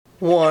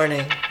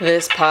Warning,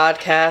 this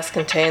podcast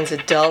contains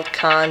adult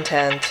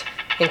content,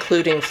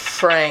 including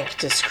frank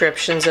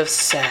descriptions of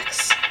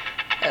sex,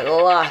 and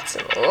lots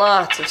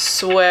of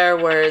swear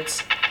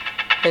words.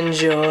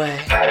 Enjoy.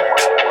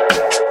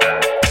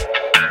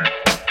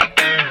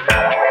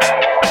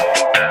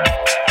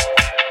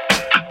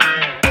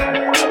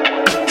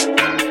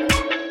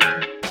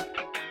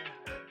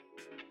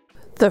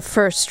 The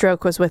first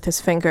stroke was with his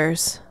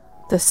fingers.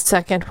 The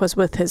second was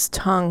with his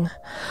tongue.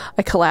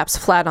 I collapsed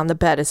flat on the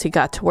bed as he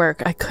got to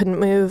work. I couldn't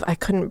move. I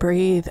couldn't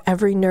breathe.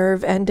 Every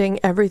nerve ending,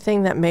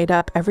 everything that made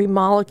up every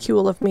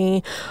molecule of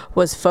me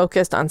was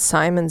focused on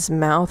Simon's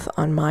mouth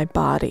on my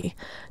body.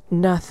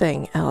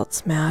 Nothing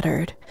else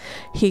mattered.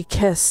 He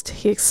kissed.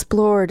 He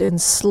explored in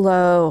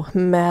slow,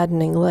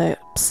 maddening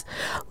licks,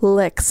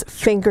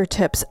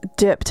 fingertips,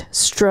 dipped,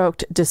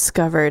 stroked,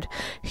 discovered.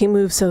 He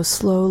moved so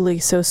slowly,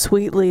 so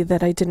sweetly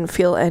that I didn't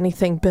feel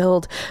anything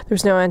build. There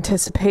was no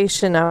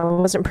anticipation. I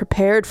wasn't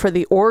prepared for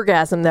the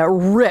orgasm that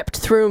ripped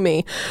through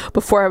me.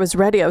 Before I was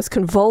ready, I was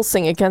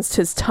convulsing against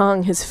his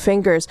tongue, his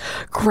fingers,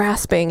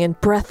 grasping in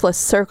breathless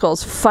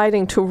circles,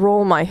 fighting to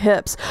roll my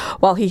hips,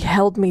 while he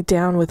held me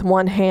down with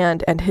one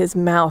hand and his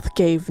mouth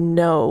gave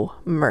no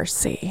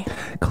mercy.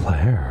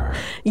 Claire.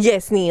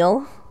 Yes,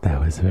 Neil. That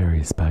was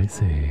very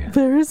spicy.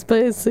 Very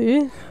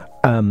spicy.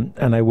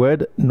 And I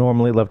would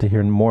normally love to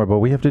hear more, but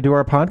we have to do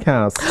our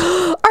podcast.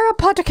 Our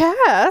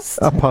podcast?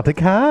 A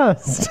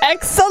podcast.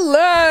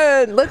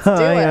 Excellent. Let's do it.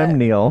 Hi, I'm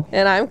Neil.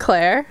 And I'm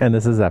Claire. And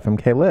this is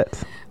FMK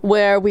Lit.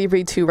 Where we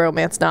read 2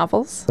 romance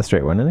novels. A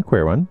straight one and a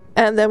queer one.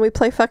 And then we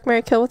play Fuck,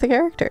 Marry, Kill with the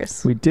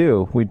characters. We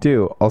do.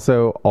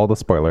 Also, all the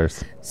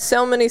spoilers.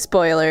 So many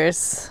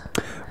spoilers.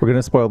 We're going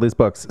to spoil these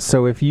books.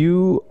 So if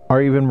you are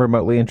even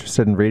remotely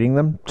interested in reading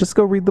them, just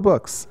go read the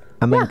books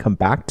and then come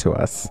back to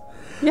us.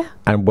 Yeah.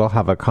 And we'll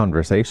have a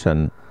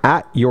conversation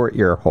at your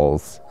ear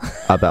holes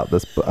about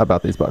these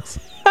books.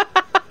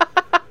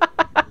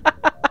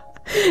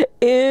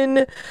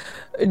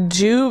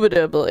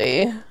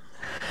 Indubitably.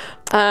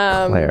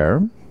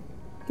 Claire.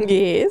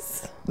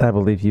 Yes. I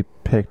believe you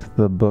picked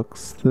the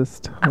books this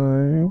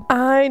time.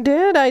 I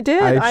did.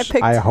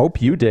 I hope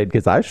you did,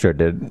 because I sure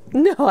did.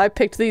 No, I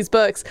picked these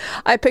books.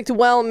 I picked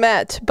Well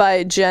Met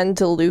by Jen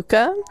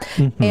DeLuca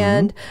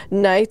and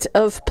Night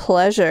of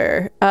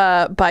Pleasure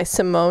by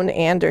Simone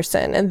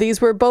Anderson. And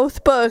these were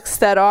both books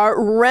that are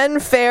Ren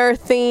Fair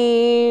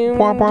themed.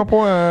 Bwah, bwah,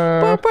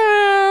 bwah. Bwah,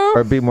 bwah.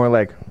 Or be more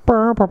like...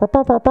 Burr, burr, burr,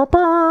 burr, burr,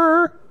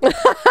 burr.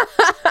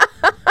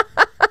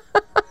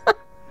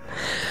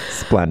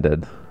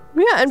 Splendid.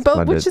 Yeah, and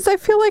both, which is, I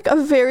feel like, a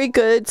very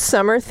good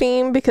summer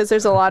theme, because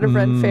there's a lot of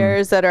Ren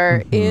Fairs that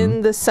are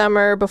in the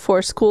summer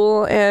before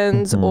school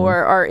ends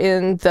or are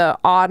in the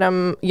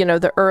autumn,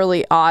 the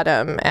early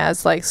autumn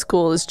as like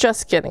school is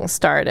just getting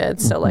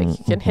started. So like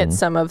you can hit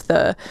some of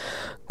the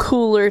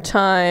cooler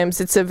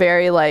times. It's a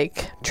very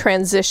like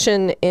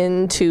transition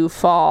into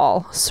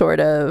fall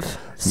sort of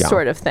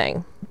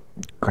thing.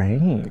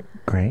 Great.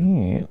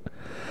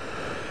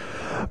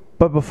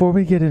 But before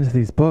we get into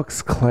these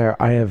books, Claire,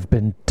 I have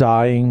been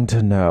dying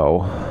to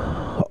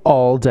know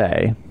all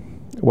day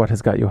what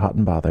has got you hot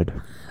and bothered.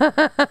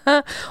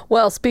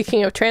 Well,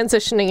 speaking of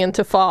transitioning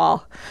into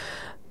fall,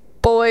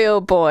 boy, oh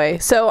boy.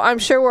 So I'm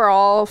sure we're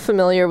all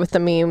familiar with the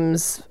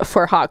memes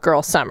for Hot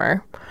Girl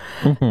Summer.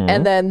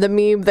 And then the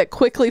meme that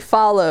quickly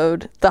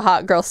followed the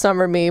Hot Girl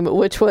Summer meme,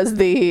 which was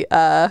the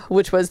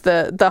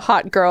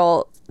Hot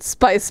Girl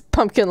Spice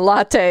Pumpkin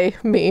Latte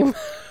meme.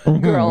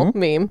 Girl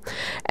meme.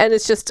 And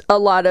it's just a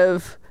lot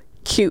of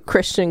cute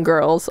Christian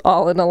girls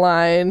all in a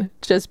line,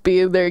 just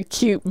being their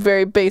cute,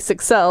 very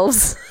basic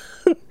selves,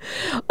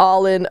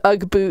 all in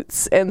Ugg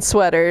boots and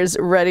sweaters,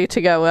 ready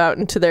to go out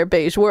into their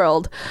beige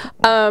world.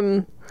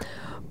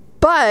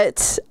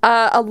 But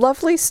a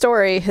lovely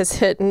story has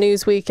hit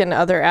Newsweek and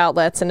other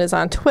outlets and is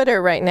on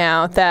Twitter right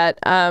now that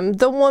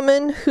the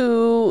woman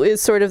who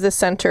is sort of the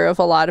center of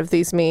a lot of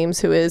these memes,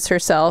 who is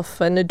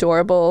herself an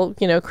adorable,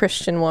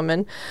 Christian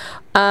woman,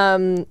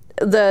 the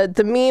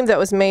meme that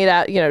was made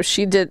out,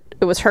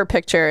 it was her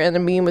picture and a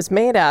meme was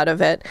made out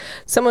of it.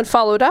 Someone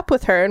followed up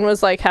with her and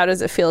was like, how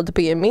does it feel to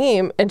be a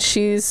meme? And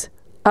she's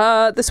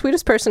the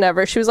sweetest person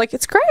ever. She was like,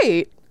 it's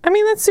great. I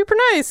mean, that's super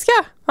nice.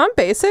 Yeah, I'm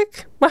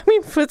basic. I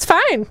mean, it's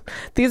fine.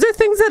 These are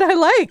things that I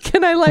like,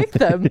 and I like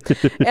them.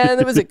 And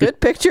there was a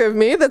good picture of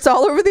me that's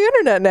all over the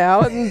internet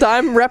now, and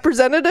I'm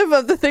representative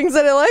of the things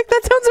that I like.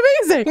 That sounds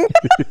amazing.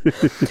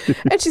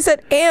 And she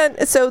said,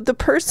 and so the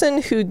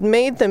person who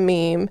made the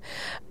meme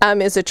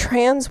is a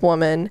trans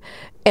woman,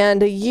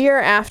 and a year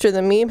after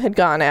the meme had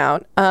gone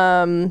out,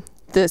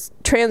 this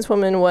trans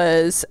woman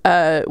was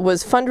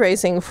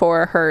fundraising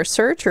for her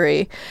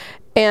surgery.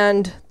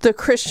 And the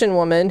Christian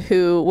woman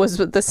who was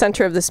the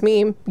center of this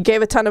meme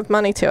gave a ton of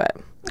money to it.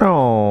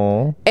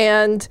 Oh.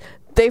 And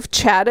they've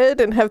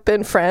chatted and have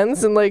been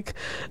friends, and like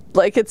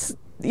it's,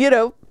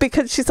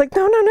 because she's like,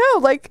 no,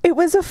 like it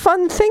was a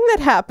fun thing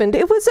that happened.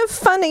 It was a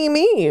funny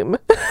meme.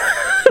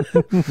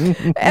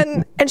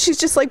 and she's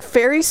just like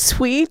very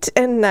sweet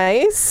and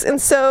nice. And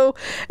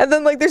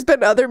then like there's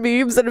been other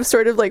memes that have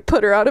sort of like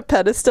put her on a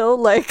pedestal,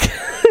 like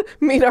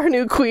meet our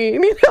new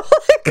queen, you know,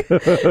 like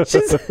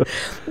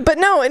but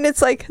no, and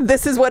it's like,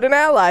 this is what an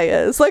ally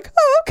is. Like,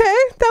 oh,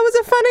 okay, that was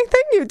a funny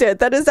thing you did.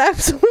 That is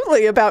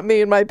absolutely about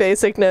me and my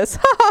basicness.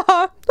 Ha ha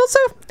ha. Also,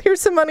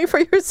 here's some money for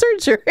your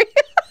surgery.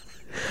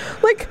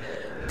 Like,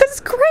 that's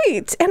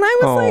great. And I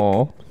was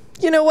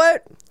like, you know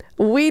what?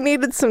 We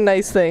needed some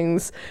nice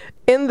things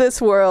in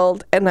this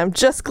world, and I'm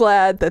just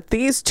glad that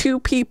these two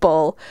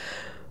people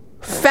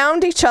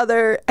found each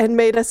other and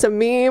made us a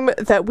meme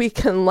that we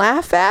can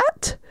laugh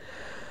at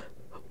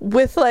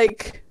with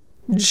like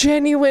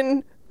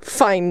genuine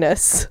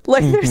fineness.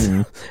 Like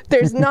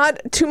there's not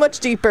too much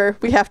deeper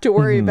we have to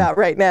worry about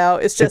right now.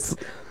 It's just,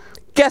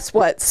 guess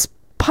what?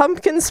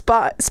 Pumpkin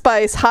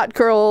spice hot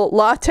girl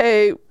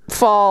latte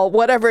fall,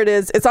 whatever it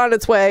is, it's on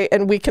its way,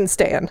 and we can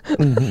stand.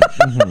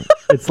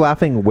 It's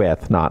laughing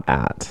with, not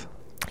at.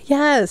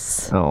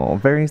 Yes. Oh,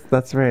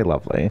 that's very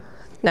lovely.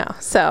 No,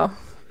 so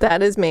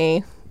that is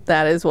me.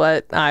 That is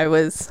what I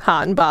was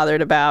hot and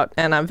bothered about,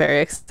 and I'm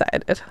very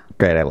excited.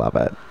 Great, I love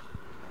it.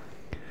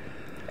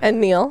 And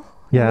Neil?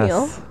 Yes.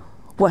 Neil,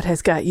 what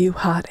has got you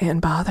hot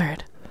and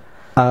bothered?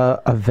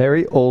 A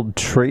very old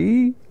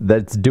tree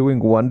that's doing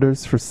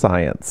wonders for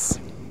science.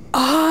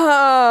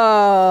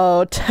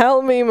 Oh,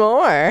 tell me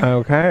more.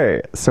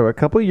 Okay. So a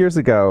couple years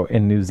ago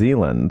in New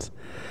Zealand,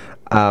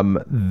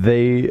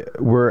 they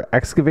were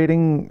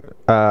excavating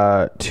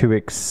to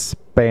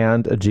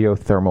expand a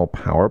geothermal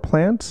power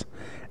plant,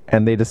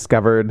 and they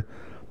discovered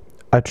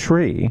a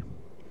tree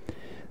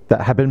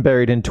that had been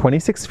buried in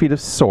 26 feet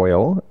of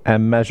soil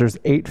and measures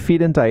 8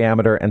 feet in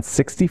diameter and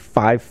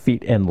 65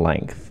 feet in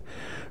length.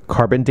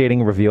 Carbon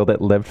dating revealed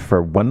it lived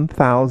for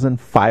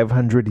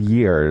 1,500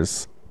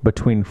 years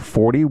between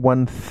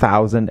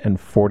 41,000 and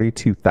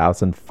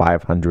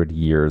 42,500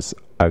 years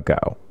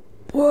ago.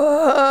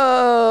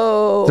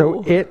 Whoa.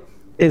 So it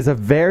is a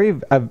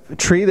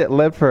tree that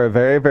lived for a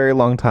very, very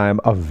long time,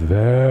 a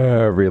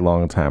very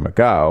long time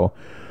ago.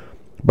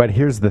 But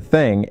here's the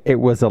thing. It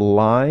was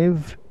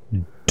alive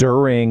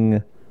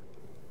during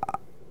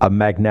a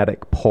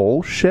magnetic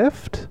pole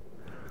shift.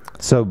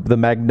 So the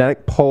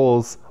magnetic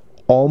poles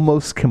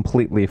almost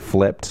completely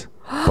flipped,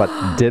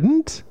 but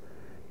didn't.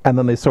 And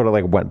then they sort of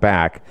like went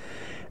back,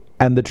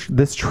 and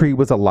this tree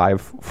was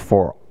alive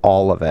for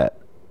all of it.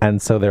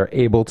 And so they're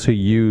able to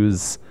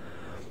use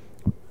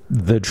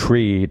the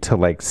tree to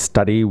like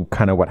study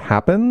kind of what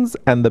happens.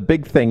 And the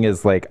big thing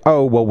is like,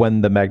 oh, well,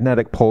 when the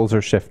magnetic poles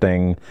are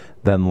shifting,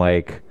 then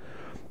like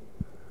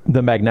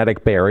the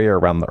magnetic barrier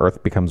around the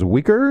Earth becomes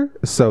weaker.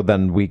 So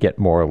then we get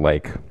more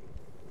like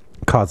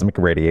cosmic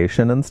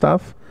radiation and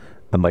stuff,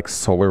 and like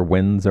solar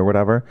winds or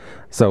whatever.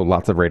 So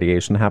lots of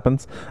radiation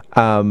happens.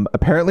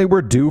 Apparently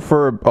we're due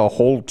for a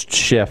whole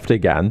shift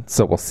again,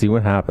 so we'll see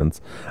what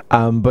happens.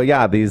 But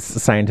yeah, these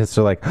scientists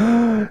are like,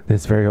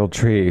 this very old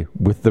tree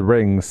with the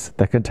rings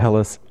that can tell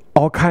us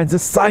all kinds of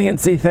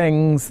sciencey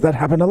things that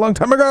happened a long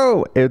time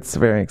ago. It's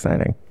very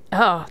exciting.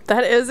 Oh,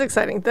 that is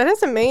exciting. That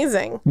is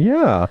amazing.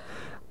 Yeah.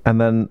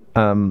 And then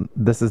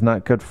this is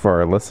not good for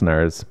our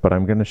listeners, but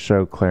I'm going to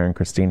show Claire and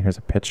Christine. Here's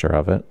a picture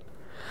of it.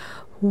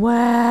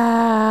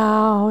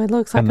 Wow, it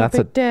looks like a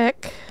big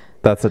dick.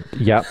 That's a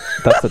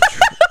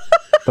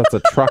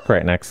truck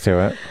right next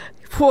to it.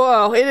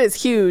 Whoa, it is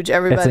huge,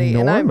 everybody. It's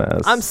enormous.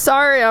 And I'm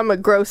sorry I'm a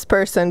gross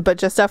person, but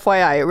just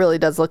FYI, it really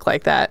does look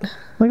like that.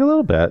 Like a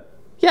little bit.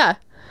 Yeah.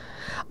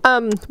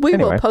 We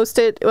will post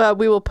it.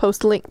 We will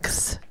post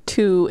links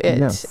to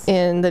it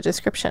in the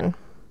description.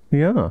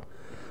 Yeah.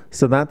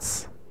 So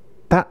that's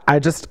that.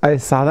 I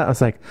saw that. I was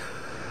like,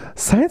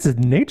 science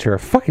and nature are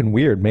fucking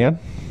weird, man.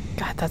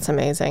 God, that's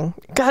amazing.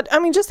 God, I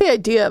mean, just the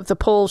idea of the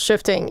pole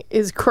shifting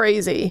is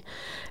crazy.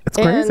 It's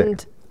crazy.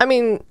 And I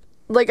mean,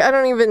 like, I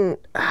don't even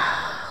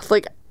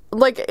like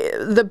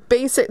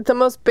the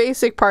most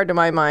basic part of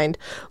my mind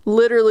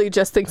literally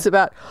just thinks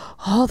about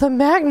all the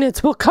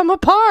magnets will come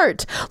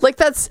apart. Like,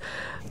 that's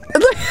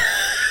like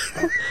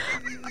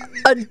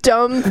a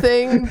dumb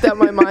thing that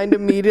my mind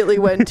immediately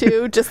went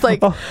to. Just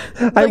like,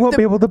 I won't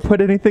be able to put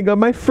anything on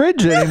my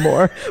fridge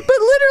anymore. But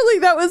literally,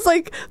 that was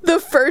like the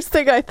first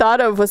thing I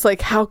thought of was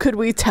like, how could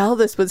we tell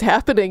this was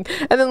happening?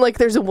 And then like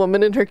there's a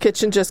woman in her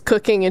kitchen just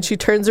cooking, and she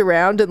turns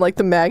around and like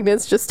the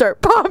magnets just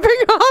start popping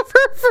off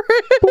her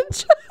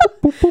fridge.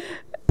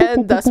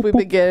 And thus we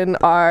begin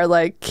our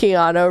like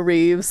Keanu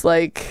Reeves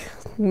like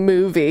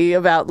movie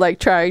about like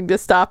trying to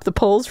stop the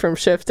poles from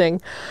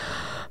shifting.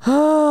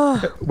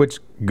 Which,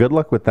 good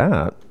luck with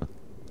that.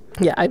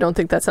 Yeah, I don't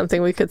think that's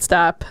something we could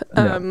stop.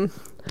 No,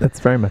 that's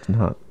very much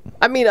not.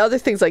 I mean, other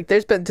things like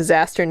there's been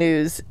disaster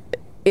news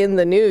in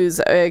the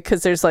news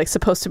because there's like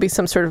supposed to be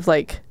some sort of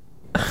like,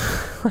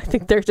 I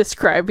think they're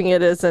describing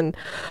it as an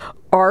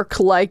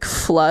arc-like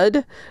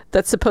flood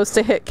that's supposed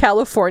to hit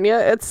California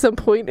at some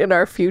point in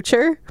our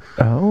future.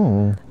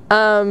 Oh.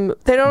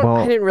 They don't. Well,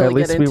 I didn't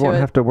really get into it. At least we won't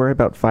have to worry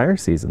about fire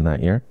season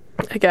that year.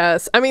 I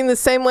guess. I mean, the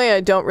same way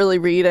I don't really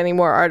read any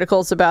more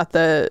articles about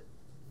the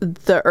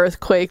the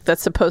earthquake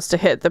that's supposed to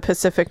hit the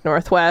Pacific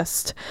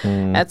Northwest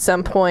at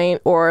some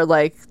point, or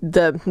like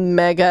the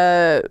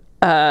mega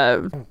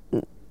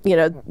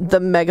the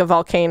mega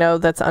volcano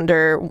that's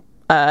under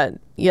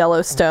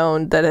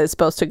Yellowstone that is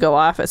supposed to go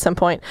off at some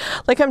point.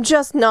 Like, I'm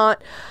just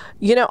not,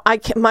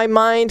 my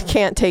mind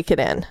can't take it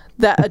in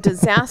that a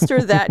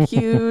disaster that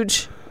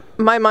huge.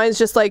 My mind's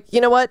just like, you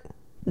know what?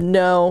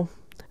 No.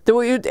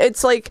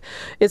 It's like,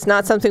 it's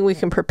not something we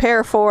can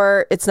prepare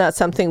for. It's not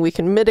something we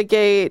can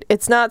mitigate.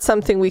 It's not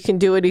something we can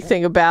do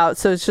anything about.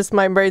 So it's just,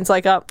 my brain's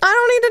like, oh, I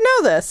don't need to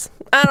know this.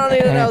 I don't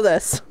need to know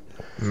this.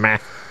 Meh.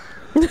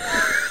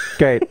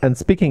 Great. And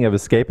speaking of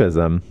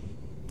escapism,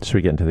 should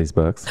we get into these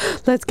books?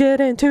 Let's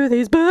get into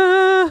these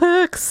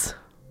books.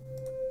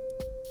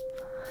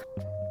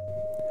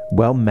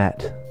 Well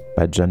Met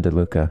by Jen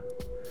DeLuca.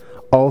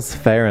 All's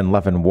fair in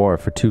love and war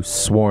for two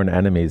sworn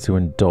enemies who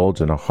indulge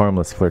in a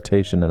harmless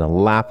flirtation in a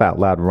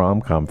laugh-out-loud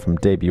rom-com from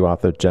debut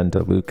author Jen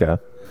DeLuca.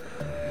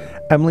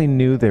 Emily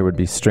knew there would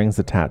be strings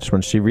attached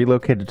when she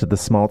relocated to the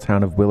small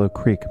town of Willow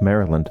Creek,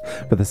 Maryland,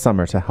 for the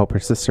summer to help her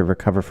sister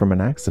recover from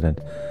an accident.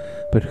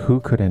 But who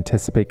could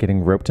anticipate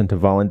getting roped into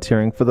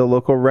volunteering for the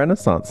local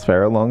Renaissance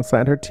fair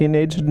alongside her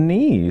teenage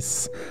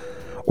niece?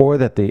 Or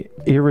that the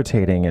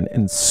irritating and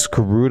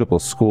inscrutable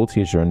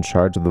schoolteacher in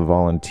charge of the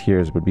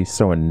volunteers would be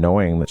so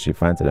annoying that she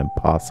finds it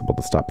impossible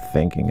to stop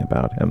thinking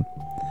about him.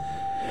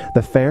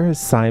 The fair is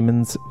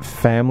Simon's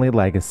family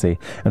legacy,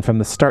 and from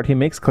the start he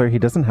makes clear he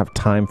doesn't have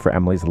time for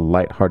Emily's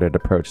light-hearted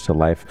approach to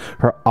life,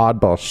 her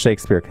oddball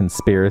Shakespeare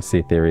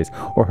conspiracy theories,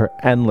 or her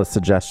endless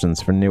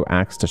suggestions for new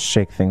acts to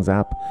shake things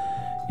up.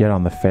 Yet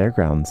on the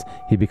fairgrounds,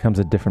 he becomes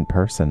a different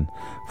person,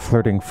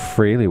 flirting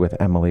freely with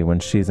Emily when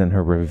she's in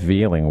her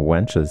revealing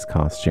wench's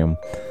costume.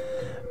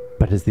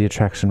 But is the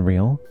attraction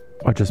real,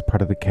 or just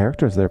part of the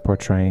characters they're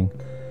portraying?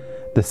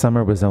 The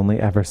summer was only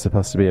ever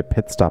supposed to be a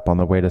pit stop on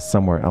the way to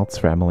somewhere else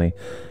for Emily,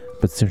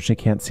 but soon she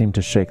can't seem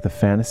to shake the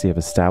fantasy of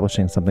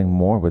establishing something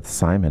more with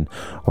Simon,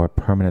 or a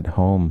permanent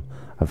home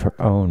of her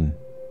own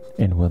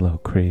in Willow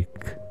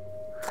Creek.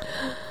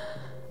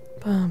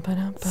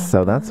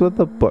 So that's what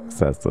the book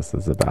says this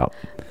is about.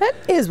 That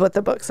is what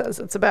the book says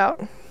it's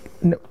about.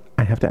 No,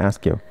 I have to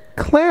ask you,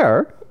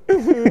 Claire,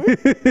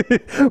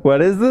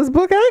 what is this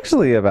book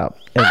actually about?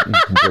 And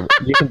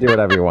you can do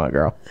whatever you want,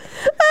 girl.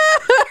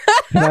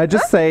 Can I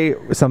just say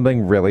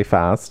something really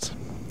fast?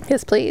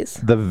 Yes, please.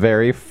 The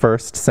very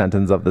first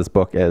sentence of this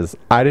book is,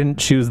 I didn't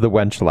choose the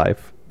wench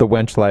life. The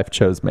wench life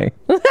chose me.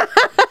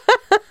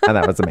 And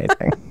that was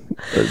amazing.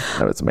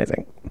 That was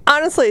amazing.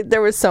 Honestly,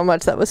 there was so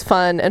much that was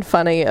fun and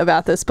funny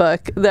about this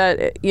book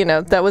that,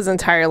 that was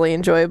entirely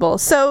enjoyable.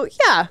 So,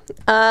 yeah,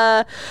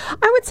 I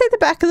would say the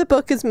back of the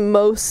book is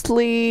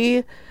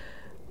mostly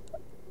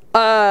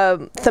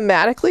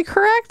thematically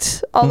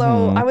correct,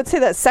 although I would say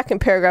that second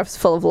paragraph is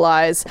full of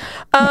lies.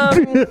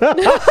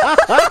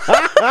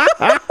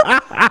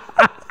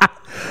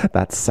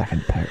 That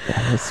second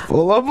paragraph is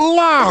full of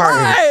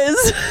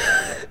lies.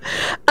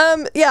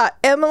 Yeah,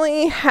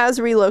 Emily has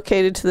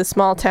relocated to the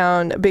small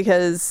town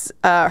because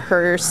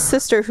her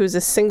sister, who's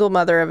a single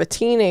mother of a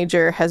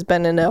teenager, has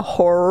been in a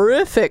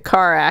horrific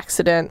car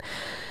accident.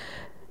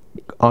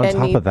 On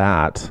top of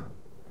that,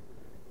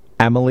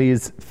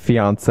 Emily's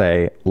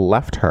fiance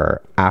left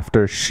her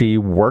after she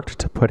worked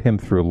to put him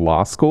through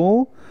law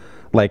school.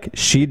 Like,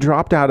 she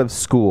dropped out of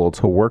school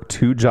to work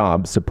 2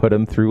 jobs to put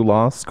him through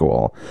law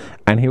school.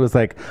 And he was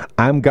like,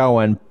 I'm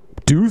going,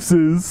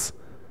 deuces.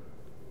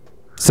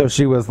 So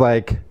she was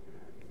like,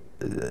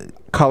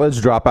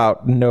 college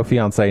dropout, no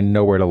fiance,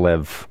 nowhere to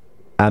live.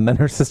 And then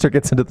her sister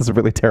gets into this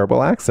really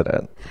terrible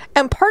accident.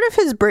 And part of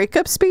his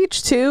breakup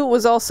speech, too,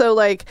 was also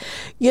like,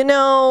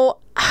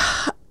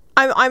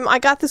 I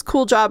got this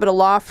cool job at a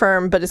law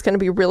firm, but it's going to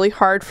be really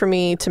hard for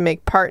me to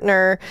make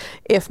partner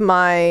if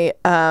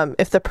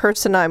the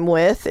person I'm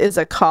with is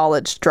a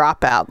college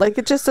dropout. Like,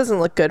 it just doesn't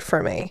look good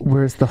for me.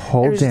 Whereas the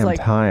whole damn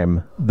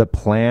time, the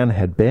plan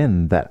had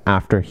been that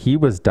after he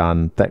was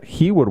done, that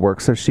he would work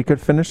so she could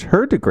finish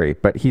her degree.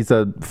 But he's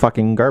a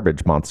fucking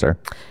garbage monster.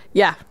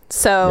 Yeah.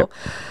 So,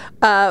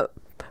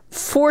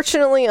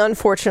 fortunately,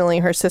 unfortunately,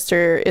 her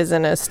sister is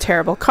in a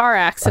terrible car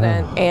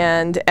accident,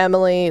 and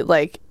Emily,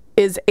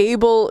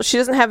 she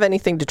doesn't have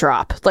anything to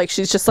drop. Like,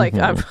 she's just like,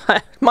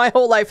 my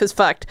whole life is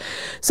fucked,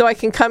 so I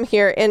can come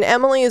here. And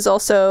Emily is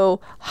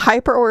also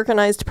hyper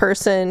organized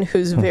person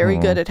who's very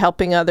good at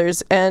helping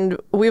others, and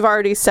we've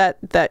already set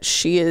that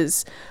she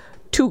is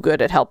too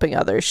good at helping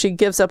others. She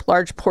gives up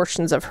large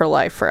portions of her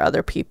life for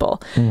other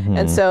people,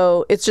 and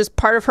so it's just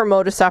part of her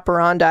modus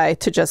operandi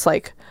to just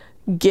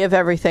give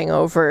everything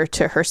over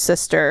to her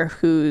sister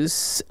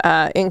who's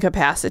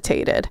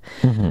incapacitated.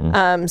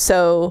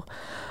 So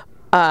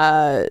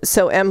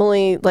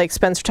Emily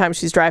spends her time,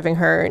 she's driving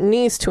her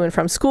niece to and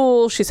from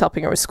school. She's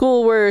helping her with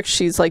schoolwork.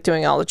 She's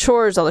doing all the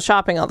chores, all the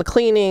shopping, all the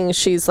cleaning.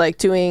 She's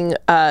driving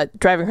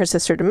her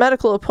sister to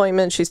medical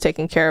appointments. She's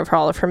taking care of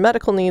all of her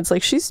medical needs.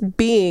 She's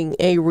being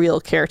a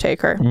real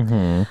caretaker.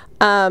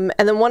 And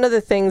then one of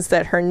the things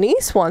that her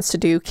niece wants to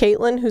do,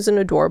 Caitlin, who's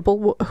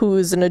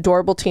an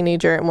adorable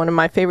teenager and one of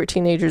my favorite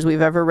teenagers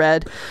we've ever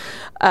read,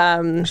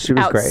 She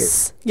was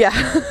great.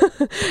 Yeah.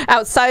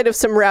 Outside of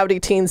some rowdy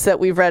teens that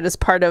we've read as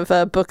part of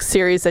a book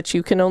series that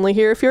you can only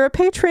hear if you're a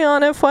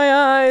Patreon,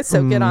 FYI.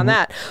 So get on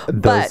that.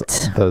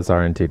 Those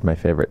are indeed my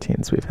favorite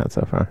teens we've had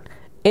so far.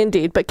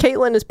 Indeed. But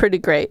Caitlin is pretty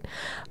great.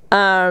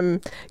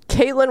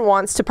 Caitlin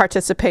wants to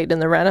participate in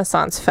the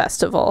Renaissance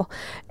Festival.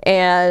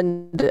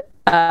 And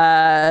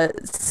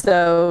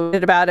so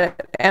about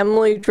it,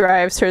 Emily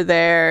drives her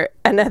there,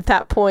 and at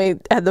that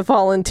point at the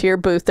volunteer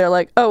booth they're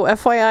like, oh,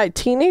 FYI,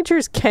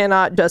 teenagers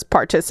cannot just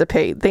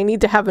participate, they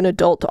need to have an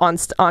adult on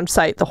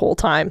site the whole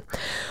time.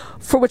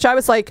 For which I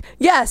was like,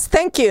 yes,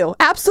 thank you,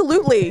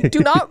 absolutely, do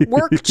not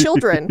work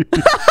children.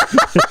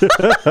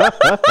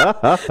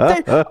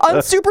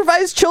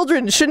 Unsupervised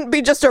children shouldn't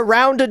be just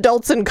around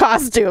adults in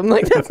costume,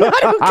 like that's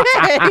not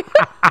okay.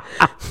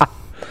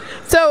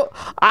 So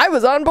I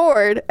was on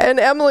board, and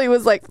Emily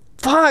was like,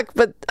 fuck,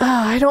 but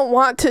I don't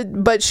want to.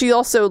 But she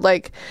also,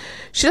 like,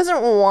 she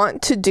doesn't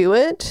want to do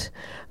it.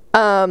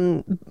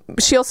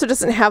 She also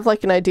doesn't have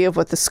like an idea of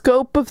what the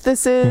scope of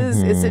this is.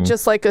 Mm-hmm. Is it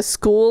just like a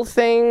school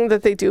thing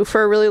that they do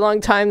for a really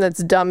long time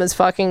that's dumb as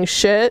fucking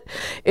shit?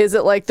 Is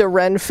it like the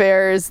Ren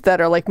fairs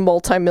that are like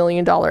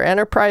multi-million-dollar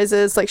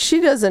enterprises? Like,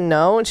 she doesn't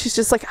know, and she's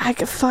just like, I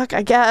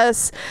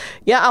guess.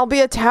 Yeah, I'll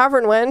be a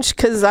tavern wench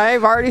because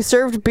I've already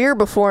served beer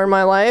before in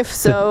my life.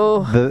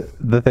 So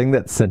the thing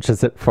that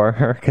cinches it for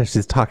her, because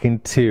she's talking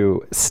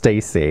to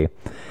Stacy,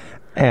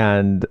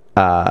 and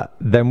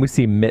then we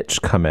see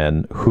Mitch come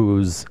in,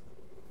 who's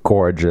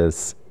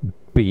gorgeous,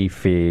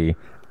 beefy,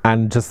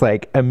 and just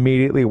like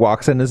immediately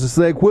walks in and is just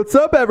like, what's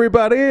up,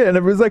 everybody? And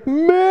everyone's like,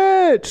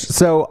 Mitch.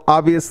 So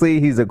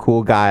obviously he's a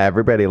cool guy,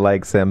 everybody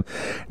likes him,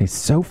 and he's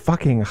so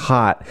fucking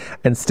hot.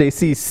 And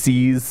Stacy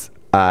sees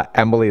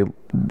Emily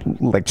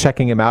like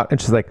checking him out,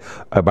 and she's like,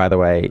 oh, by the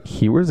way,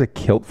 he wears a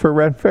kilt for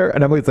Ren Fair.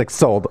 And Emily's like,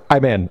 sold,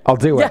 I'm in, I'll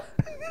do it.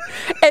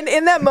 And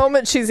in that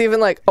moment, she's even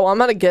like, oh, I'm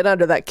going to get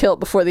under that kilt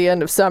before the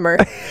end of summer.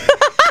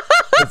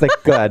 It's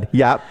like, good.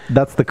 Yep.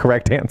 That's the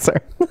correct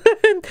answer.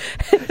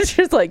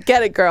 She's like,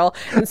 get it, girl.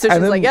 And so she's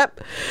like, yep.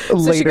 So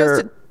later, she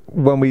goes to,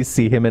 when we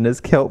see him in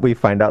his kilt, we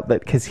find out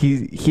that because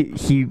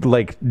he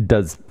like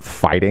does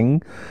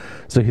fighting.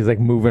 So he's like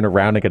moving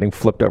around and getting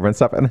flipped over and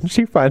stuff. And then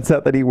she finds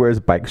out that he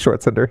wears bike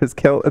shorts under his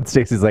kilt. And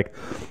Stacey's like,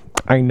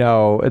 I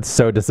know, it's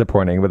so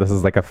disappointing, but this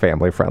is like a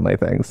family friendly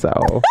thing. So,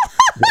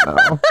 you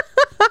know.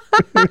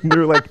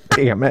 You're like,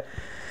 damn it.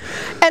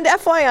 And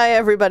FYI,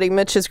 everybody,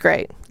 Mitch is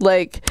great.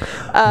 Like,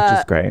 Mitch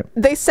is great.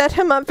 They set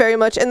him up very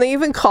much, and they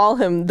even call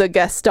him the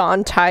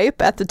Gaston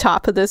type at the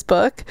top of this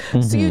book.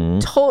 Mm-hmm.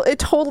 So it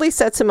totally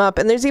sets him up,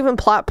 and there's even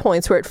plot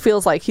points where it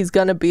feels like he's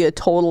gonna be a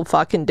total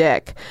fucking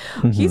dick.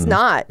 Mm-hmm. He's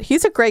not.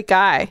 He's a great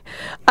guy.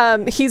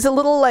 He's a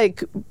little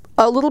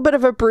bit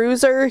of a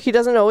bruiser. He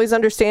doesn't always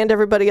understand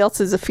everybody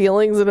else's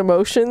feelings and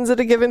emotions at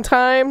a given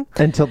time.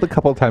 Until the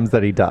couple times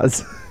that he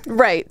does.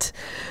 Right.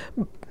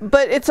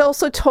 But it's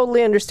also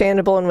totally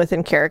understandable and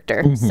within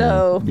character. Mm-hmm.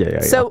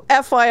 So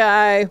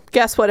FYI,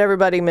 guess what,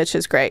 everybody? Mitch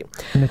is great.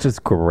 Mitch is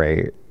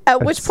great.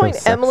 At which point,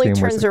 Emily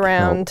turns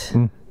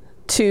around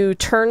to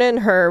turn in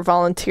her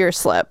volunteer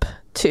slip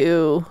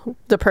to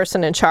the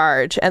person in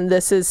charge, and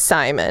this is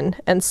Simon.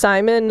 And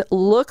Simon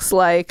looks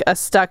like a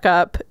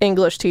stuck-up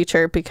English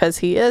teacher because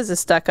he is a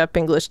stuck-up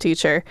English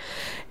teacher.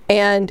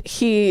 And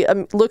he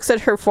looks at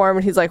her form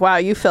and he's like, wow,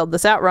 you filled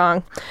this out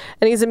wrong.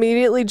 And he's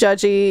immediately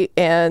judgy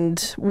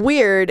and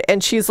weird.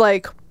 And she's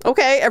like,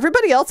 okay,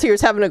 everybody else here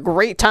is having a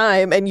great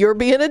time and you're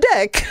being a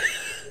dick.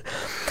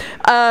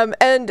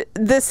 And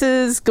this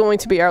is going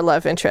to be our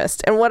love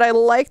interest. And what I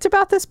liked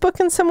about this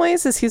book in some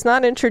ways is he's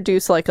not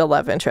introduced like a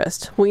love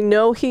interest. We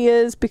know he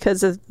is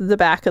because of the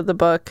back of the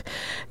book.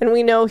 And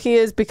we know he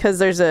is because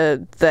there's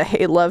the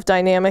hate-love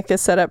dynamic is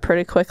set up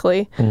pretty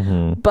quickly.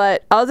 Mm-hmm.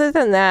 But other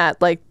than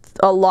that, like,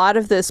 a lot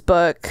of this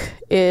book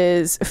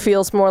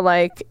feels more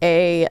like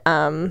a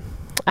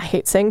I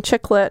hate saying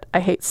chick lit. I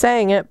hate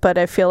saying it, but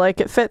I feel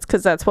like it fits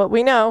because that's what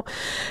we know.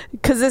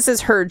 Because this is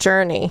her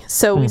journey.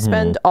 So we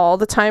spend all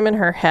the time in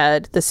her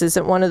head. This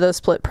isn't one of those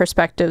split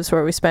perspectives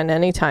where we spend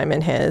any time in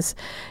his.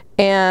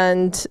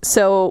 And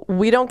so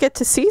we don't get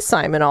to see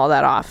Simon all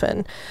that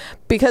often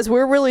because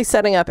we're really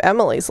setting up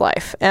Emily's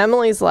life.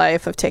 Emily's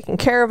life of taking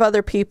care of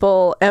other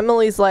people.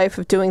 Emily's life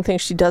of doing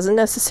things she doesn't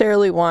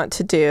necessarily want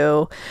to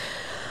do.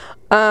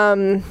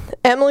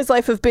 Emily's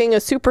life of being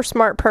a super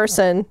smart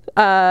person,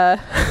 kind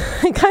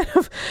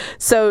of,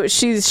 so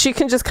she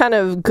can just kind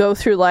of go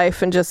through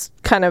life and just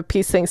kind of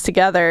piece things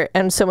together.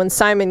 And so when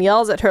Simon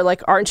yells at her,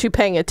 like, aren't you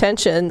paying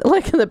attention?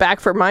 Like, in the back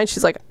of her mind,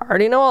 she's like, I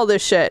already know all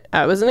this shit.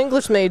 I was an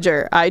English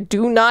major. I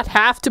do not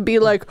have to be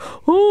like,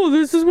 oh,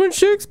 this is when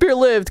Shakespeare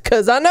lived,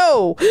 because I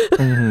know.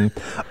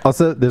 Mm-hmm.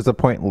 Also, there's a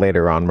point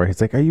later on where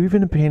he's like, are you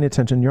even paying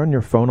attention? You're on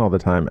your phone all the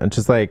time. And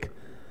she's like,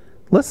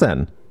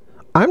 listen,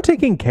 I'm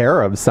taking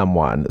care of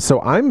someone.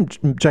 So I'm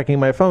checking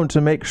my phone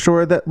to make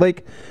sure that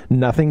like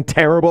nothing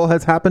terrible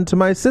has happened to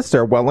my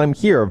sister while I'm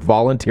here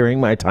volunteering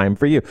my time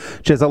for you.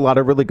 She has a lot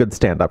of really good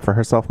stand up for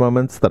herself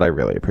moments that I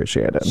really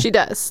appreciated. She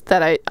does,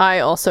 that I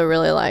also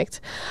really liked.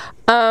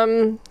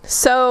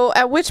 So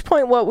at which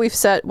point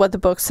what the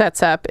book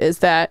sets up is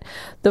that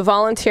the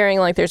volunteering,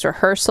 like there's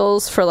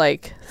rehearsals for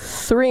like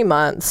 3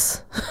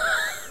 months.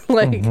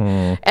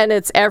 And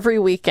it's every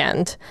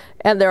weekend,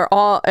 and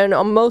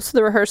most of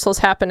the rehearsals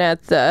happen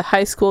at the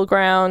high school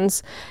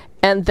grounds,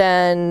 and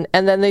then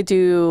they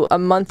do a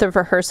month of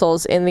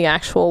rehearsals in the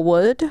actual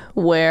wood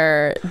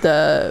where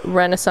the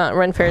Ren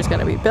Fair is going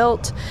to be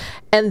built.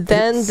 And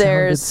then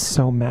there's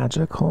so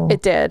magical.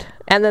 It did.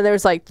 And then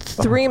there's like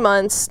 2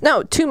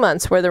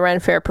 months where the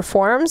Ren Fair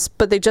performs,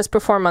 but they just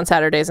perform on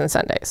Saturdays and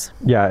Sundays.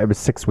 Yeah, it was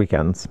 6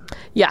 weekends.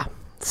 Yeah.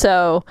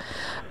 So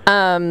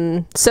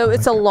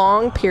it's a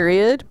long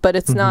period, but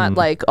it's not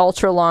like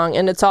ultra long,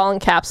 and it's all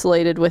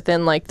encapsulated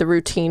within like the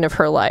routine of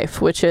her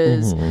life, which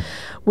is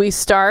we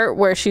start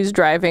where she's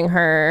driving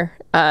her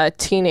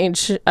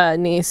teenage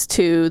niece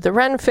to the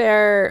Ren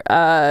Fair,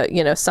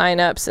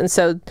 sign-ups,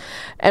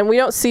 and we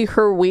don't see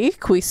her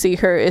week. We see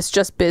her is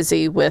just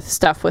busy with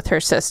stuff with her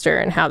sister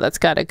and how that's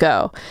got to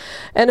go.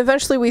 And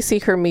eventually we see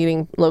her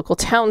meeting local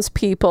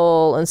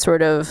townspeople and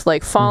sort of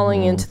like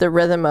falling into the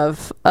rhythm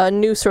of a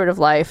new sort of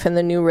life and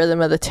the new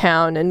rhythm of the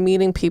town and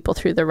meeting people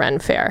through the Ren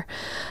Fair,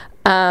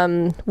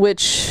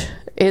 which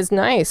is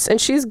nice. And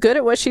she's good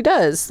at what she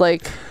does.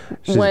 Like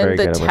when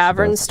the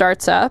tavern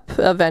starts up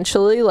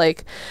eventually,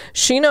 like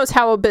she knows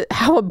how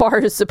a bar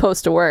is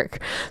supposed to work.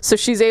 So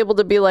she's able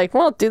to be like,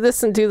 well, do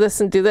this and do this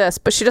and do this.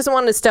 But she doesn't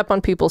want to step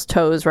on people's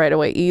toes right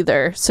away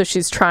either. So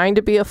she's trying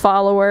to be a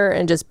follower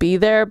and just be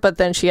there. But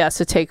then she has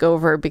to take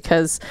over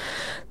because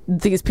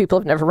these people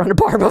have never run a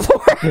bar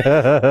before.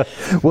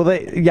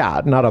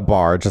 Well, not a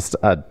bar, just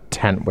a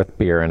tent with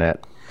beer in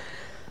it.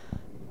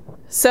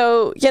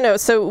 So,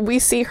 so we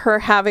see her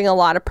having a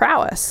lot of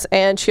prowess,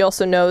 and she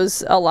also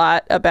knows a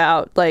lot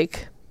about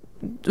like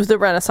the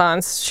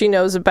Renaissance. She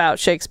knows about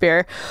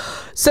Shakespeare.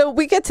 So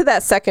we get to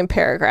that second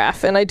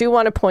paragraph, and I do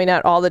want to point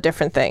out all the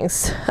different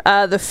things.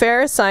 The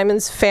fair is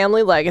Simon's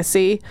family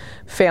legacy.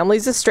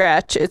 Family's a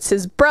stretch. It's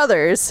his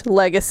brother's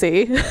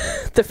legacy.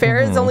 The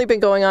fair has only been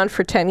going on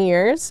for 10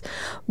 years,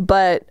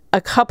 but a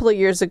couple of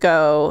years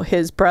ago,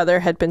 his brother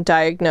had been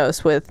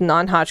diagnosed with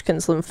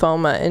non-Hodgkin's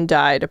lymphoma and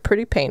died a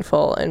pretty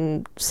painful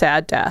and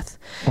sad death.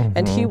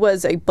 And he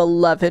was a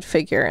beloved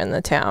figure in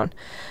the town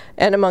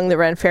and among the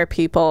Ren Fair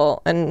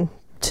people and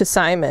to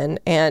Simon,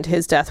 and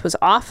his death was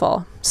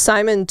awful.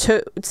 Simon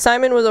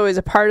was always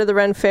a part of the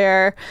Ren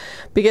Fair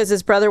because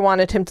his brother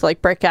wanted him to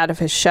like break out of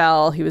his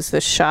shell. He was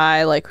this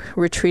shy, like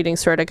retreating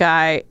sort of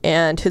guy,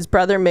 and his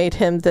brother made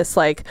him this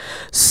like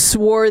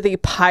swarthy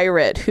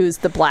pirate who's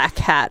the black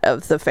hat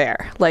of the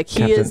fair. Like he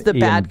Captain is the Ian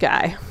bad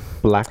guy.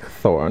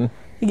 Blackthorn.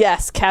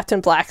 Yes,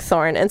 Captain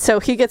Blackthorn. And so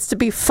he gets to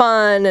be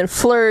fun and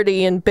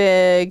flirty and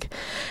big.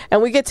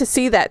 And we get to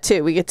see that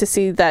too. We get to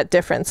see that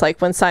difference. Like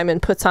when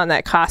Simon puts on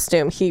that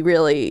costume, he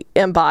really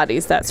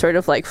embodies that sort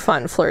of like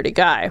fun, flirty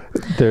guy.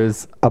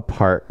 There's a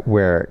part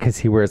where, because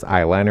he wears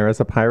eyeliner as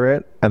a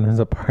pirate, and there's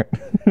a part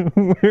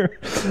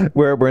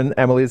where we're in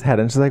Emily's head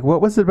and she's like,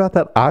 what was it about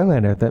that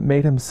eyeliner that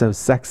made him so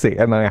sexy?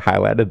 And I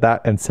highlighted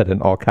that and said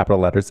in all capital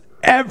letters,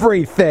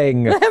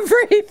 everything.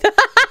 Everything.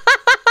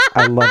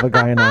 I love a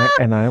guy in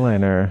an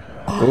eyeliner.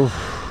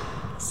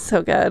 Oof.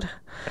 So good.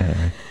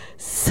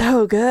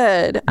 So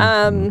good.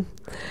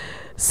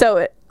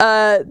 So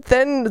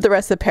then the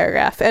rest of the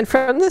paragraph. And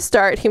from the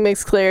start, he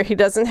makes clear he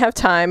doesn't have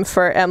time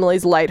for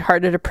Emily's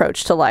lighthearted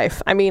approach to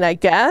life. I mean, I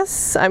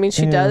guess. I mean,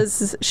 she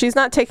does. She's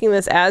not taking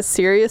this as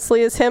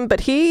seriously as him, but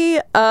he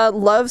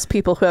loves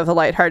people who have a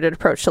lighthearted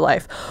approach to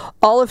life.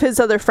 All of his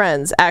other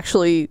friends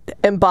actually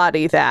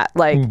embody that.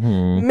 Like,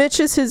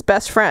 Mitch is his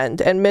best friend,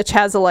 and Mitch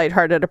has a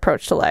lighthearted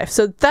approach to life.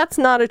 So that's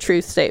not a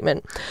truth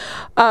statement.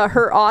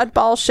 Her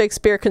oddball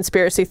Shakespeare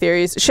conspiracy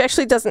theories, she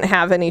actually doesn't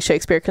have any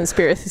Shakespeare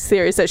conspiracy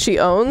theories that she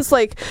owns.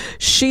 Like,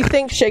 she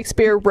thinks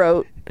Shakespeare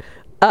wrote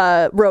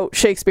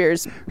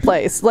Shakespeare's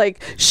plays.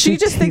 Like, she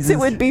just thinks it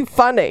would be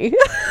funny.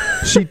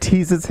 She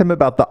teases him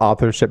about the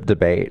authorship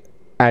debate,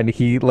 and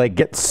he like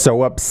gets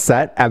so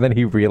upset, and then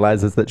he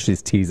realizes that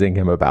she's teasing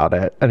him about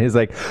it, and he's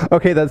like,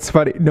 okay, that's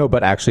funny. No,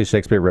 but actually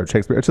Shakespeare wrote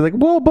Shakespeare. And she's like,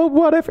 well, but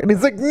what if? And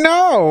he's like,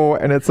 no.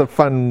 And it's a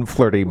fun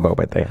flirty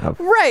moment they have,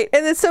 right?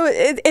 And so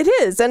it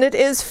is, and it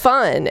is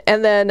fun.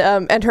 And then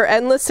and her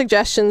endless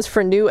suggestions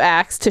for new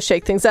acts to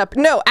shake things up.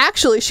 No,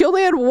 actually she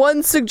only had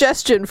one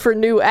suggestion for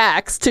new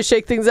acts to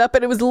shake things up,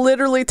 and it was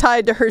literally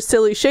tied to her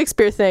silly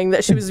Shakespeare thing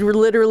that she was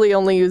literally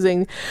only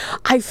using.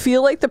 I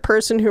feel like the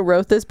person who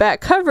wrote this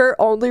back cover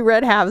only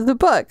read half of the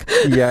book.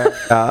 Yeah.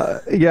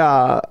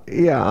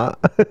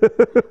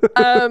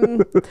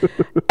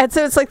 And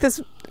so it's like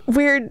this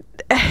weird,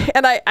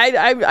 and I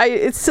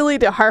it's silly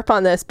to harp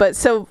on this, but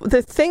so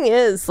the thing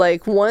is,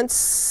 like, once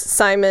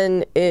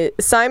Simon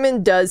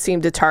does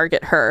seem to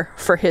target her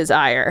for his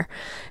ire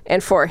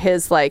and for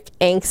his like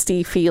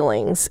angsty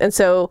feelings, and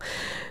so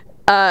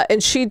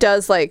And she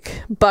does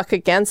like buck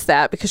against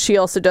that because she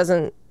also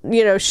doesn't,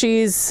 you know,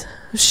 she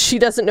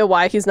doesn't know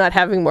why he's not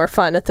having more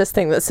fun at this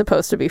thing that's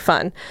supposed to be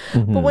fun.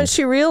 But when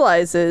she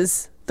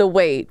realizes the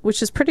weight,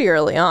 which is pretty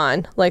early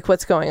on, like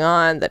what's going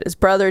on, that his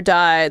brother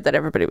died, that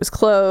everybody was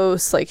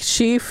close, like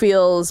she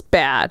feels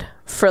bad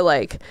for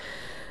like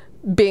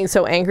being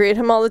so angry at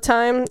him all the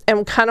time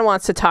and kind of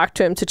wants to talk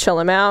to him to chill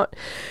him out.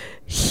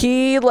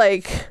 He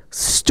like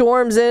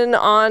storms in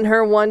on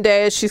her one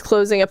day as she's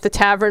closing up the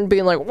tavern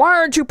being like, why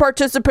aren't you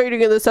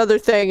participating in this other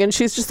thing? And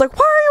she's just like,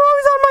 why are you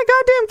always on my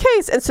goddamn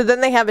case? And so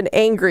then they have an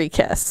angry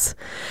kiss.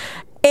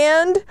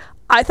 And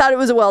I thought it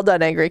was a well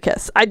done angry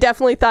kiss. I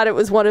definitely thought it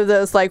was one of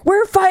those like,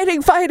 we're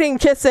fighting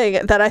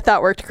kissing that I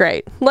thought worked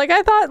great. Like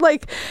I thought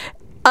like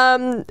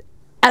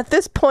at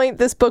this point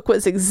this book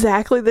was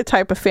exactly the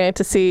type of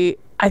fantasy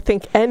I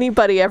think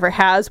anybody ever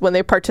has when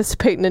they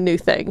participate in a new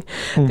thing.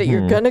 That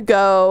you're going to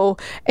go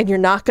and you're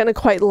not going to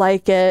quite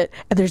like it,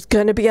 and there's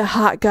going to be a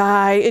hot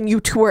guy and you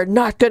two are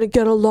not going to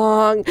get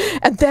along,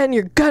 and then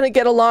you're going to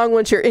get along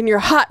once you're in your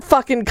hot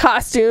fucking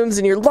costumes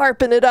and you're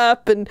LARPing it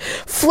up and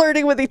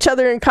flirting with each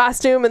other in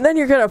costume, and then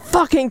you're going to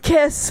fucking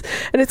kiss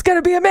and it's going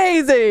to be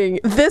amazing.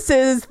 This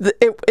is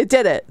it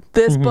did it.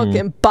 This book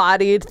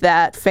embodied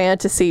that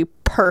fantasy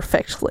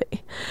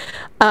perfectly.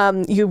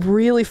 You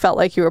really felt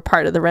like you were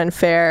part of the Ren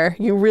Fair.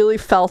 You really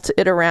felt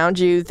it around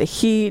you, the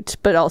heat,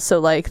 but also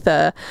like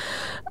the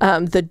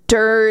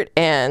dirt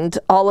and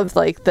all of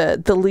like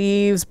the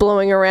leaves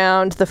blowing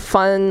around, the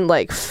fun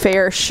like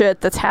fair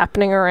shit that's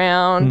happening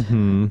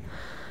around.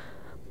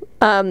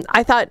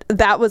 I thought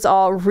that was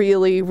all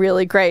really,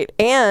 really great.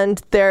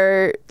 And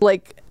they're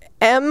like,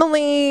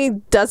 Emily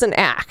doesn't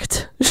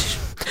act.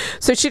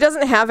 So she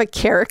doesn't have a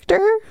character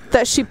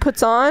that she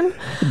puts on.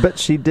 But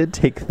she did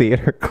take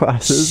theater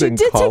classes in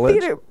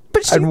college.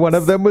 And one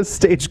of them was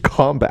stage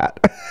combat.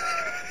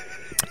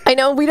 I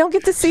know, we don't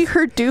get to see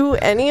her do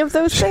any of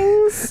those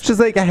things. She's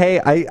like,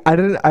 hey, I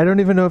don't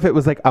even know if it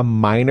was like a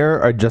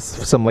minor or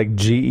just some like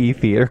GE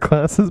theater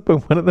classes,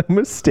 but one of them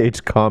was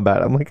stage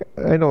combat. I'm like,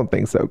 I don't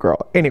think so,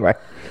 girl. Anyway.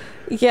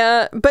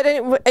 Yeah, but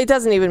it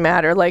doesn't even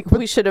matter. Like,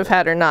 we should have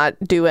had her not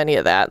do any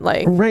of that.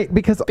 Like, right,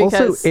 because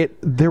also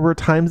there were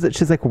times that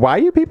she's like, why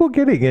are you people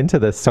getting into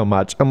this so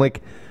much? I'm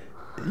like,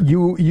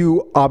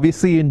 you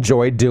obviously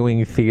enjoy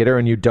doing theater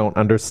and you don't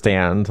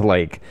understand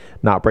like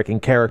not breaking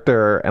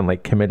character and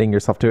like committing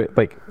yourself to it.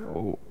 Like,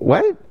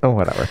 what? Oh,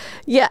 whatever.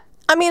 Yeah.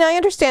 I mean, I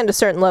understand a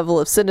certain level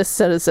of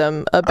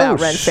cynicism about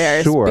Ren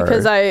Fairs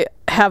because I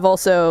have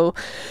also,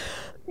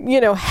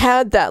 you know,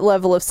 had that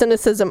level of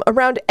cynicism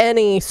around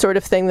any sort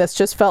of thing that's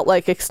just felt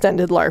like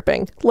extended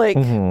LARPing. Like,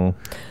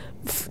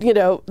 you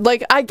know,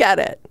 like I get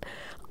it.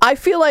 I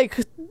feel like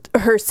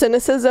her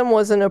cynicism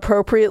wasn't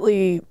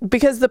appropriately,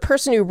 because the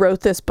person who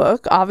wrote this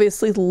book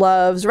obviously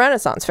loves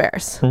Renaissance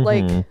fairs.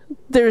 Like,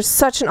 there's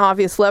such an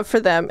obvious love for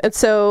them. And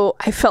so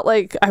I felt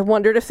like I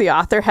wondered if the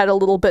author had a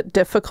little bit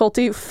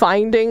difficulty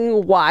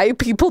finding why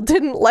people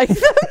didn't like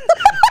them.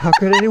 How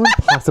could anyone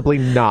possibly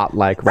not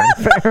like Ren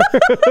Fair? So,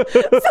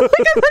 like,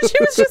 I thought she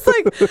was just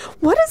like,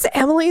 what is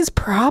Emily's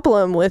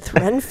problem with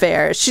Ren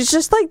Fair? She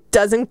just like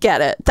doesn't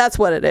get it. That's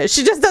what it is.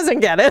 She just doesn't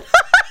get it.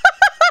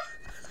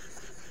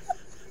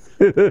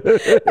 And so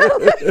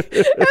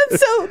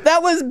that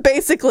was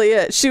basically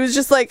it. She was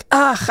just like,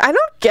 ugh, I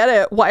don't get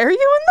it. Why are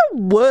you in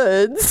the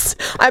woods?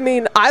 I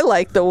mean, I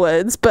like the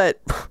woods,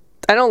 but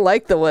I don't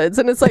like the woods.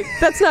 And it's like,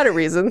 that's not a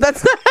reason.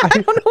 That's not, I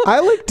don't know.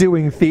 I like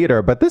doing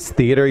theater, but this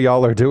theater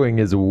y'all are doing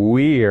is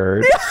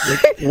weird.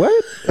 Like,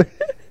 what?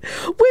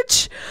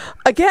 Which,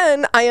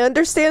 again, I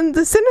understand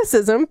the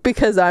cynicism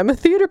because I'm a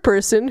theater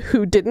person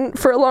who didn't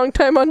for a long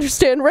time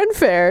understand Ren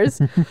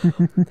Fairs.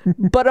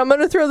 But I'm going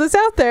to throw this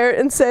out there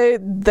and say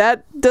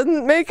that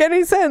doesn't make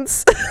any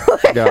sense.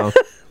 Yeah.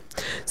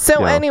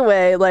 So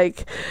anyway,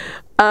 like,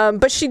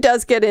 but she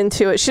does get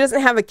into it. She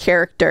doesn't have a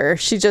character.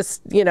 She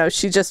just, you know,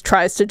 she just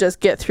tries to just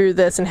get through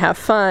this and have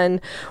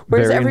fun.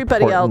 Whereas Very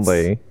everybody else,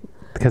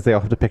 because they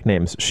all have to pick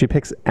names. She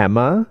picks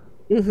Emma,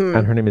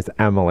 and her name is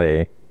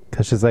Emily.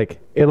 Because she's like,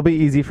 it'll be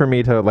easy for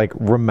me to like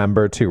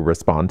remember to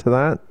respond to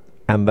that,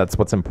 and that's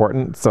what's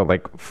important. So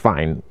like,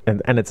 fine,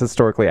 and it's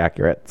historically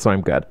accurate, so I'm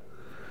good.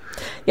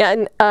 Yeah,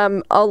 and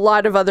a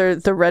lot of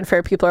the Ren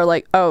Fair people are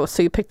like, oh,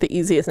 so you picked the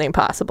easiest name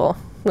possible.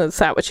 Is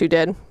that what you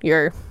did?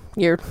 You're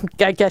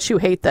I guess you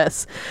hate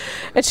this.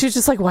 And she was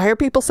just like, why are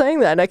people saying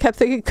that? And I kept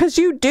thinking, because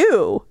you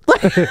do.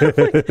 Like,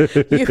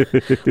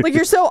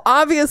 you're so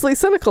obviously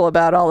cynical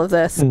about all of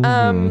this.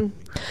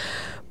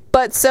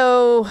 But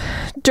so,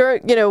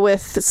 you know,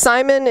 with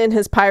Simon in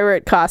his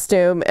pirate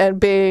costume and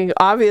being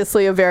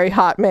obviously a very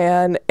hot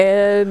man,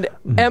 and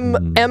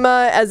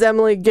Emma as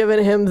Emily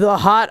giving him the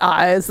hot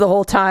eyes the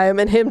whole time,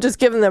 and him just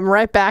giving them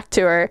right back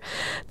to her,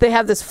 they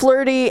have this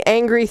flirty,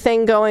 angry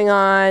thing going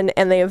on,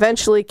 and they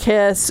eventually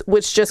kiss,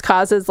 which just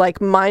causes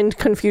like mind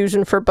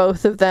confusion for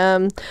both of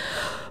them.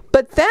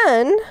 But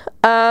then,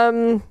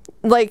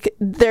 like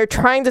they're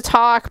trying to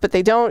talk, but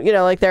they don't,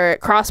 like they're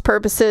at cross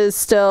purposes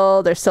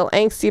still. They're still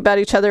angsty about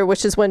each other,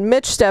 which is when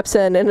Mitch steps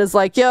in and is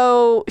like,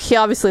 yo, he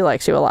obviously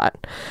likes you a lot.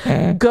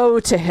 Go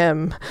to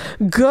him,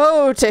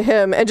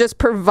 and just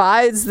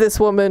provides this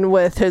woman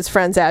with his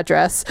friend's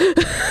address.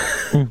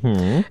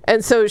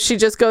 And so she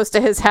just goes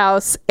to his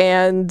house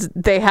and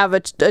they have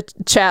a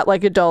chat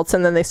like adults,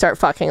 and then they start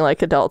fucking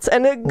like adults,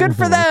 and good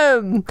for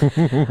them.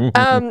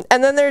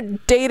 And then they're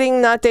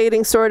dating, not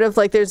dating, sort of.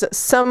 Like there's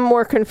some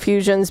more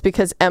confusions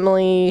because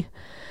Emily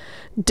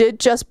did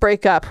just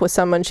break up with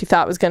someone she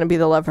thought was going to be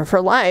the love of her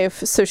life,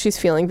 so she's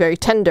feeling very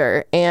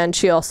tender, and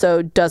she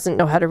also doesn't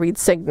know how to read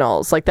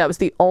signals. Like that was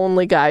the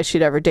only guy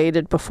she'd ever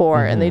dated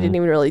before, and they didn't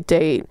even really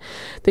date.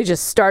 They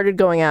just started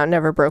going out and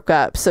never broke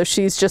up. So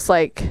she's just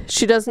like,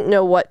 she doesn't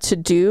know what to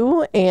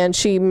do, and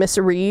she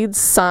misreads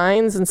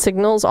signs and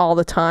signals all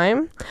the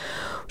time,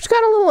 which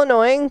got a little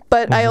annoying,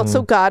 but I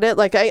also got it.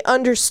 Like I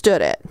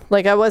understood it.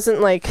 Like I wasn't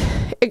like,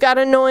 it got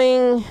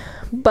annoying,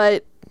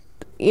 but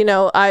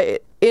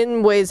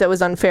in ways that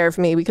was unfair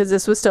for me, because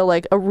this was still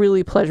like a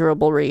really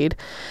pleasurable read.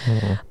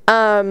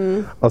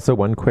 Also,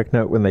 one quick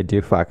note, when they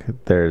do fuck,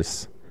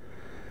 because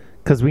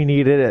we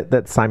needed it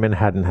that Simon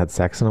hadn't had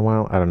sex in a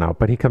while. I don't know,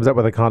 but he comes up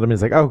with a condom.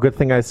 He's like, oh, good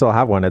thing I still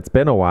have one. It's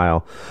been a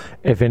while.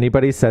 If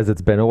anybody says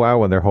it's been a while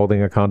when they're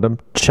holding a condom,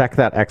 check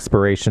that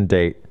expiration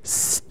date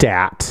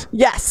stat.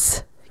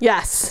 Yes.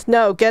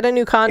 No, get a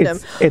new condom.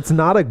 It's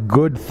not a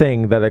good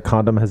thing that a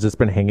condom has just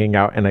been hanging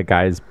out in a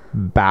guy's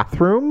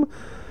bathroom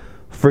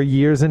for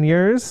years and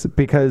years,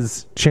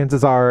 because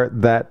chances are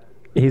that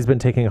he's been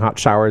taking hot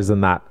showers,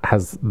 and that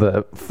has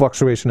the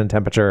fluctuation in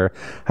temperature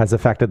has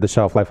affected the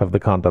shelf life of the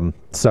condom.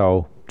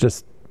 So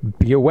just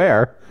be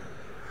aware.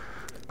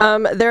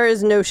 There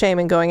is no shame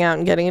in going out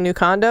and getting a new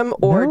condom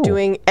or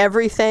doing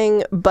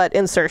everything but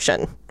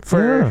insertion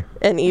for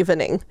an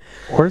evening.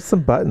 Or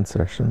some butt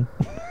insertion.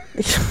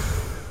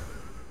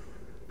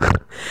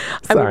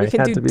 I mean, we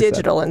can do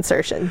digital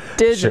insertion.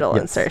 Digital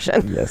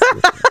insertion. Yes.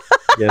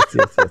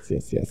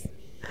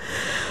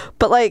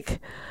 But like,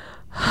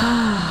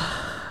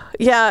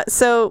 yeah,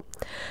 so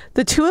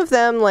the two of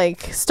them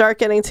like start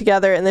getting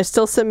together, and there's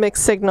still some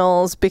mixed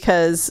signals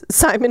because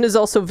Simon is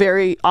also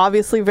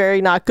obviously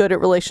very not good at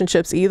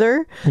relationships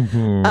either,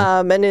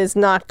 and is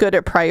not good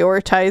at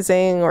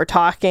prioritizing or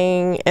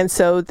talking. And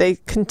so they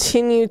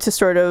continue to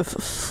sort of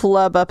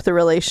flub up the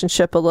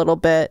relationship a little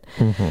bit.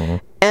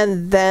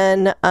 And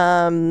then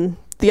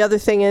the other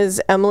thing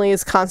is Emily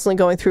is constantly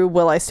going through,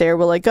 will I stay or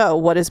will I go?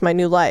 What is my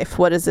new life?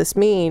 What does this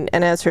mean?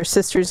 And as her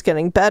sister's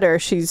getting better,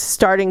 she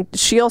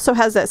also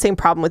has that same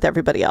problem with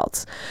everybody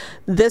else.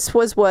 This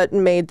was what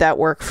made that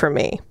work for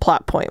me,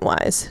 plot point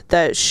wise,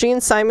 that she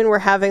and Simon were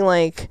having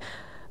like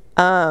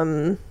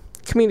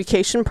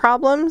communication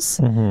problems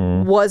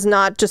was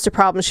not just a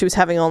problem she was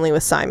having only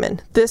with Simon.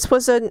 This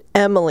was an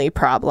Emily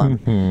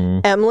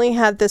problem. Emily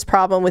had this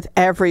problem with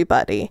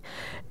everybody.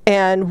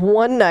 And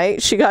one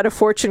night she got a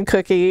fortune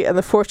cookie, and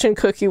the fortune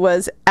cookie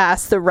was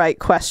ask the right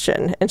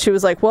question. And she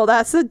was like, well,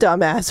 that's the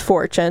dumbass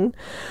fortune.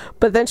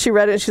 But then she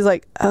read it and she's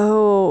like,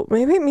 oh,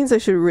 maybe it means I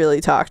should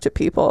really talk to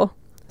people.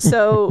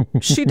 So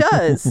she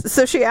does.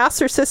 So she asks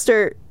her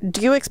sister,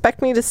 do you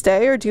expect me to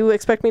stay or do you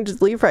expect me to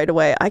leave right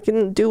away? I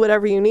can do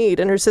whatever you need.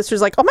 And her sister's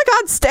like, oh my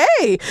God, stay.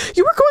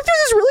 You were going through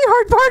this really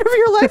hard part of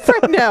your life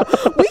right now.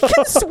 We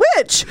can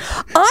switch.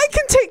 I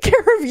can take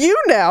care of you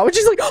now. And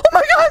she's like, oh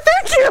my God,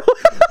 thank you.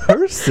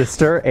 Her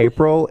sister,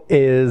 April,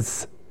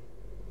 is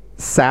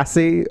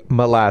sassy,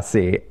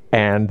 molassy,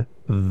 and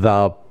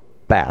the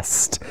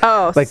best.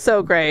 Oh, like,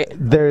 so great.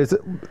 There's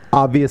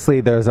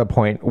a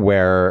point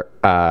where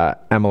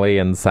Emily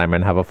and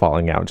Simon have a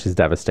falling out. She's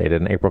devastated,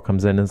 and April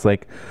comes in and is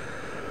like,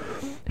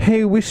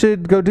 hey, we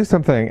should go do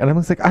something. And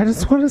Emily's like, I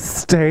just want to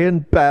stay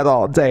in bed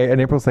all day.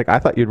 And April's like, I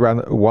thought you'd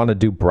want to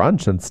do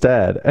brunch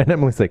instead. And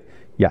Emily's like,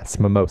 yes,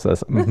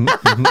 mimosas.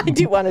 I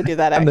do want to do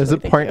that, actually. And there's a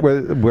point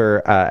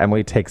where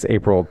Emily takes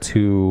April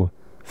to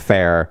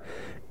Fair,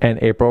 and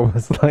April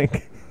was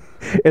like,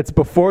 it's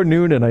before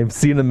noon and I've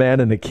seen a man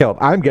in a kilt.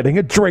 I'm getting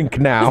a drink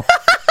now.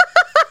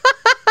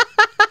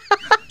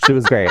 She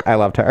was great. I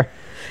loved her.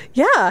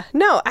 Yeah,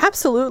 no,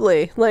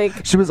 absolutely.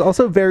 Like, she was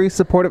also very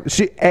supportive.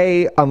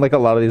 Unlike a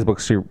lot of these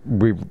books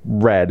we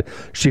read,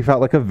 she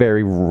felt like a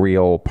very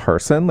real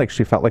person. Like,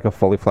 she felt like a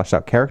fully fleshed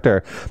out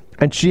character.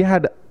 And she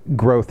had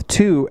growth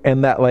too.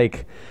 And that,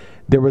 like,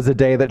 there was a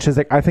day that she's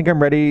like, I think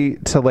I'm ready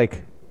to,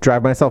 like,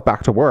 drive myself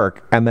back to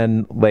work. And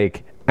then,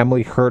 like,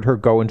 Emily heard her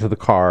go into the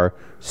car,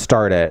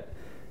 start it.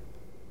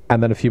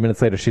 And then a few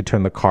minutes later, she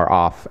turned the car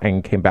off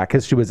and came back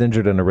because she was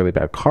injured in a really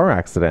bad car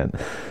accident.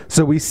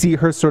 So we see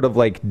her sort of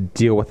like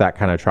deal with that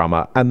kind of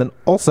trauma. And then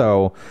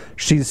also,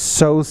 she's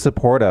so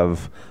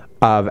supportive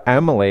of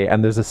Emily.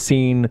 And there's a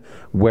scene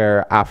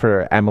where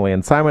after Emily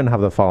and Simon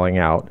have the falling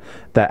out,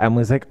 that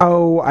Emily's like,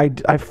 oh,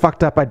 I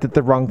fucked up. I did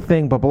the wrong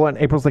thing. Blah, blah, blah. And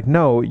April's like,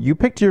 no, you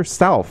picked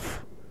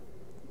yourself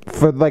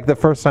for like the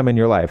first time in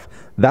your life.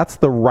 That's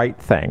the right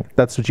thing.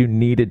 That's what you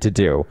needed to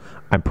do.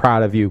 I'm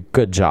proud of you.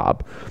 Good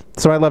job.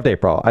 So I loved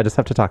April. I just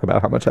have to talk about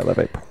how much I love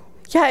April.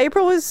 Yeah,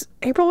 April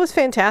was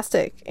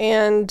fantastic,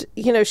 and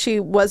she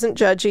wasn't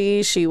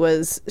judgy. She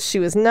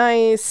was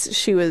nice.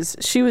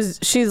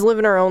 She's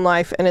living her own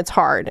life, and it's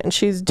hard, and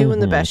she's doing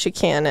the best she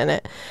can in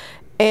it.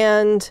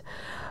 And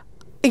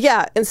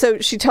yeah, and so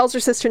she tells her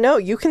sister, "No,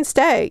 you can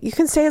stay. You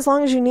can stay as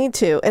long as you need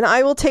to, and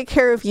I will take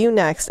care of you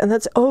next, and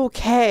that's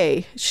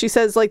okay." She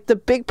says, like, the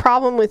big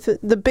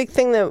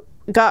thing that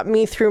got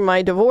me through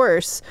my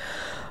divorce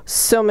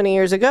so many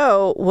years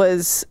ago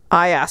was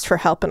I asked for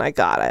help and I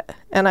got it,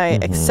 and I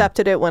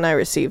accepted it when I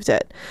received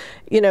it.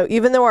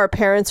 Even though our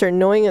parents are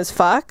annoying as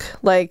fuck,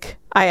 like,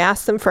 I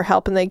asked them for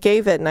help and they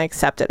gave it and I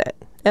accepted it,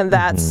 and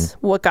that's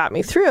what got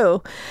me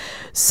through.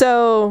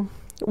 So,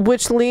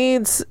 which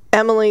leads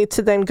Emily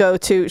to then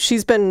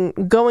she's been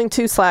going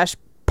to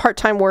 /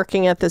 part-time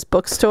working at this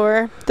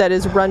bookstore that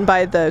is run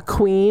by the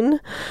queen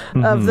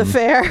of the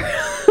fair.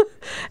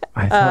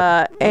 I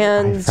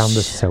found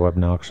this so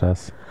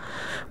obnoxious.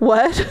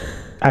 What?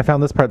 I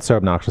found this part so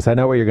obnoxious. I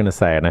know what you're going to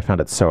say, and I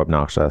found it so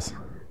obnoxious.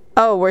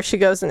 Oh, where she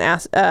goes and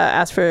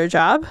asks for a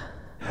job?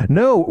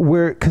 No,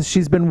 because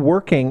she's been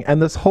working,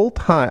 and this whole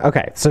time...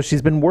 Okay, so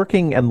she's been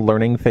working and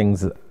learning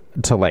things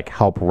to, like,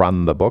 help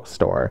run the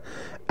bookstore.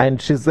 And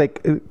she's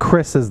like,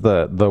 Chris is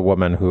the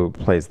woman who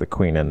plays the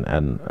queen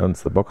and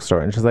owns the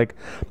bookstore. And she's like,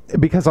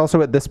 because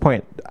also at this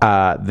point,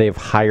 they've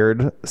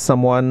hired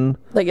someone.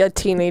 Like a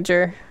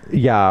teenager.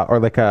 Yeah, or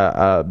like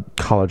a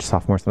college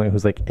sophomore or something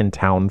who's like in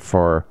town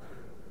for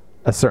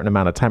a certain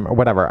amount of time or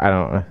whatever. I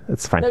don't know.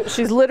 It's fine. No,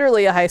 she's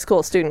literally a high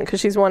school student because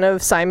she's one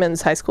of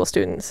Simon's high school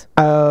students.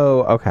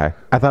 Oh, okay.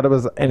 I thought it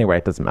was... Anyway,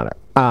 it doesn't matter.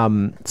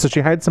 So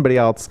she hired somebody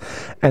else.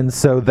 And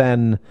so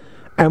then...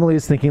 Emily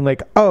is thinking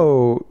like,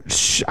 oh,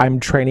 I'm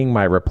training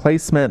my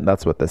replacement.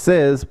 That's what this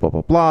is, blah,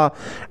 blah, blah.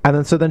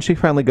 And then she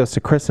finally goes to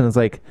Chris and is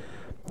like,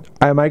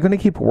 am I going to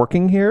keep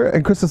working here?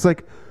 And Chris is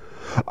like,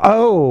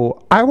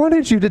 oh, I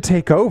wanted you to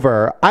take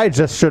over. I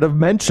just should have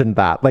mentioned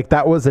that. Like,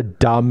 that was a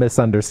dumb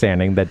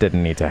misunderstanding that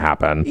didn't need to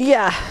happen.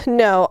 Yeah,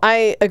 no,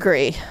 I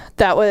agree.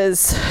 That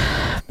was...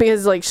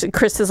 Because, like,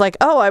 Chris is like,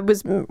 oh, I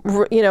was,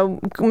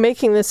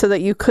 making this so that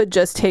you could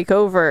just take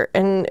over.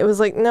 And it was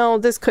like, no,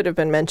 this could have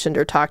been mentioned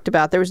or talked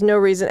about. There was no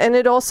reason. And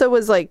it also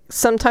was, like,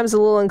 sometimes a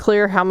little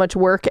unclear how much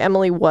work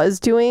Emily was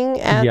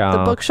doing at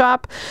the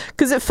bookshop.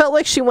 Because it felt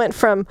like she went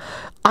from,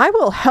 I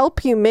will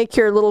help you make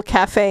your little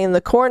cafe in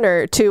the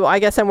corner to, I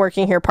guess I'm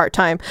working here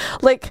part-time.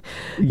 Like,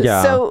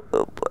 so...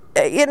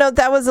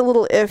 that was a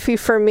little iffy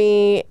for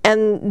me,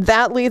 and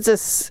that leads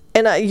us,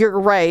 and you're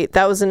right,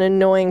 that was an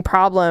annoying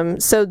problem.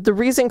 So the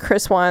reason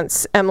Chris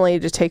wants Emily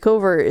to take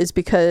over is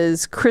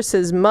because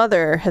Chris's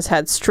mother has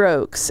had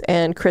strokes,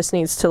 and Chris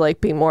needs to,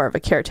 like, be more of a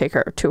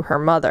caretaker to her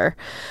mother.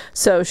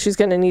 So she's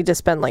going to need to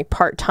spend, like,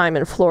 part-time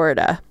in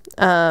Florida.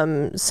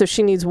 So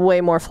she needs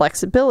way more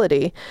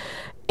flexibility.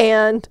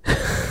 And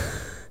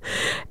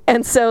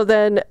so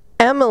then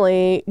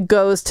Emily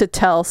goes to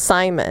tell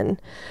Simon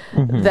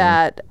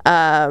that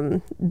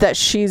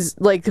she's,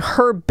 like,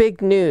 her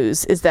big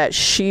news is that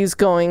she's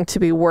going to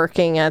be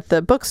working at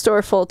the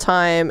bookstore full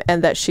time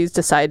and that she's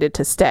decided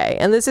to stay.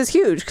 And this is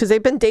huge because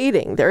they've been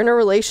dating. They're in a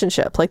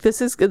relationship. Like,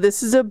 this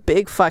is a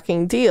big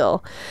fucking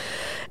deal.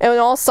 And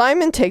all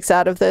Simon takes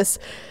out of this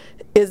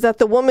is that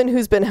the woman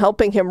who's been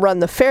helping him run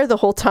the fair the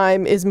whole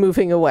time is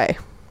moving away.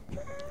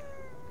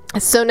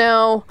 So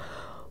now...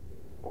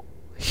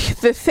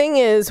 The thing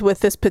is, with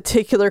this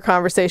particular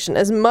conversation,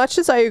 as much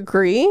as I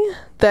agree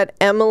that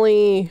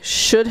Emily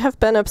should have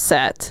been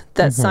upset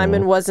that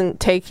Simon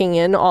wasn't taking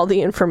in all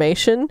the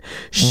information,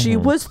 she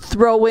was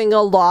throwing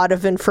a lot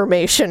of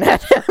information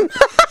at him.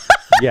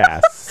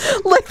 Yes.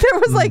 Like, there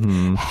was like,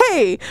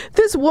 hey,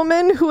 this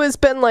woman who has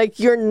been, like,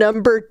 your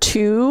number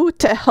 2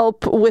 to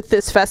help with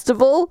this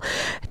festival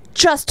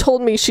just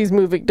told me she's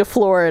moving to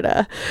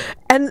Florida.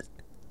 And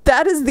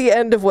that is the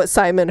end of what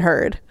Simon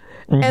heard.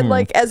 And,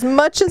 like, as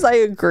much as I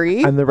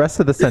agree... And the rest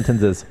of the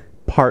sentence is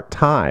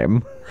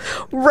part-time.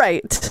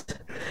 Right.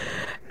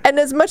 And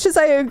as much as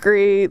I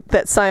agree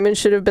that Simon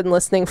should have been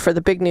listening for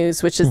the big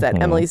news, which is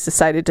that Emily's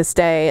decided to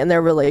stay and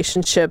their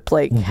relationship,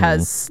 like,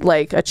 has,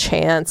 like, a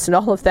chance and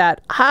all of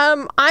that,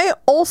 I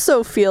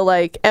also feel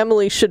like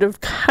Emily should have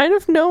kind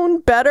of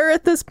known better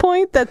at this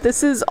point that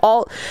this is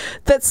all...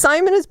 That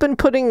Simon has been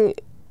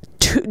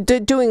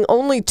doing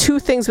only 2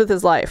 things with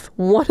his life.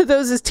 One of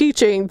those is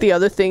teaching. The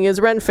other thing is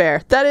Ren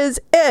Fair. That is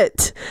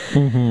it.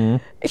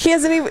 He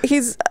hasn't even...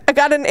 He's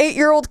got an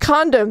 8-year-old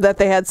condom that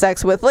they had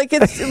sex with. Like,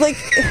 it's like...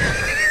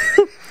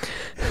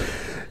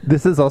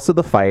 This is also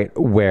the fight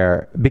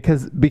where...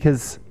 Because...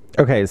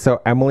 Okay,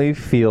 so Emily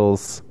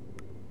feels,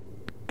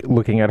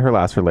 looking at her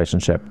last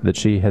relationship, that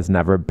she has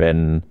never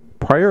been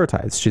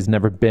prioritized. She's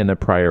never been a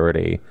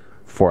priority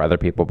for other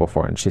people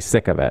before, and she's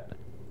sick of it.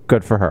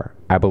 Good for her.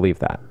 I believe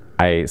that.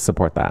 I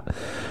support that.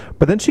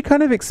 But then she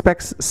kind of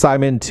expects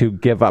Simon to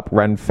give up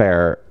Ren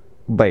Fair,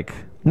 like,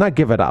 not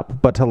give it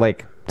up, but to,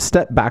 like,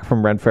 step back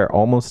from Ren Fair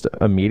almost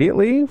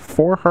immediately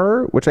for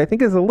her, which I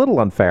think is a little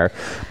unfair.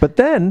 But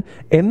then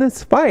in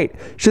this fight,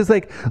 she's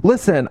like,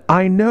 listen,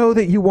 I know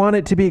that you want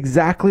it to be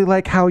exactly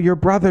like how your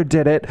brother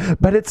did it,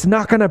 but it's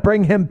not going to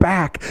bring him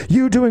back.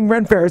 You doing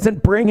Ren Fair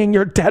isn't bringing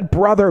your dead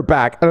brother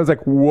back. And I was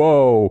like,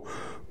 whoa,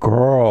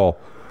 girl,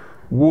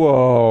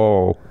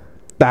 whoa,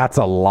 that's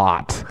a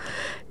lot.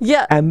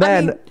 Yeah. And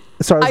then,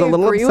 so I was a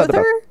little agree upset with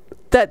her.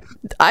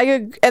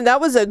 And that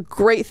was a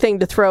great thing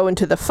to throw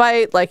into the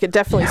fight. Like, it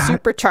definitely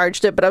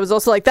supercharged it, but I was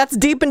also like, that's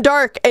deep and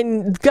dark.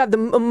 And God, the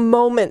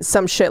moment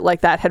some shit like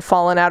that had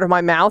fallen out of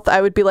my mouth,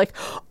 I would be like,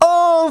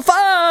 oh,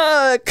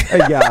 fuck.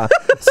 Yeah.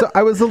 So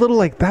I was a little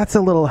like, that's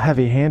a little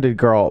heavy-handed,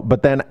 girl.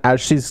 But then as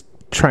she's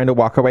trying to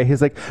walk away,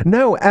 he's like,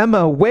 no,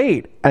 Emma,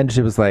 wait. And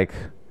she was like,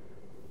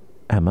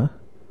 Emma?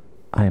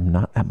 I am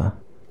not Emma.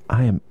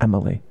 I am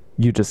Emily.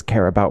 You just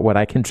care about what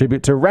I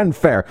contribute to Ren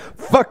Fair.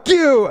 Fuck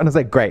you. And I was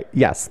like, great.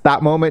 Yes.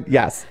 That moment.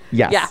 Yes.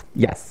 Yes. Yeah.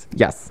 Yes.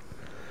 Yes.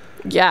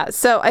 Yeah.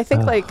 So I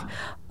think like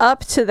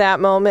up to that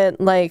moment,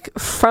 like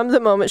from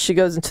the moment she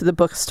goes into the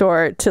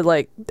bookstore to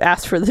like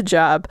ask for the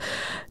job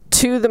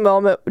to the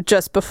moment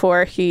just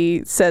before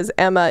he says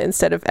Emma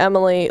instead of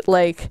Emily,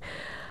 like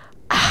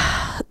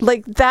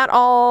that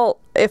all,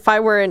 if I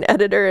were an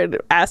editor and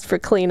asked for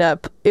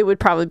cleanup, it would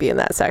probably be in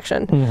that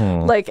section.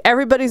 Mm-hmm. Like,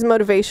 everybody's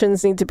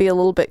motivations need to be a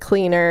little bit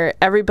cleaner.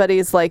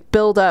 Everybody's like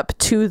build up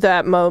to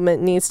that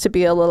moment needs to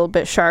be a little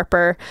bit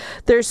sharper.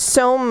 There's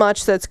so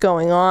much that's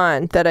going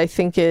on that I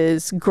think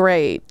is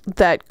great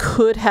that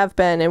could have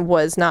been and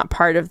was not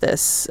part of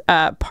this.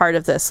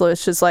 So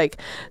it's just like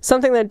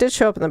something that did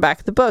show up in the back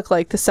of the book.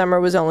 Like, the summer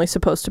was only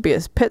supposed to be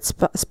a pit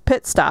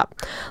stop.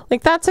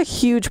 Like, that's a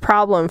huge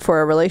problem for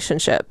a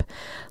relationship.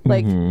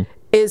 Like,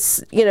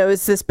 is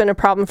this been a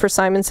problem for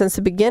Simon since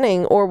the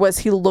beginning, or was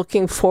he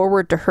looking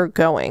forward to her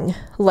going?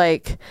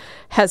 Like,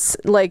 is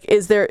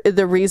there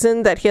the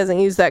reason that he hasn't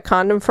used that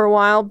condom for a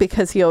while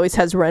because he always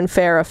has Ren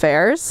Fair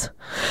affairs?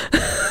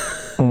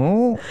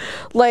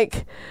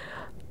 Like,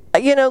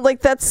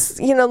 that's,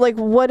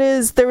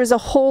 there was a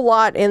whole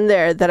lot in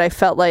there that I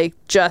felt like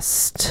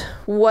just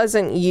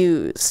wasn't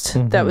used,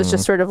 that was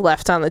just sort of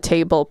left on the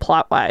table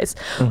plot wise.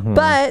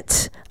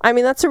 But I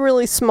mean, that's a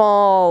really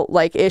small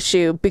like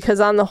issue,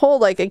 because on the whole,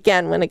 like,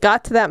 again, when it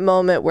got to that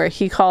moment where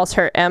he calls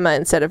her Emma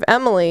instead of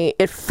Emily,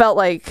 it felt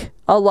like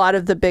a lot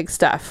of the big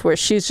stuff where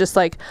she's just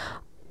like,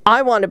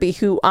 I want to be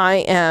who I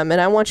am,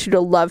 and I want you to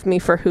love me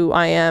for who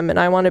I am, and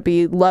I want to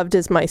be loved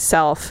as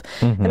myself.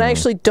 And I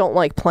actually don't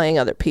like playing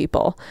other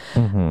people.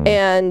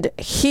 And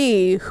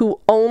he, who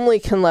only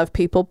can love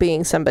people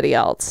being somebody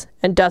else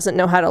and doesn't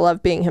know how to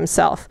love being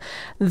himself,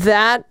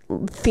 that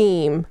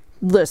theme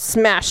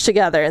smashed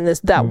together in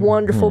that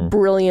wonderful,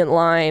 brilliant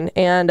line,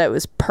 and it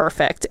was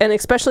perfect. And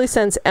especially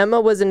since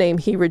Emma was a name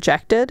he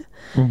rejected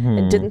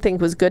and didn't think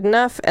was good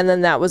enough, and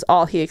then that was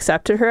all he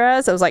accepted her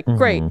as. I was like,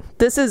 great,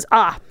 this is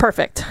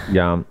perfect.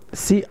 Yeah.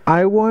 See,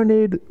 I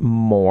wanted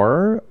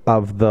more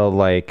of the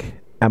like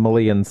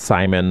Emily and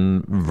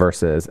Simon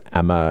versus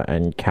Emma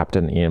and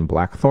Captain Ian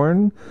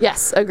Blackthorne.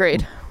 Yes,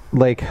 agreed.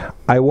 Like,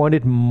 I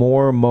wanted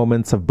more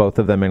moments of both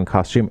of them in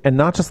costume, and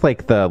not just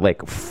like the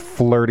like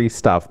flirty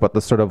stuff, but the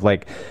sort of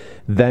like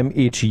them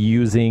each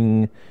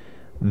using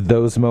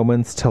those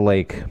moments to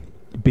like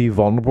be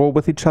vulnerable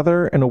with each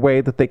other in a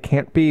way that they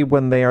can't be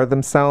when they are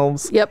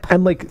themselves. Yep.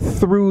 And like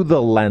through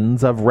the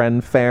lens of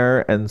Ren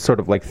Fair, and sort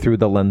of like through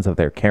the lens of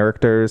their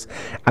characters.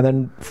 And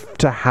then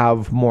to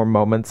have more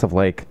moments of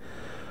like,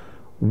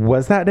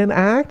 was that an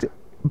act?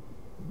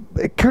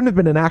 It couldn't have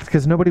been an act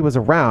because nobody was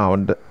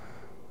around.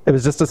 It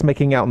was just us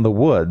making out in the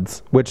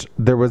woods, which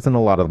there wasn't a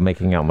lot of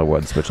making out in the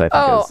woods, which I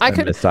think is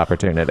a missed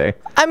opportunity.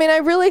 I mean, I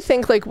really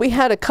think like we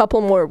had a couple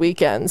more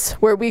weekends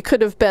where we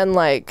could have been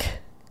like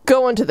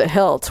going to the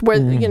hilt, where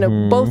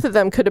both of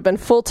them could have been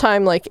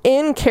full-time, like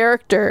in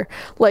character,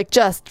 like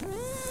just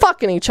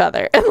fucking each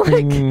other and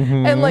like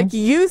and like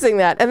using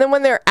that, and then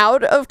when they're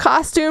out of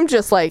costume,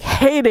 just like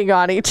hating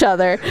on each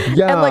other.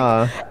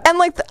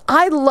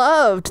 I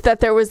loved that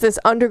there was this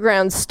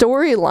underground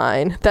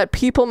storyline that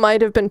people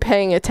might have been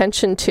paying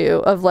attention to,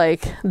 of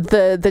like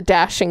the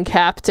dashing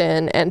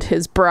captain and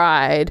his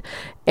bride,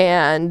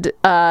 and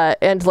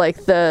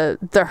like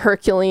the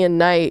Herculean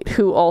knight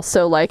who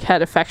also like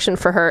had affection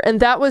for her, and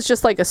that was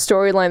just like a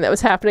storyline that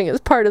was happening as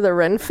part of the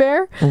Ren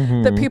Fair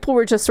that people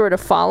were just sort of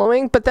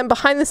following. But then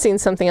behind the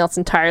scenes, something else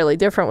entirely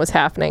different was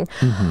happening.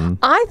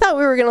 I thought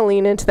we were going to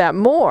lean into that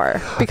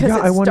more, because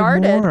it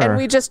started and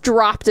we just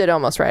dropped it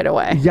almost right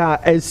away. Yeah,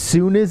 as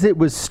soon as it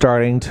was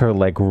starting to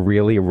like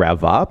really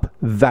rev up,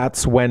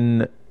 that's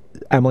when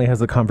Emily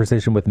has a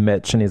conversation with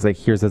Mitch, and he's like,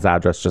 here's his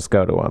address, just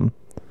go to him.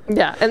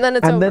 Yeah, and then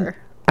it's over.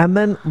 And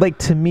then, like,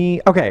 to me,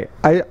 okay,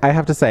 I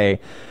have to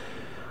say,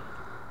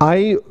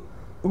 I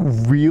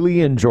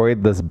really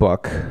enjoyed this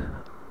book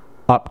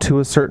up to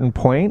a certain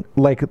point.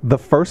 Like, the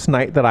first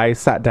night that I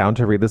sat down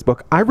to read this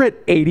book, I read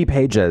 80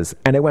 pages,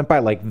 and it went by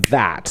like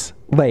that.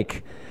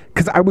 Like,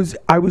 because I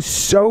was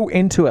so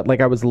into it.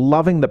 Like, I was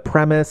loving the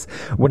premise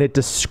when it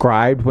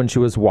described when she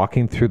was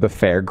walking through the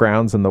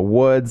fairgrounds in the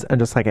woods and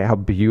just like how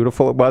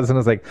beautiful it was. And I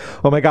was like,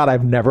 oh my God,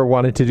 I've never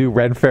wanted to do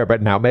Ren Fair,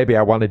 but now maybe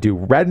I want to do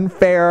Ren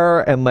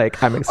Fair. And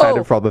like, I'm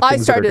excited for all the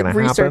things that are going to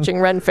happen. I started researching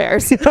Ren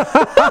Fairs.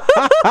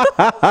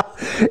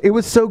 It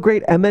was so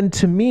great. And then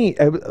to me,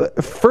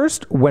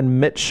 first when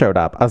Mitch showed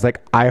up, I was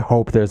like, I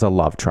hope there's a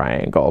love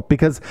triangle,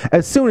 because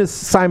as soon as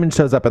Simon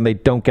shows up and they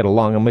don't get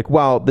along, I'm like,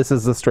 well, this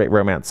is a straight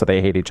romance, so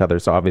they hate each other,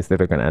 so obviously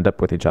they're going to end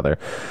up with each other.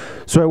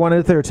 So I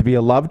wanted there to be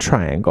a love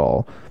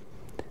triangle,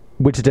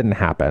 which didn't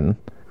happen.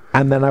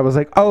 And then I was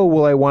like, oh,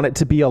 well, I want it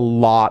to be a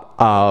lot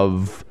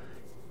of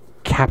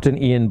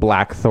Captain Ian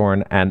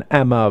Blackthorne and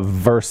Emma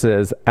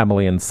versus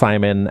Emily and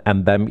Simon,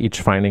 and them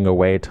each finding a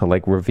way to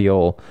like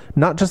reveal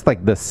not just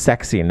like the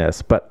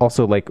sexiness, but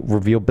also like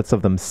reveal bits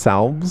of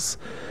themselves,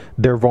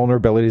 their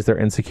vulnerabilities, their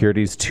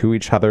insecurities to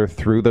each other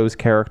through those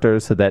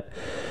characters, so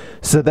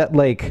that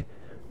like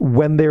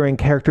when they're in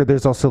character,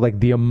 there's also like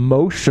the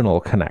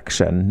emotional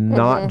connection,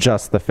 not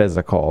just the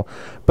physical.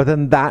 But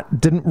then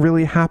that didn't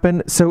really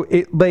happen. So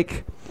it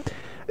like,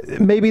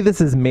 maybe this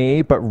is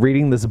me, but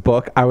reading this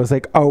book, I was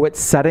like, oh, it's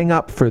setting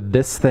up for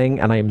this thing,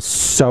 and I am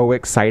so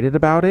excited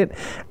about it.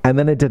 And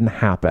then it didn't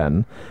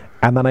happen.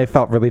 And then I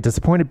felt really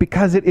disappointed,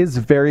 because it is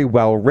very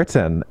well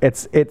written.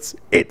 It's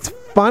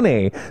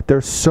funny.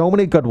 There's so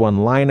many good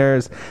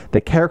one-liners.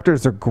 The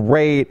characters are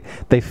great.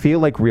 They feel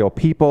like real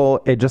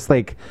people. It just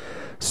like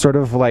sort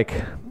of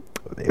like,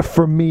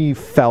 for me,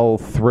 fell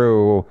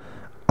through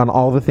on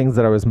all the things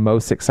that I was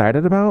most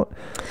excited about.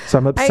 So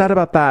I'm upset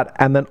about that.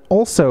 And then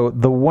also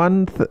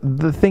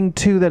the thing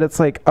too, that it's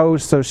like, oh,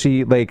 so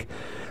she like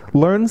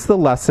learns the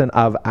lesson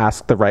of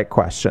ask the right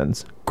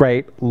questions.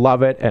 Great.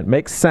 Love it. It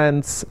makes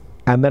sense.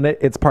 And then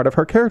it's part of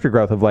her character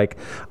growth of like,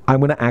 I'm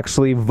going to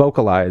actually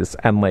vocalize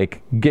and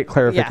like get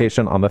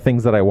clarification on the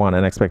things that I want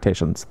and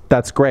expectations.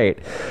 That's great.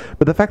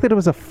 But the fact that it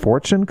was a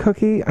fortune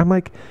cookie, I'm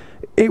like,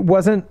 it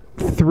wasn't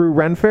through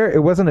Ren Fair.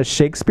 It wasn't a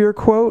Shakespeare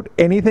quote.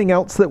 Anything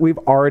else that we've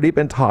already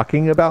been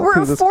talking about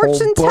through this whole book? We're a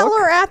fortune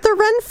teller at the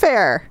Ren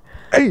Fair.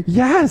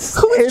 Yes.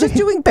 Who is just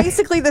doing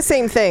basically the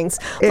same things.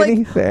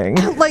 Anything.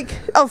 Like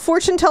a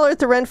fortune teller at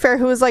the Ren Fair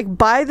who is like,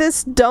 buy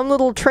this dumb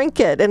little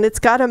trinket and it's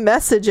got a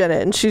message in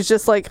it. And she's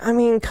just like, I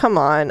mean, come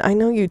on. I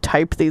know you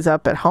type these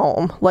up at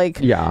home. Like,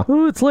 yeah.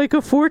 Oh, it's like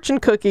a fortune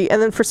cookie. And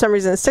then for some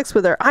reason it sticks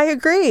with her. I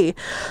agree.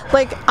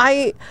 Like,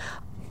 I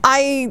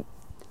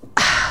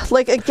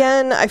like,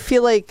 again, I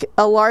feel like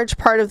a large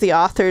part of the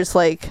author's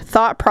like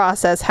thought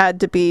process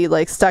had to be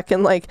like stuck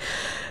in like,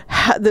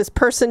 this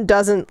person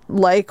doesn't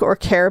like or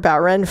care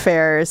about Ren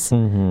Fairs,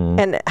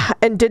 and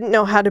didn't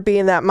know how to be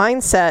in that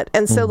mindset,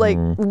 and so like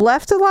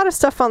left a lot of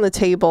stuff on the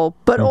table.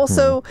 But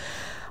also,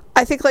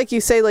 I think, like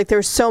you say, like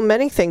there's so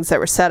many things that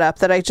were set up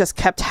that I just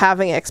kept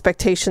having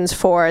expectations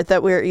for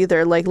that were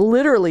either like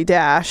literally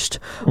dashed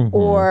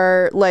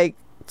or like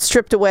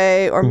stripped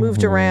away or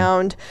moved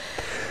around.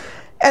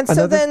 And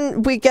so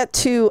then we get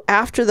to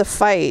after the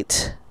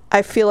fight.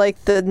 I feel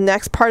like the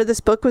next part of this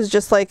book was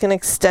just like an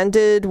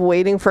extended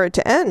waiting for it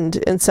to end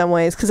in some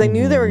ways, because I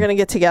knew they were going to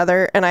get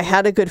together and I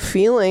had a good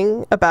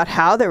feeling about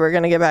how they were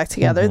going to get back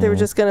together. They were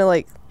just going to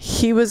like,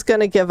 he was going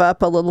to give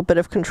up a little bit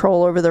of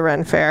control over the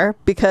Ren Fair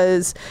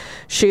because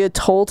she had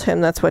told him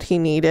that's what he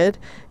needed.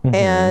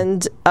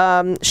 And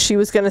she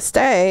was going to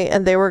stay,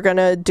 and they were going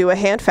to do a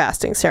hand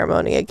fasting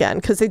ceremony again,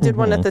 because they did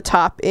one at the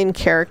top in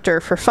character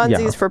for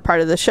funsies for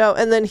part of the show.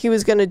 And then he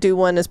was going to do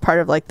one as part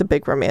of like the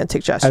big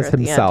romantic gesture as at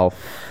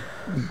himself.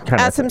 The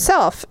end. As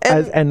himself.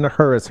 And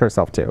her as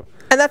herself too.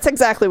 And that's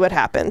exactly what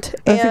happened.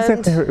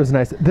 It was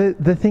nice.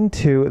 The thing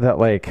too that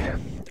like,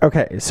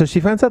 okay, so she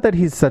finds out that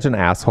he's such an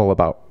asshole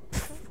about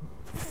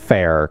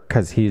Fair,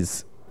 because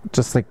he's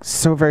just like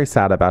so very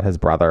sad about his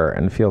brother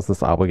and feels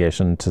this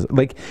obligation to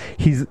like,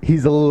 he's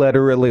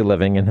literally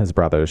living in his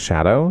brother's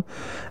shadow.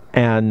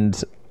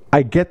 And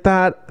I get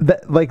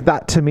that like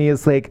that to me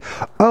is like,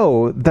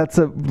 oh, that's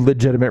a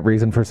legitimate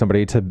reason for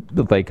somebody to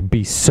like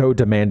be so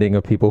demanding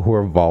of people who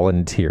are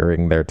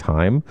volunteering their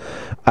time,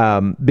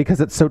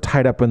 because it's so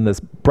tied up in this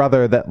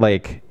brother that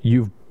like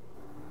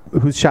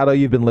whose shadow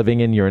you've been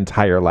living in your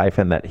entire life,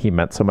 and that he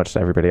meant so much to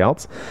everybody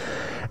else.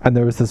 And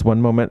there was this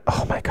one moment,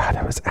 oh my God,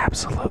 it was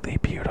absolutely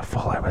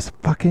beautiful. It was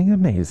fucking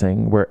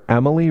amazing, where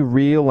Emily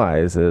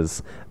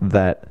realizes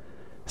that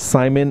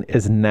Simon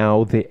is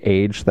now the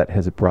age that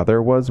his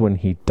brother was when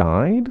he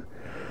died.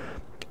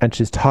 And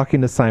she's talking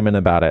to Simon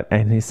about it.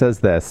 And he says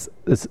this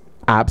is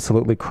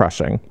absolutely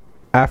crushing.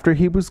 After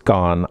he was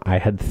gone, I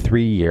had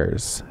 3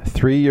 years.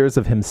 3 years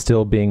of him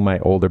still being my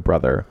older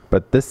brother.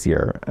 But this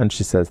year, and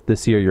she says,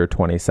 this year you're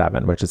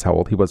 27, which is how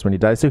old he was when he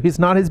died. So he's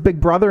not his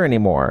big brother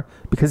anymore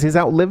because he's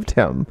outlived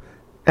him.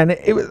 And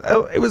it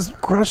was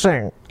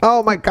crushing.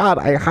 Oh my God,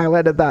 I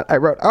highlighted that. I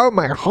wrote, oh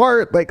my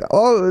heart, like,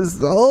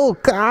 oh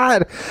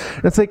God.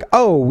 And it's like,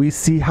 oh, we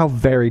see how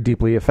very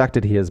deeply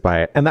affected he is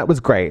by it. And that was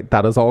great.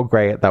 That is all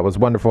great. That was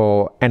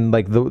wonderful. And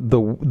like the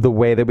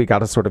way that we got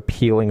to sort of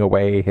peeling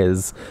away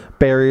his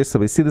barriers. So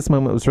we see this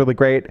moment was really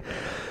great.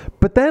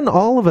 But then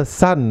all of a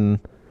sudden,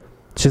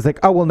 she's like,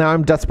 oh, well, now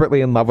I'm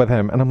desperately in love with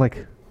him. And I'm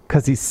like,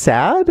 because he's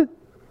sad?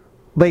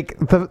 Like,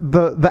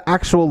 the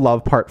actual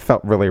love part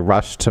felt really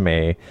rushed to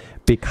me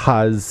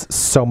because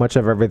so much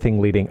of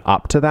everything leading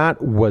up to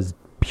that was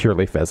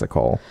purely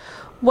physical.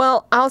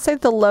 Well, I'll say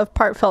the love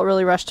part felt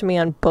really rushed to me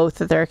on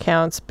both of their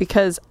accounts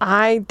because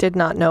I did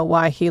not know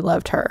why he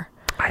loved her.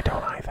 I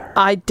don't either.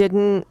 I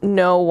didn't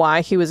know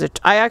why he was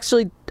I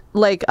actually,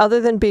 like,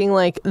 other than being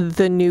like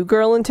the new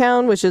girl in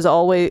town, which is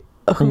always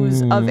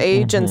who's of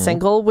age and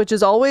single, which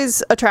is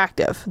always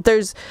attractive.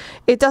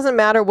 It doesn't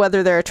matter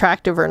whether they're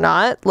attractive or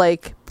not.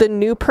 Like, the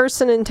new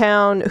person in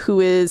town who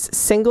is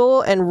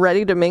single and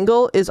ready to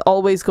mingle is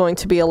always going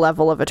to be a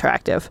level of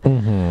attractive.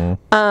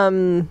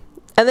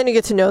 And then you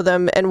get to know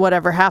them and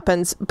whatever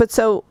happens. But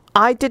so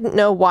I didn't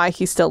know why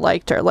he still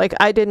liked her. Like,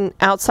 I didn't,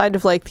 outside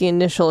of like the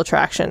initial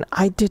attraction,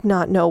 I did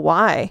not know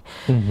why.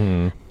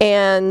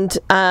 And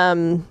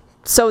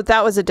so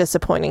that was a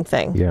disappointing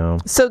thing. Yeah.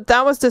 So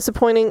that was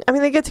disappointing. I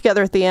mean, they get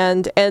together at the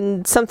end,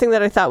 and something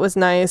that I thought was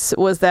nice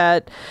was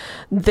that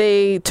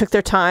they took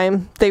their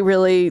time. They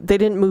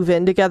didn't move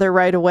in together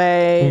right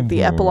away.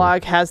 The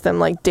epilogue has them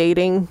like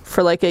dating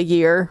for like a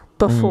year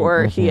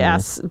before he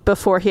asks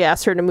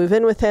her to move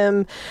in with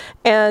him.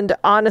 And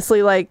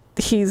honestly, like,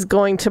 he's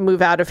going to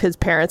move out of his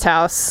parents'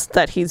 house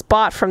that he's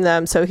bought from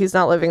them, so he's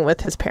not living with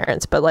his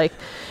parents, but like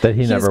that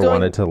he never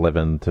wanted to live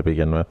in to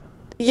begin with.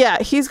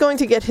 Yeah, he's going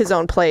to get his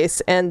own place,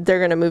 and they're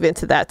going to move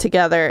into that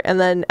together. And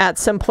then at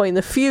some point in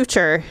the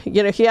future,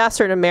 you know, he asked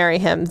her to marry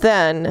him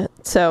then.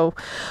 So,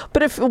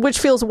 which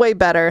feels way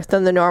better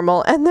than the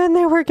normal. And then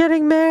they were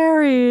getting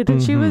married,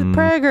 and she was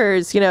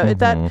preggers. You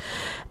know,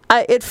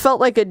 it felt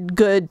like a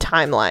good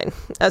timeline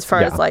as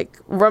far as like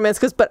romance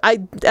goes. But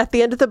at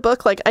the end of the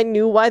book, like, I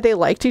knew why they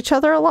liked each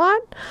other a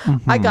lot.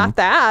 I got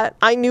that.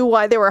 I knew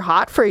why they were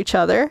hot for each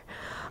other.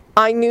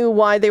 I knew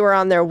why they were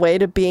on their way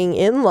to being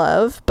in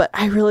love, but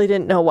I really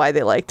didn't know why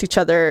they liked each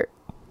other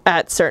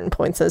at certain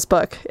points in this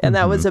book. And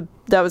that was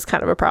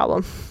kind of a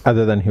problem.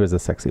 Other than he was a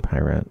sexy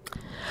pirate.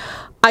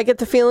 I get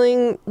the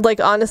feeling, like,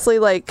 honestly,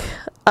 like,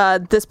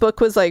 this book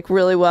was like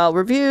really well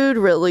reviewed,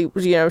 really,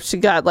 you know, she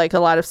got like a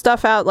lot of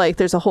stuff out. Like,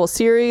 there's a whole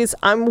series.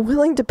 I'm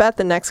willing to bet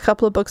the next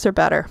couple of books are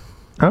better.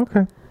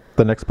 Okay.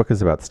 The next book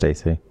is about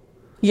Stacy.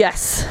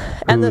 Yes.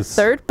 And the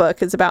third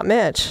book is about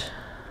Mitch.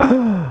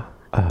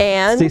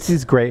 And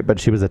Stacy's great, but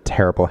she was a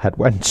terrible head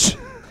wench.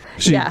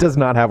 She does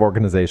not have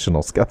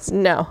organizational skills.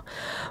 No.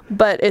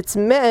 But it's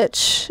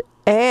Mitch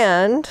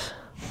and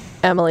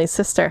Emily's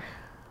sister.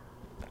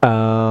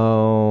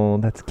 Oh,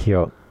 that's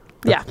cute.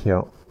 That's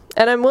cute.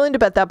 And I'm willing to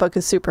bet that book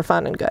is super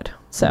fun and good.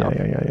 So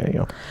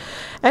yeah.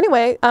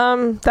 Anyway,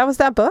 that was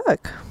that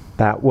book.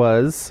 That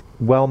was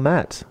Well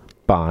Met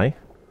by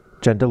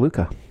Jen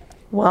DeLuca.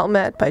 Well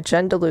Met by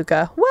Jen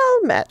DeLuca.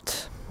 Well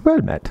met.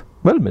 Well met.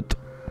 Well met.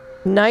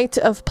 Night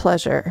of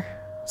Pleasure,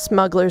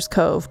 Smuggler's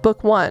Cove,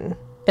 Book 1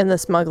 in the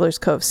Smuggler's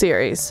Cove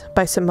series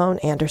by Simone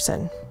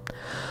Anderson.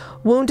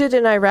 Wounded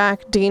in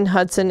Iraq, Dean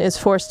Hudson is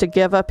forced to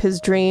give up his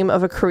dream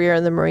of a career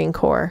in the Marine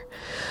Corps.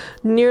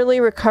 Nearly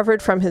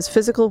recovered from his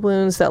physical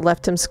wounds that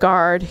left him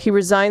scarred, he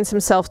resigns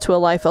himself to a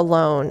life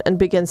alone and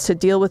begins to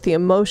deal with the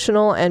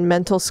emotional and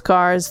mental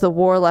scars the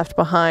war left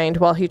behind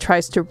while he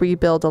tries to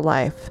rebuild a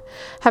life.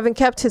 Having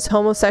kept his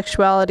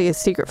homosexuality a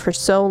secret for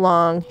so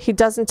long, he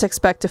doesn't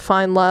expect to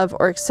find love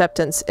or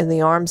acceptance in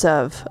the arms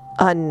of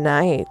a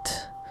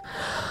knight.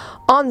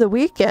 On the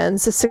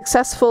weekends, a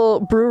successful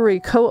brewery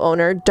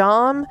co-owner,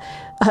 Dom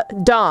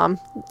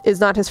is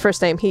not his first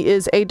name, he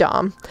is a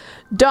Dom.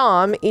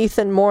 Dom,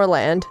 Ethan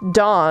Moreland,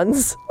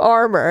 dons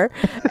armor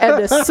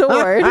and a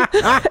sword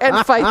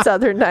and fights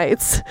other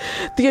knights.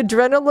 The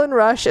adrenaline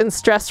rush and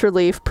stress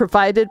relief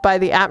provided by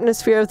the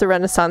atmosphere of the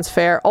Renaissance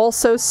Fair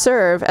also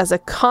serve as a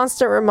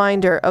constant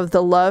reminder of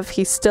the love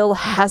he still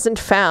hasn't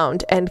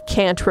found and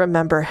can't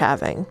remember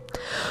having.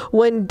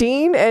 When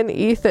Dean and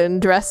Ethan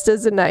dressed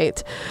as a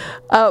knight,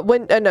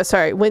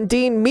 when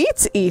Dean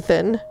meets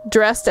Ethan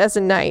dressed as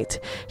a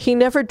knight, he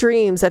never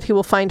dreams that he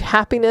will find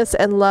happiness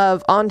and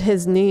love on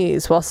his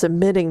knees while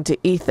submitting to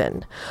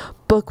Ethan.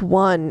 Book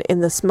 1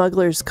 in the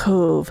Smuggler's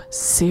Cove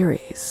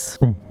series.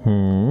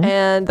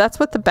 And that's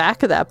what the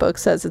back of that book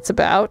says it's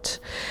about.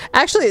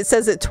 Actually, it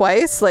says it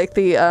twice, like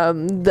the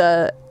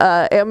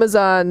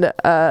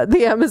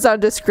Amazon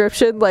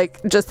description,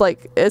 like, just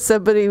like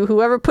somebody,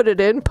 whoever put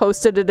it in,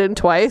 posted it in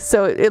twice.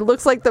 So it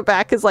looks like the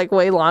back is like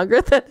way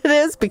longer than it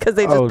is because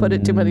they just put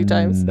it too many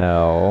times.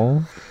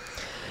 No.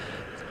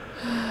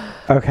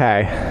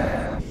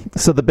 Okay.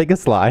 So the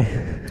biggest lie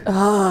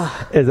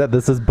is that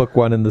this is book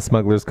 1 in the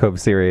Smuggler's Cove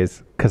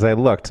series. Because I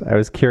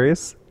was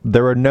curious.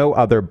 There were no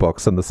other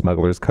books in the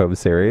Smuggler's Cove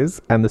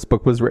series, and this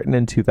book was written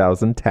in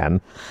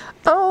 2010.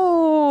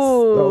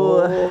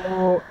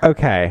 Oh.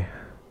 Okay.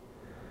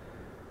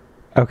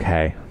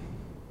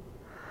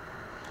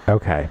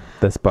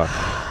 This book.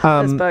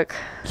 This book.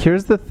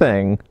 Here's the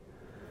thing.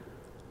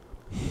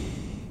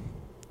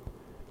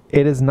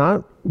 It is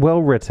not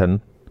well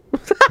written.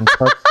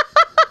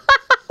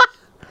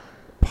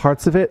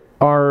 Parts of it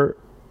are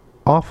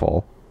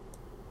awful,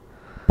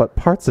 but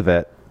parts of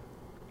it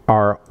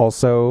are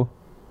also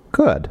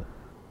good.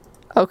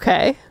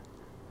 Okay.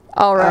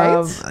 All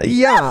right.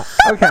 Yeah.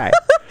 Okay.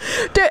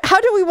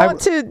 How do we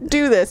want to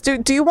do this?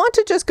 Do you want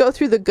to just go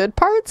through the good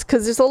parts?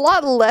 Because there's a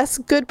lot less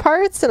good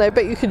parts, and I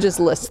bet you could just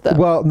list them.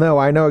 Well, no,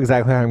 I know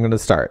exactly how I'm going to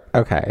start.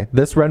 Okay.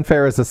 This Ren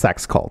Fair is a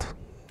sex cult.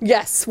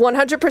 Yes,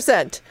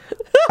 100%.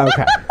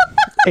 Okay.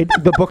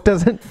 The book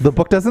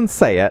doesn't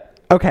say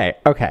it.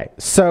 Okay.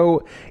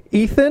 So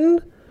Ethan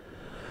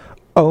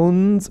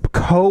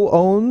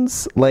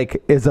co-owns,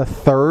 like, is a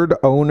third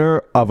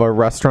owner of a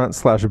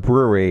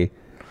restaurant/brewery,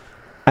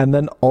 and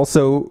then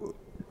also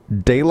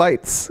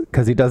daylights,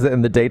 because he does it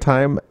in the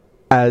daytime,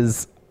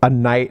 as a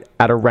night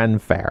at a Ren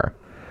Fair.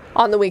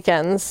 On the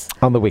weekends.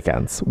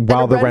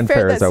 While the Ren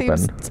Fair is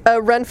open.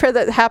 A Ren Fair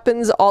that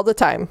happens all the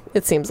time,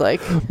 it seems like.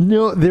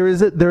 No, there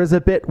is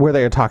a bit where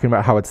they are talking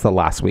about how it's the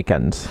last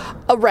weekend.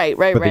 Oh, right.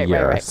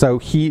 So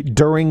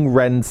during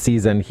Ren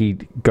season, he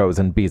goes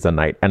and bees a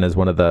night, and is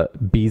one of the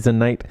bees a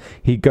night.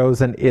 He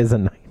goes and is a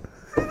night.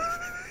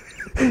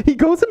 He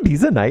goes and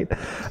bees a night.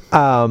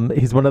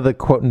 He's one of the,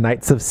 quote,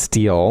 Knights of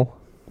Steel,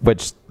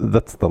 which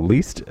that's the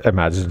least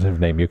imaginative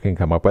name you can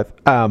come up with.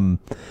 No,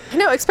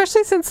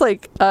 especially since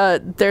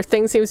their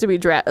thing seems to be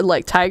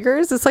like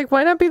tigers. It's like,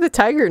 why not be the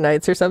Tiger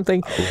Knights or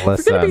something?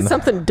 It's gonna be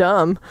something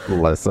dumb.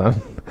 Listen.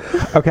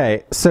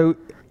 Okay,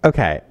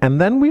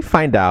 and then we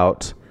find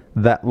out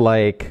that,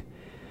 like,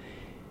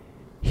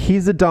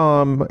 he's a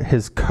dom.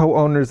 His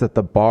co-owners at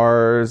the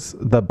bar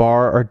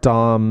are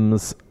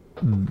doms.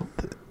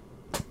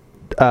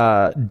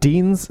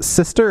 Dean's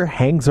sister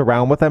hangs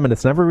around with them, and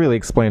it's never really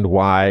explained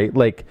why.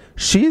 Like,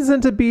 she's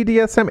into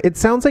BDSM. It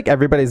sounds like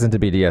everybody's into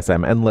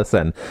BDSM. And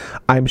listen,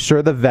 I'm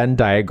sure the Venn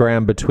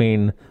diagram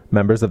between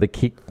members of the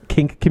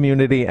kink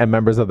community and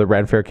members of the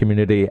Ren Fair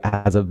community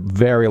has a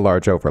very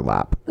large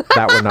overlap.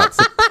 That would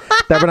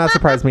not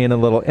surprise me in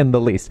the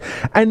least.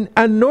 And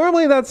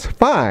normally that's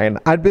fine.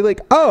 I'd be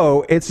like,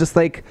 oh, it's just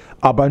like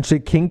a bunch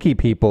of kinky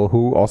people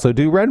who also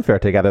do Ren Fair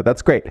together.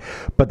 That's great.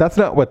 But that's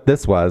not what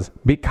this was,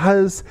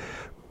 because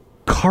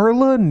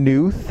Carla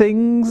knew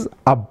things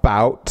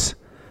about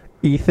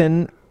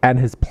Ethan and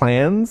his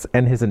plans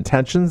and his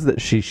intentions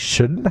that she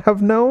shouldn't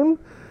have known.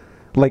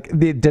 Like,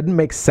 it didn't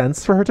make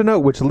sense for her to know,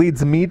 which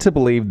leads me to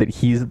believe that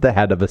he's the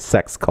head of a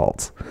sex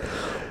cult.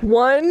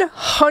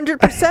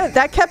 100%.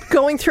 That kept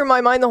going through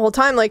my mind the whole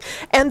time. Like,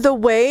 and the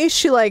way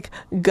she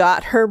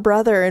got her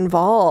brother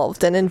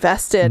involved and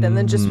invested, and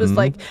then just was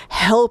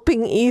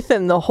helping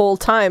Ethan the whole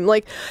time.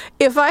 Like,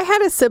 if I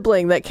had a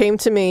sibling that came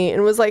to me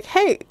and was like,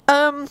 hey,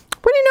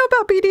 what do you know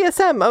about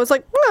BDSM? I was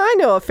like, well, I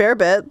know a fair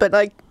bit,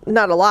 but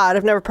not a lot.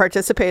 I've never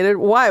participated.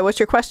 Why? What's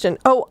your question?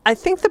 Oh, I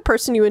think the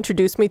person you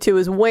introduced me to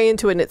is way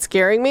into it and it's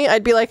scaring me.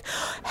 I'd be like,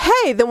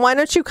 hey, then why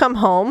don't you come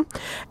home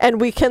and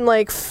we can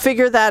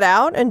figure that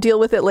out and deal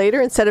with it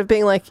later, instead of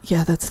being like,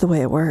 yeah, that's the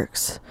way it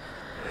works.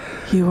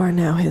 You are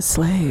now his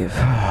slave.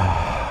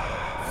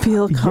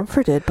 Feel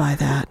comforted by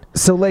that.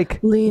 So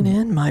lean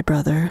in, my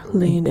brother.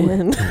 Lean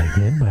in. Lean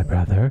in, my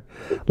brother.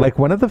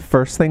 One of the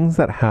first things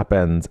that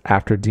happens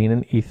after Dean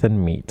and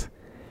Ethan meet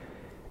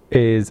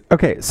is,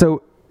 okay,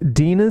 so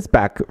Dean is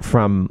back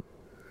from,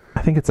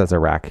 I think it says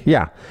Iraq.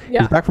 Yeah.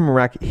 He's back from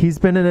Iraq. He's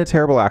been in a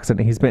terrible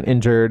accident. He's been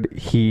injured.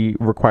 He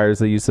requires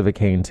the use of a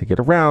cane to get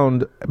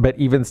around, but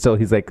even still,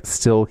 he's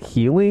still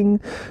healing.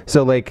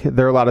 So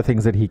there are a lot of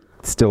things that he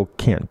still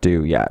can't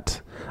do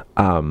yet.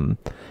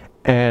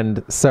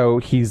 And so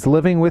he's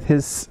living with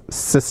his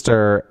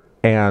sister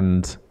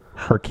and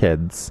her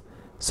kids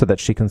so that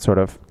she can sort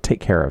of take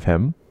care of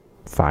him.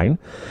 Fine.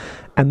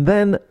 And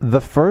then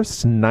the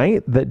first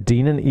night that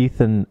Dean and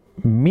Ethan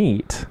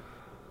meet,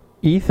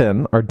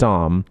 Ethan, or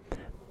Dom,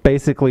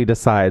 basically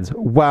decides,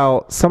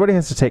 well, somebody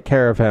has to take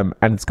care of him,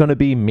 and it's going to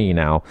be me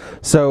now.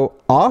 So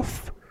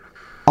off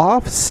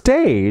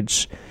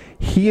stage,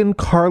 he and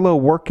Carla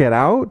work it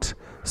out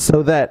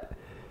so that,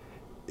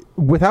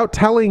 without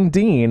telling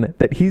Dean,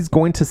 that he's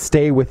going to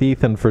stay with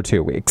Ethan for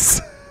 2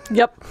 weeks.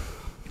 Yep.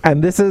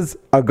 And this is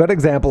a good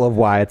example of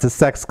why it's a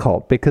sex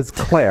cult, because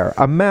Claire,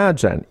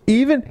 imagine,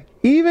 even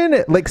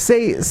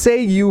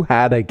say you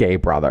had a gay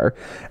brother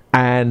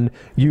and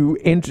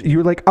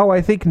you're like, oh,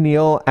 I think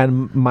Neil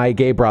and my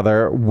gay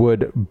brother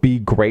would be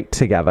great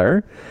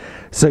together.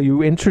 So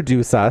you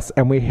introduce us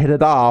and we hit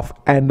it off.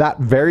 And that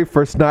very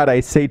first night I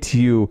say to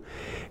you,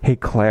 hey,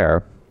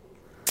 Claire,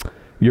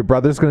 your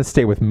brother's going to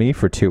stay with me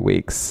for 2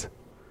 weeks.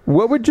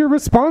 What would your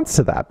response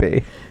to that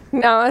be?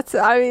 No, I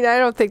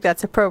don't think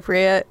that's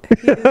appropriate.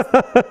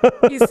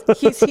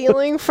 He's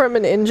healing from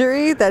an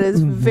injury that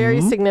is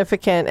very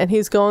significant, and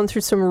he's going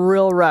through some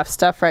real rough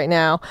stuff right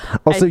now.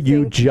 Also,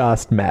 you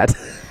just met.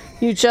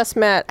 You just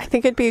met. I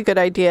think it'd be a good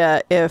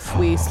idea if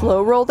we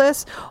slow roll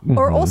this.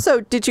 Or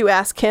also, did you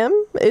ask him?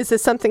 Is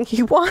this something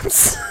he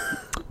wants?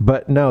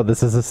 But no,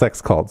 this is a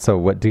sex cult, so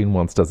what Dean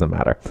wants doesn't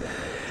matter.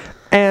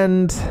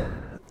 And,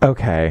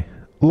 okay,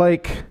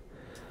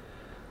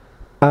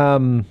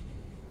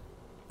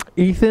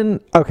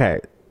 Ethan,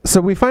 okay,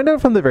 so we find out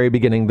from the very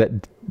beginning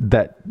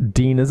that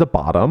Dean is a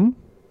bottom,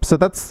 so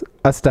that's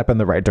a step in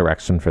the right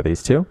direction for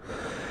these two.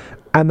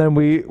 And then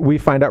we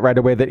find out right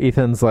away that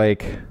Ethan's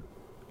like,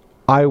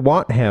 I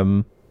want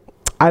him.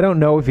 I don't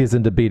know if he's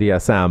into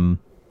BDSM.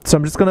 So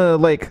I'm just going to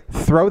like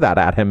throw that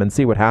at him and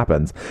see what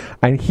happens.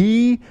 And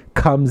he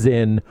comes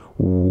in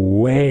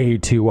way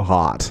too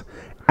hot.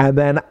 And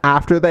then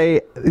after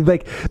they,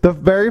 like, the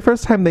very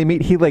first time they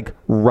meet, he like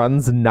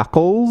runs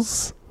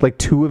knuckles, like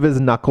 2 of his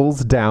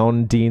knuckles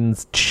down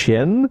Dean's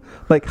chin.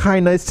 Like, hi,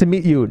 nice to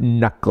meet you.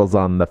 Knuckles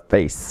on the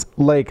face.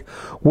 Like,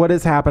 what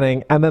is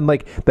happening? And then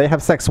like they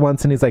have sex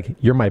once and he's like,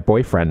 you're my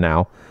boyfriend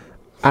now.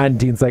 And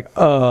Dean's like,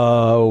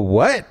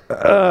 what?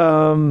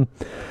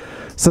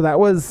 So that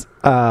was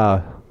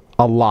a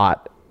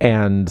lot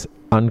and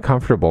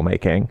uncomfortable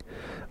making.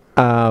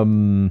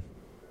 And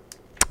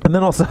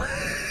then also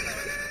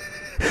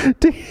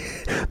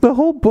the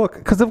whole book,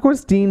 because of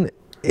course Dean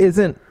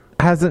doesn't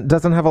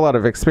have a lot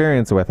of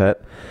experience with it,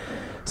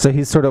 so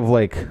he's sort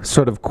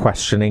of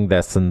questioning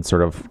this and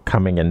sort of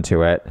coming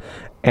into it,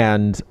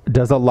 and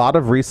does a lot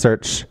of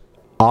research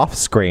off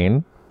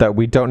screen that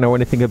we don't know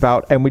anything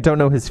about, and we don't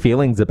know his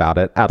feelings about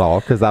it at all,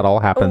 because that all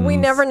happens. We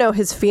never know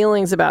his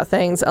feelings about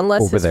things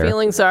unless his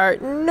feelings are,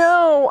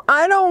 no,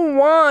 I don't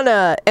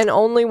wanna, and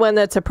only when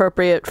that's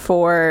appropriate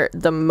for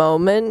the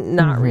moment,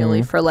 not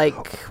really for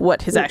like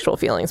what his actual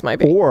feelings might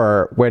be.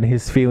 Or when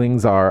his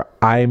feelings are,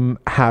 I'm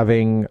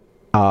having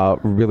a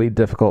really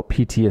difficult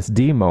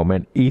PTSD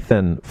moment,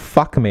 Ethan,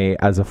 fuck me,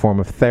 as a form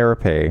of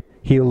therapy.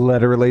 He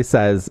literally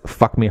says,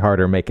 fuck me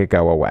harder, make it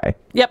go away.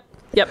 Yep.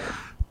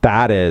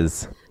 That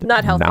is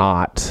not healthy.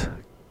 Not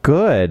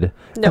good.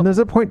 Nope. And there's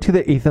a point too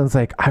that Ethan's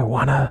like, I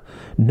want to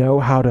know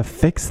how to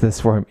fix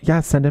this for him. Yeah,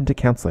 send him to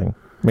counseling.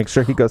 Make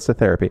sure he goes to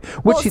therapy,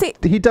 which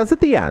he does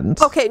at the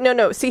end. Okay,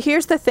 no. See,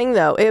 here's the thing,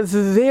 though. It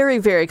very,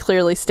 very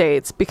clearly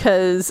states,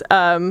 because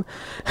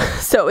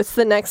so it's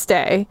the next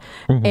day,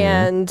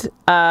 and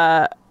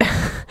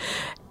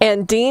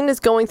and Dean is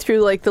going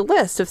through like the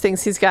list of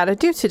things he's got to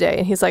do today,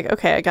 and he's like,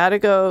 okay, I got to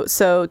go.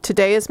 So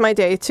today is my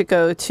day to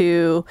go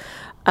to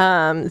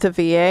the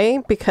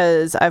VA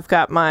because I've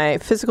got my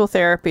physical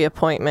therapy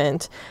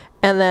appointment,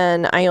 and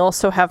then I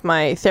also have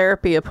my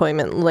therapy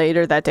appointment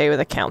later that day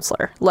with a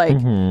counselor. Like,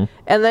 and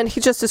then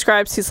he just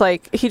describes,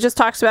 he just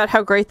talks about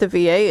how great the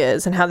VA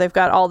is and how they've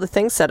got all the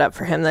things set up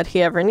for him that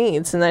he ever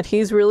needs, and that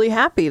he's really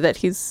happy that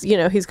he's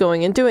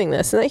going and doing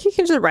this, and that he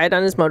can just ride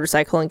on his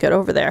motorcycle and get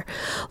over there.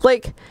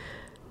 Like,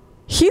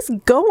 he's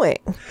going.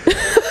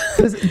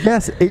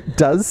 Yes, it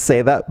does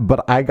say that,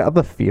 but I got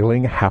the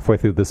feeling halfway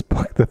through this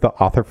book that the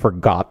author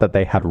forgot that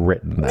they had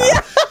written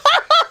that.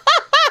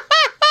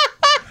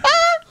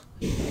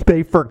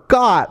 They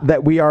forgot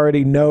that we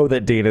already know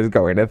that Dean is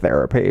going to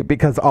therapy,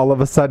 because all of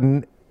a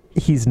sudden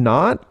he's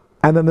not,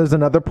 and then there's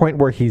another point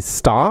where he's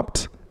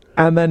stopped,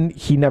 and then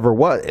he never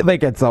was.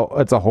 Like, it's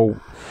a whole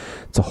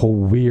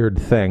weird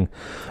thing.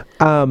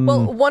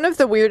 Well, one of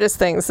the weirdest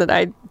things that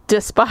I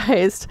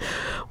despised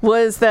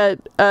was that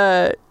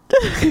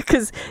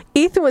because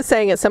Ethan was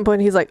saying at some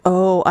point, he's like,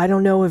 oh, I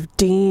don't know if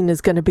Dean is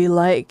going to be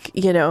like,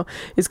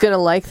 is going to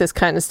like this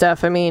kind of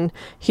stuff. I mean,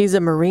 he's a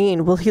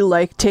Marine. Will he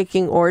like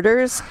taking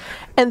orders?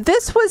 And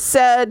this was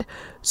said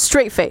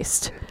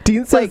straight-faced.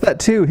 Dean says that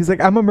too. He's like,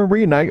 I'm a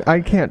Marine.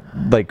 I can't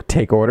like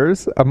take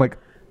orders. I'm like,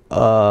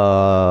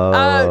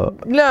 no,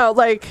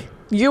 like,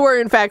 you are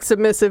in fact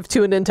submissive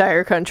to an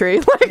entire country.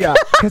 Like, yeah,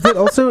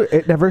 because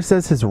it never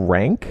says his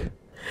rank.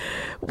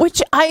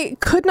 Which I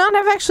could not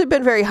have actually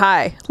been very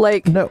high.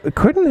 Like, no, it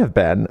couldn't have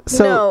been.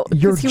 So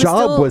your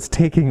job was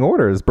taking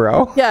orders,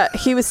 bro. Yeah,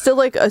 he was still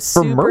like a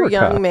super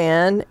young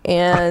man,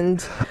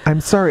 and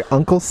I'm sorry,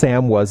 Uncle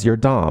Sam was your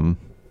dom.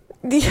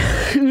 And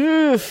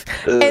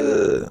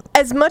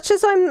as much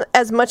as I'm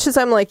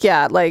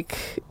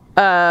like,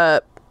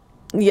 a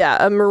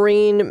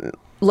Marine.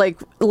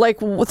 Like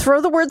throw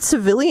the word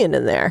civilian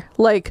in there.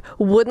 Like,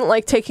 wouldn't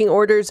like taking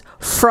orders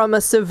from a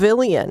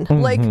civilian.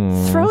 Like,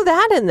 throw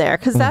that in there,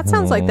 because that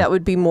sounds like that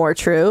would be more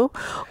true.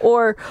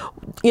 Or,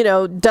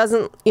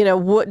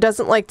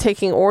 doesn't like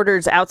taking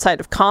orders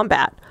outside of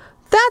combat.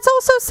 That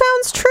also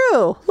sounds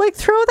true. Like,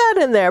 throw that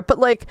in there. But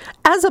like,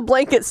 as a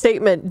blanket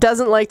statement,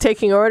 doesn't like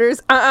taking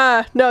orders.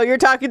 No, you're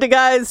talking to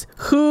guys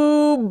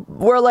who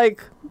were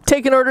like,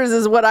 taking orders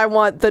is what I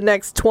want the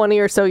next 20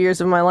 or so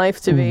years of my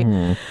life to be.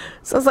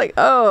 So I was like,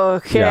 oh,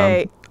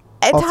 okay.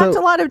 Yeah. It talked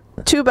a lot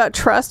too about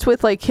trust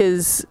with like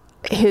his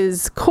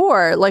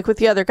core, like with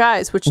the other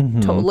guys, which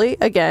totally,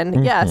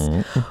 again, yes.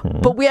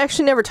 But we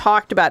actually never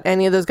talked about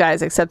any of those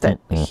guys except that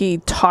he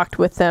talked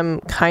with them,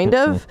 kind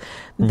of.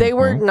 They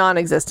were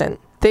non-existent.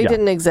 They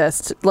didn't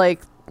exist.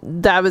 Like,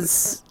 that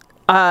was,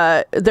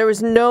 there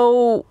was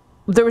no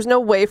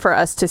way for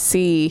us to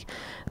see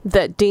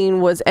that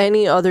Dean was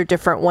any other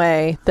different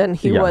way than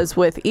he was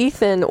with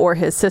Ethan or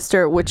his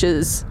sister, which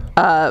is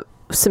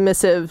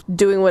submissive,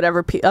 doing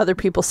whatever other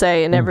people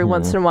say, and every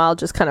once in a while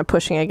just kind of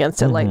pushing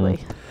against it lightly.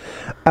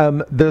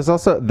 There's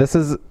also, this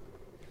is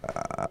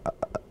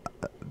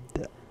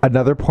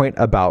another point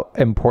about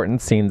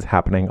important scenes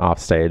happening off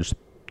stage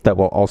that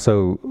will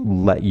also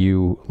let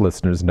you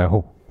listeners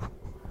know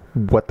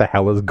what the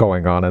hell is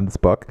going on in this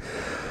book.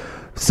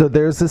 So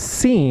there's a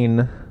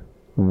scene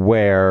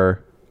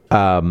where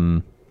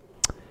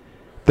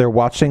they're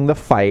watching the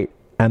fight,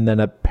 and then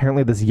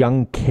apparently this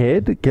young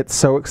kid gets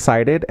so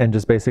excited and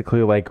just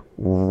basically like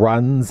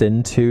runs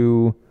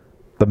into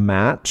the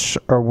match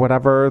or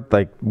whatever,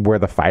 like where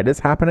the fight is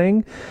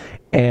happening,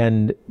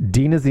 and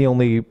Dean is the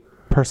only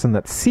person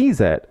that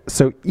sees it.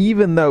 So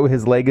even though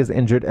his leg is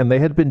injured and they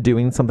had been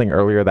doing something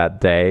earlier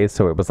that day,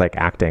 so it was like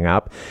acting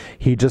up,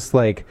 he just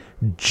like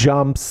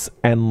jumps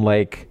and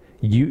like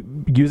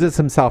uses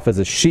himself as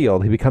a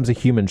shield. He becomes a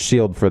human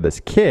shield for this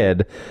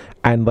kid,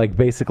 and like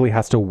basically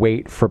has to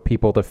wait for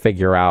people to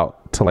figure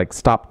out to like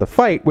stop the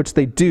fight, which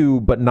they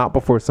do, but not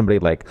before somebody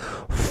like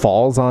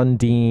falls on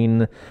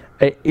Dean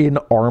in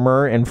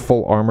armor, in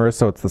full armor.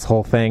 So it's this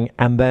whole thing.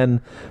 And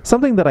then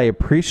something that I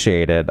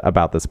appreciated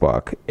about this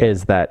book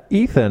is that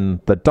Ethan,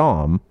 the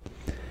Dom,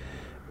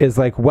 is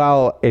like,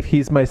 well, if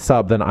he's my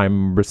sub, then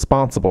I'm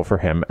responsible for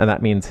him, and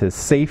that means his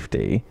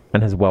safety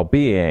and his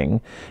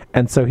well-being.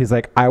 And so he's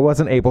like, I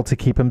wasn't able to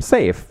keep him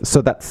safe,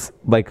 so that's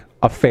like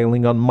a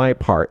failing on my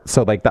part.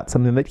 So like that's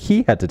something that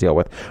he had to deal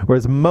with.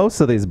 Whereas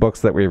most of these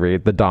books that we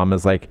read, the Dom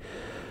is like,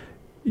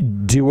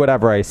 do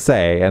whatever I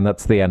say, and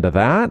that's the end of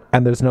that,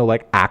 and there's no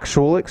like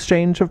actual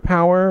exchange of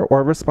power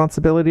or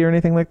responsibility or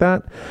anything like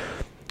that.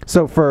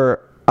 So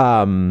for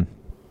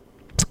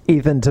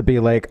Ethan to be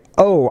like,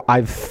 oh,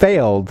 I've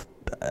failed,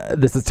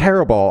 this is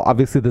terrible,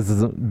 obviously this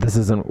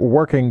isn't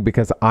working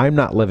because I'm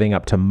not living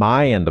up to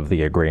my end of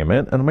the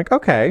agreement. And I'm like,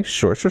 okay,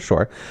 sure.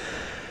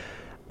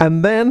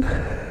 And then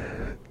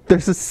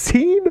there's a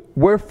scene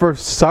where for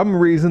some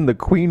reason the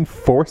queen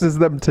forces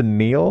them to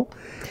kneel,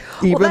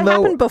 even though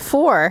happened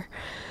before.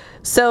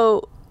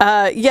 So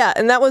yeah,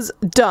 and that was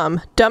dumb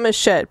as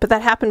shit, but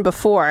that happened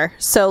before.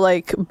 So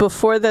like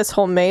before this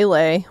whole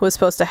melee was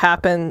supposed to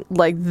happen,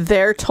 like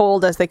they're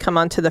told as they come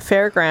onto the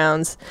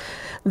fairgrounds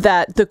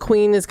that the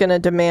queen is going to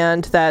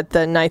demand that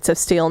the Knights of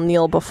Steel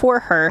kneel before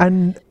her.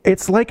 And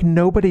it's like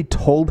nobody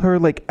told her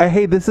like,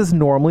 hey, this is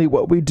normally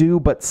what we do,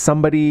 but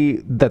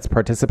somebody that's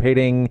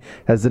participating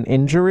has an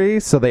injury,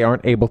 so they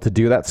aren't able to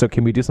do that. So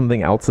can we do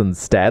something else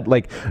instead?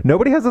 Like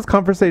nobody has this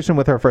conversation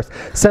with her first.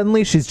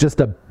 Suddenly she's just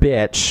a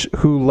bitch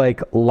who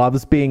like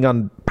loves being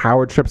on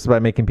power trips by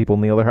making people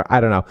kneel to her.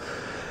 I don't know.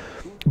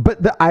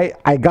 But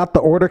I got the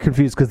order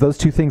confused because those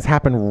two things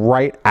happen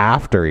right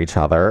after each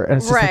other. And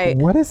it's just like,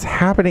 what is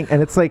happening?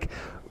 And it's like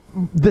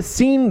the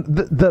scene,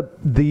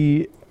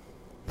 the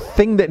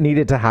thing that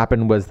needed to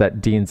happen was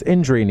that Dean's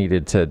injury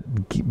needed to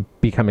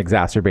become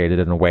exacerbated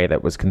in a way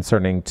that was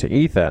concerning to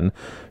Ethan.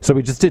 So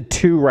we just did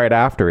two right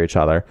after each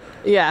other.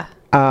 Yeah.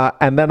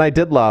 And then I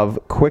did love,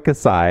 quick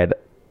aside,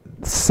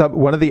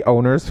 one of the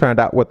owners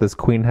found out what this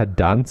queen had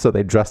done. So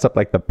they dressed up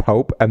like the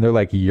Pope and they're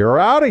like, you're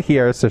out of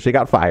here. So she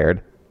got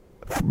fired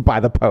by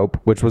the Pope,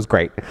 which was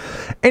great.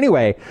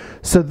 Anyway,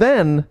 so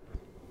then,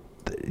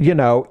 you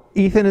know,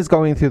 Ethan is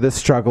going through this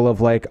struggle of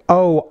like,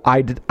 oh,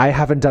 I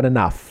haven't done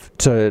enough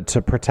to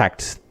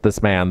protect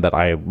this man that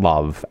I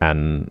love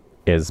and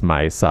is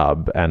my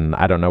sub, and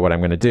I don't know what I'm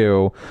going to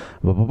do,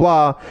 blah, blah,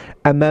 blah.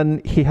 And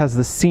then he has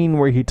the scene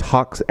where he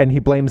talks and he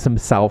blames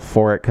himself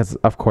for it because,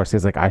 of course,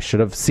 he's like, I should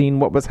have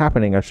seen what was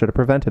happening. I should have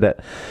prevented it.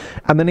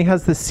 And then he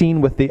has the scene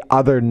with the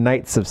other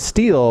Knights of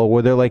Steel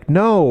where they're like,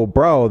 no,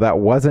 bro, that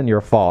wasn't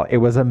your fault. It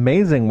was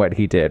amazing what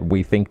he did.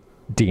 We think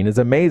Dean is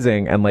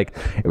amazing, and like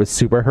it was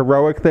super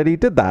heroic that he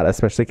did that,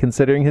 especially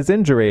considering his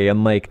injury,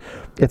 and like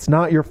it's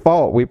not your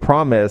fault, we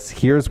promise.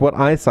 Here's what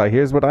I saw.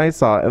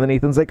 And then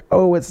Ethan's like,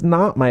 oh, it's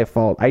not my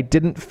fault. I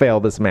didn't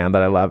fail this man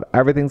that I love.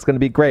 Everything's going to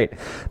be great.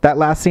 That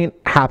last scene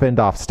happened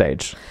off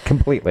stage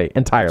completely,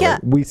 entirely. Yeah,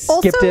 we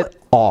skipped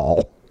it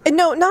all.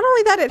 No, not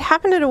only that, it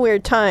happened at a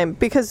weird time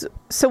because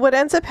so what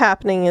ends up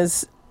happening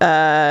is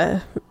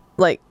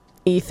like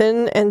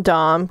Ethan and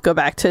Dom go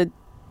back to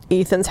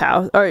Ethan's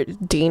house, or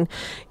Dean.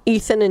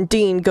 Ethan and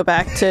Dean go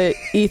back to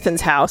Ethan's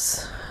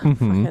house.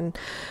 And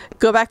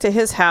go back to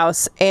his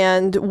house,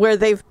 and where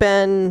they've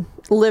been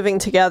living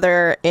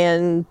together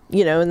in,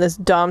 you know, in this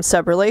Dom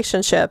sub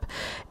relationship.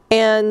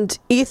 And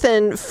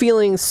Ethan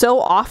feeling so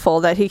awful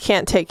that he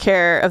can't take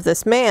care of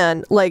this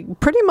man, like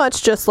pretty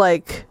much just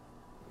like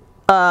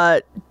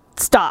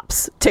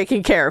stops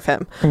taking care of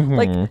him.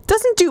 Like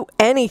doesn't do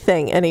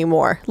anything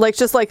anymore. Like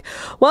just like,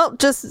 well,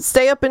 just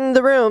stay up in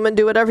the room and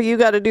do whatever you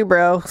got to do,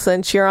 bro,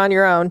 since you're on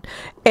your own.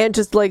 And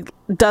just like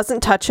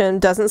doesn't touch him,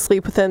 doesn't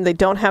sleep with him. They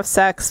don't have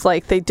sex.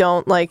 Like they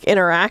don't like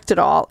interact at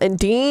all. And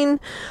Dean,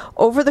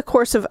 over the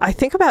course of I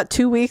think about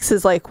 2 weeks,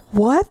 is like,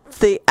 what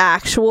the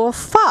actual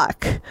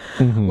fuck?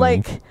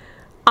 Like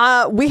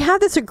we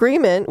had this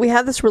agreement, we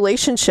had this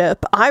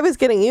relationship, I was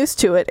getting used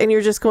to it, and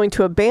you're just going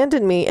to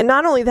abandon me. And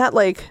not only that,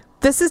 like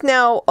this is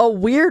now a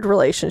weird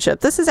relationship.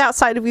 This is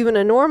outside of even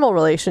a normal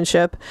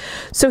relationship.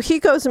 So he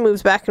goes and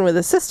moves back in with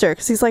his sister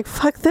because he's like,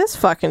 fuck this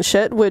fucking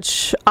shit,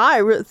 which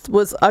I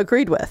was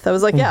agreed with. I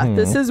was like, yeah,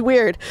 this is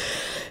weird.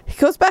 He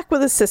goes back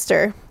with his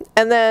sister,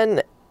 and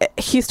then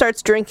he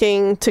starts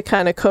drinking to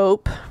kind of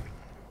cope.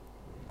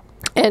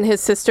 And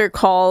his sister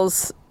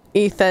calls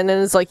Ethan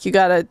and is like, you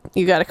gotta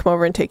come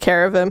over and take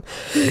care of him.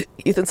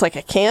 Ethan's like,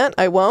 I can't,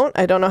 I won't,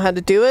 I don't know how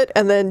to do it.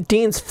 And then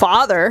Dean's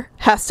father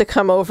has to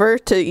come over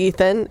to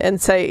Ethan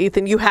and say,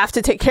 Ethan, you have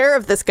to take care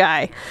of this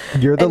guy.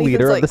 You're the And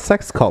leader Ethan's of the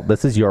sex cult.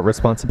 This is your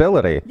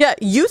responsibility. Yeah,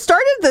 you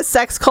started this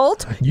sex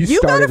cult. You gotta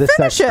started the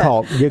finish sex it.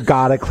 cult. You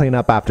gotta clean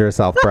up after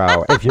yourself,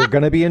 bro. If you're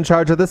gonna be in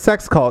charge of the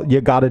sex cult, you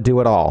gotta do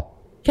it all.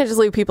 Can't just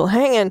leave people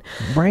hanging.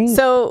 Right.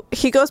 So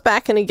he goes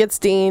back and he gets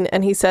Dean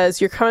and he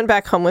says, you're coming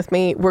back home with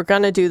me. We're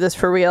going to do this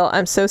for real.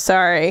 I'm so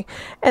sorry.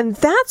 And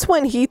that's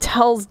when he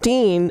tells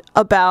Dean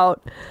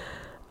about,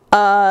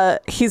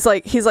 he's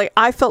like,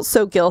 I felt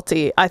so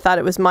guilty. I thought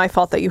it was my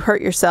fault that you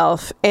hurt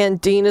yourself.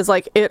 And Dean is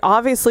like, it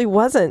obviously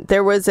wasn't.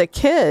 There was a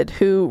kid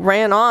who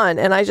ran on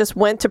and I just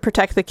went to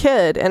protect the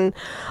kid. And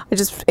I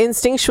just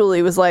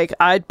instinctually was like,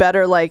 I'd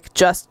better like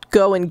just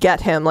go and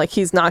get him. Like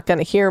he's not going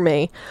to hear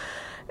me.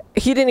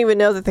 He didn't even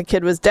know that the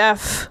kid was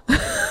deaf.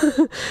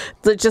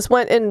 That just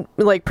went and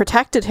like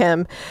protected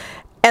him.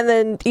 And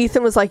then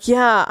Ethan was like,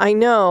 yeah, I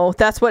know.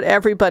 That's what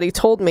everybody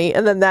told me.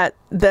 And then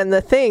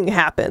the thing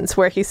happens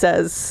where he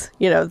says,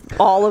 you know,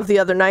 all of the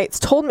other knights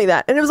told me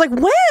that. And it was like,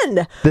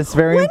 when? This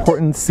very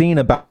important scene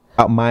about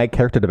my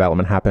character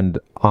development happened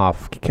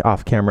off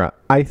camera.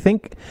 I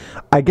think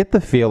I get the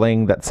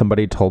feeling that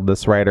somebody told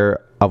this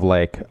writer of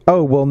like,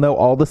 oh, well, no,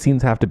 all the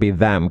scenes have to be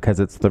them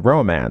because it's the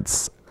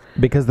romance.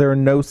 Because there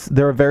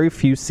are very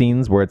few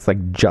scenes where it's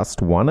like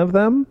just one of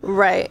them.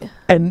 Right.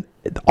 And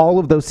all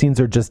of those scenes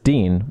are just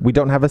Dean. We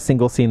don't have a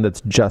single scene that's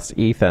just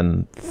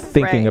Ethan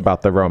thinking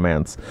about the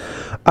romance.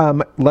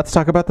 Let's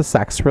talk about the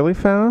sex really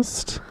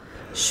fast.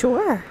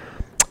 Sure.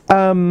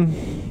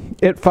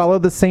 It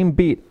followed the same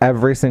beat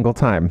every single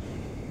time.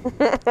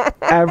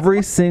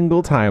 Every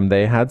single time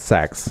they had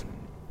sex,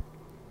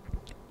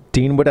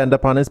 Dean would end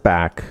up on his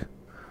back.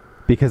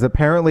 Because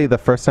apparently the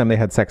first time they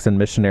had sex in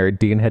Missionary,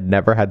 Dean had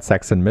never had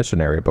sex in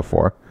Missionary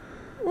before.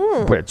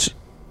 Which,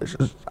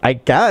 I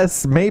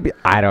guess, maybe,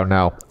 I don't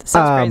know.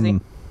 Sounds crazy.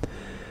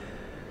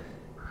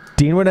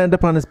 Dean would end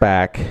up on his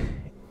back.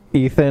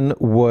 Ethan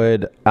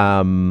would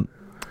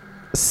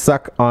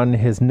suck on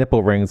his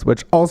nipple rings,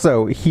 which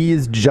also,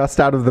 he's just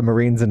out of the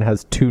Marines and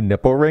has 2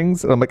 nipple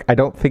rings. And I'm like, I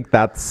don't think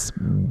that's...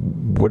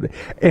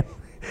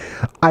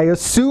 I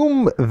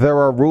assume there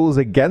are rules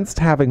against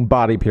having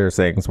body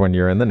piercings when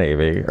you're in the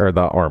Navy or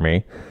the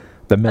Army,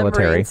 the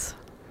military,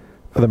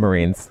 the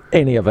Marines,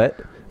 any of it.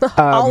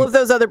 All of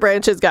those other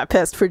branches got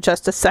pissed for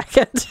just a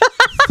second.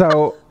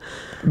 So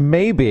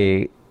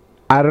maybe,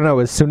 I don't know,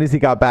 as soon as he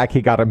got back,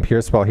 he got him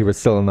pierced while he was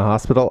still in the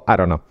hospital. I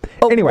don't know.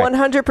 Oh, anyway.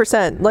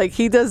 100%. Like,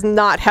 he does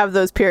not have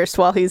those pierced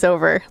while he's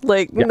over.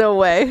 Like, no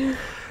way.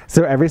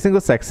 So every single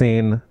sex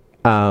scene,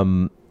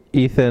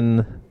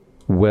 Ethan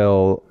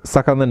will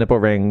suck on the nipple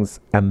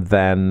rings and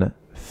then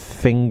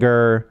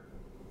finger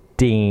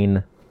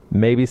Dean,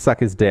 maybe suck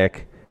his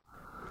dick,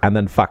 and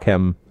then fuck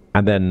him,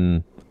 and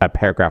then a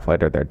paragraph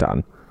later they're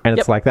done. And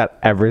it's like that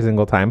every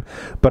single time.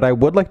 But I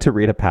would like to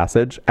read a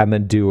passage and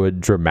then do a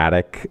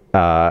dramatic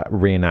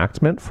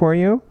reenactment for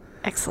you.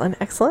 Excellent.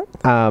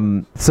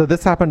 So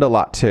this happened a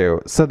lot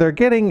too. So they're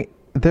getting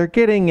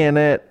in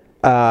it,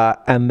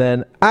 and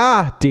then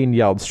Dean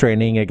yelled,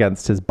 straining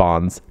against his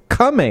bonds,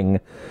 coming.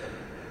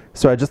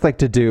 So I just like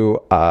to do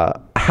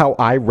how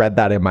I read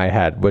that in my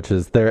head, which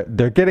is they're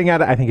getting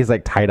at it. I think he's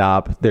like tied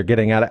up. They're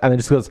getting at it, and then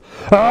just goes,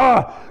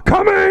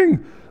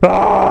 coming!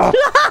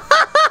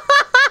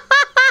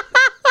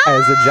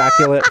 As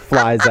ejaculate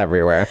flies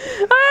everywhere.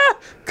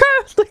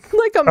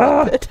 Like a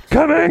muppet.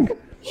 Coming!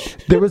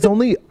 There was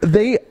only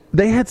they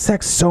had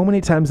sex so many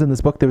times in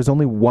this book. There was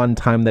only one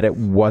time that it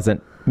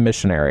wasn't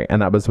Missionary,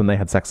 and that was when they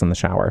had sex in the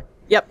shower.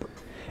 Yep.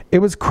 It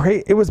was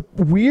crazy. It was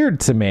weird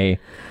to me.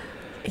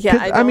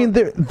 Yeah, I mean,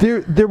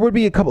 there would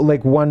be a couple,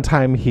 like one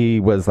time he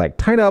was like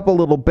tied up a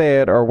little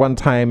bit, or one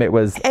time it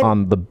was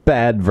on the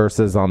bed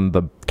versus on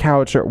the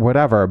couch or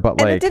whatever. But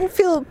and like, it didn't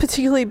feel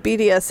particularly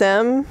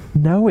BDSM.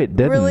 No, it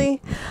didn't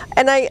really.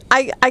 And I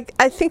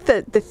think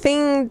that the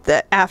thing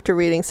that after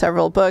reading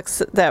several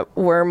books that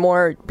were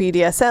more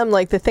BDSM,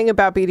 like the thing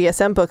about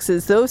BDSM books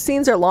is those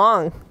scenes are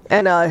long.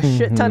 And a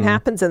shit ton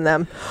happens in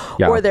them,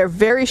 or they're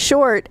very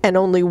short, and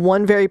only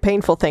one very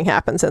painful thing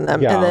happens in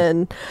them,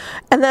 and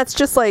that's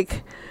just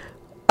like,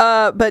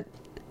 but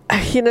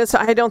you know, so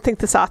I don't think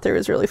this author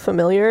is really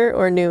familiar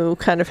or knew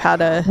kind of how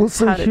to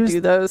do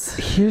those.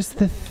 Here's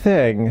the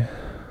thing.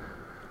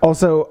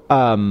 Also,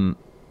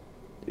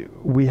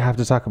 we have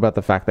to talk about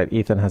the fact that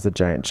Ethan has a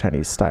giant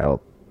Chinese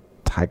style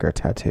tiger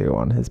tattoo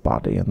on his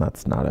body, and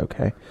that's not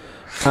okay.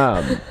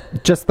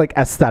 Just like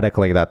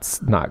aesthetically,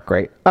 that's not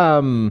great.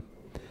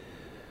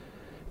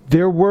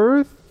 There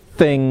were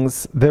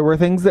things that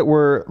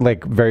were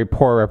like very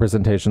poor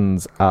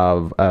representations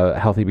of a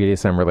healthy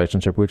BDSM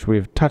relationship, which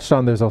we've touched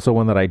on. There's also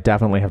one that I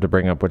definitely have to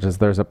bring up, which is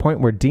there's a point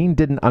where Dean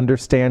didn't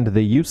understand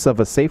the use of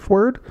a safe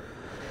word.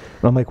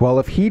 And I'm like, well,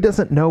 if he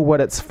doesn't know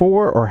what it's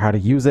for or how to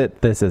use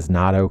it, this is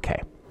not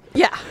okay.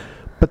 Yeah.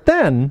 But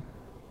then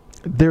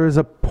there is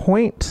a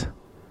point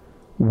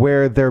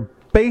where they're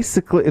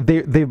basically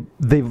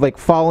they've like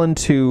fallen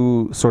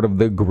to sort of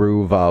the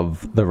groove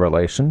of the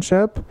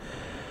relationship.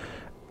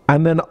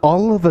 And then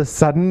all of a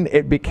sudden,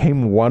 it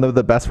became one of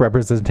the best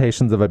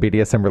representations of a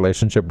BDSM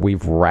relationship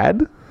we've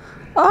read.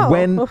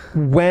 Oh.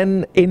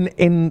 When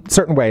in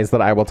certain ways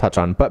that I will touch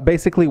on, but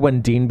basically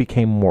when Dean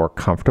became more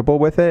comfortable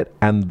with it,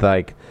 and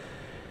like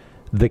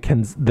the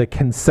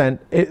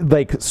consent,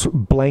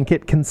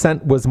 blanket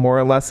consent was more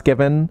or less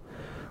given,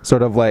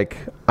 sort of like,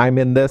 I'm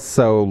in this,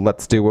 so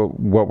let's do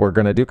what we're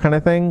gonna do, kind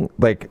of thing.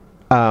 Like,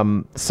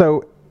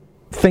 so.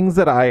 Things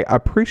that I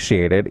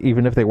appreciated,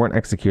 even if they weren't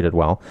executed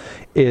well,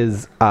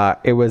 is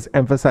it was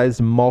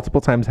emphasized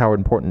multiple times how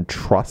important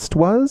trust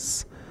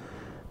was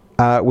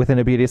within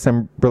a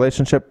BDSM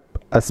relationship,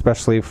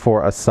 especially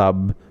for a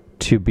sub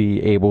to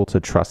be able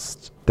to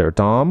trust their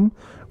dom,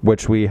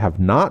 which we have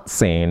not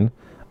seen,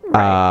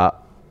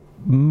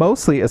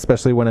 mostly,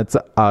 especially when it's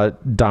a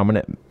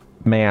dominant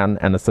man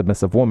and a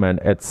submissive woman.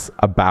 It's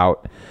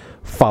about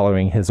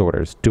following his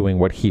orders, doing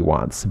what he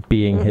wants,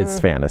 being his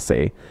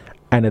fantasy.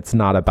 And it's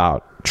not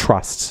about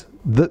trust.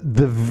 The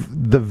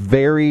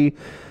very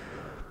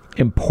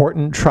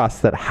important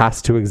trust that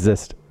has to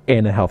exist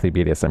in a healthy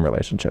BDSM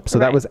relationship. So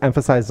that was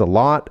emphasized a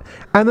lot.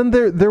 And then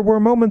there were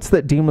moments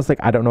that Dean was like,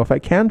 I don't know if I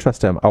can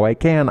trust him. Oh, I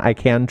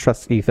can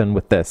trust Ethan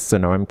with this. So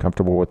now I'm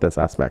comfortable with this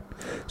aspect.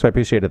 So I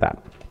appreciated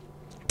that.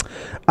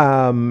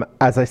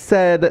 As I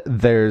said,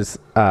 there's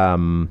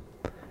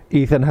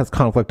Ethan has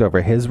conflict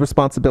over his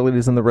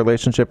responsibilities in the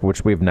relationship,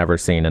 which we've never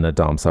seen in a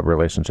dom-sub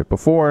relationship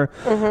before.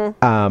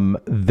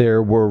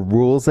 There were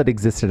rules that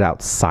existed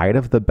outside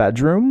of the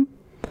bedroom,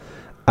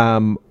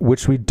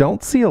 which we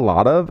don't see a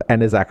lot of,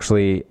 and is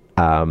actually,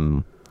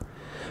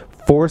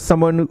 for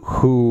someone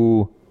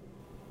who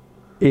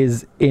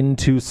is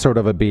into sort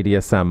of a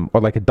BDSM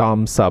or like a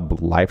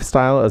dom-sub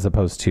lifestyle as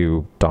opposed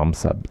to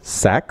dom-sub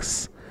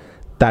sex,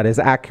 that is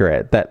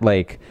accurate. That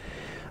like,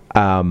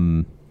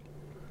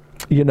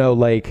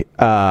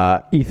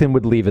 Ethan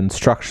would leave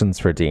instructions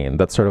for Dean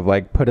that's sort of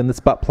like, put in this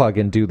butt plug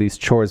and do these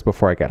chores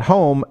before I get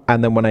home.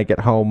 And then when I get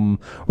home,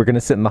 we're going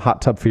to sit in the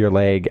hot tub for your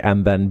leg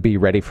and then be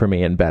ready for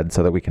me in bed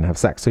so that we can have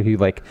sex. So he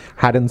like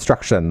had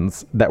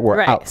instructions that were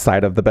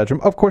outside of the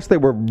bedroom. Of course, they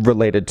were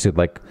related to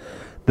like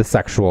the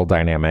sexual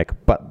dynamic,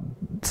 but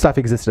stuff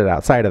existed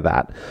outside of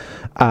that,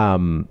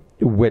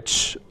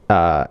 which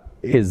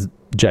is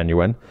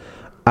genuine.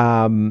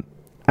 And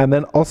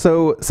then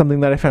also something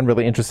that I found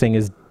really interesting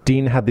is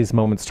Dean had these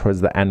moments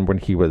towards the end when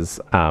he was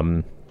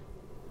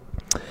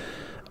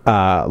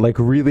like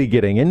really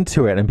getting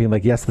into it and being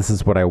like, yes, this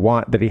is what I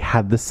want, that he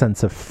had this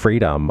sense of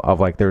freedom of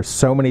like, there's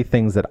so many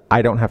things that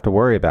I don't have to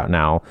worry about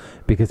now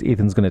because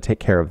Ethan's going to take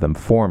care of them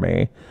for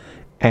me.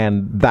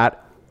 And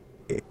that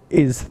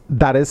is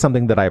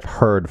something that I've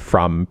heard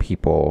from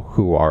people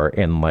who are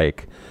in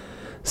like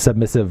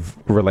submissive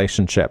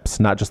relationships,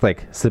 not just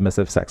like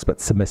submissive sex, but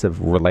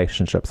submissive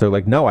relationships. They're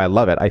like, no, I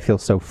love it. I feel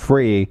so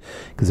free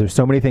because there's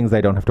so many things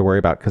I don't have to worry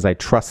about because I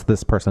trust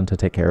this person to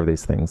take care of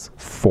these things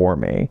for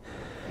me.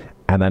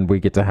 And then we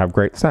get to have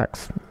great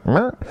sex.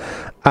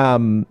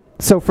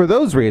 So for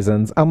those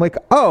reasons, I'm like,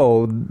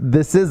 oh,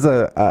 this is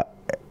a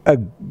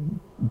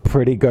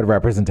pretty good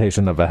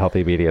representation of a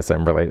healthy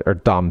BDSM or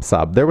dom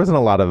sub. There wasn't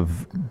a lot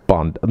of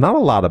not a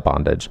lot of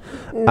bondage.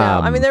 No,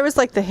 I mean, there was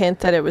like the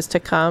hint that it was to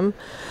come.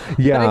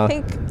 Yeah. But I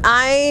think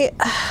I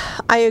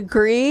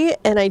agree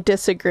and I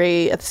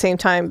disagree at the same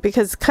time,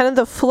 because kind of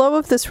the flow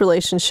of this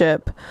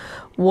relationship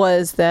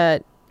was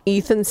that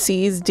Ethan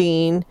sees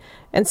Dean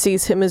and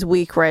sees him as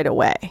weak right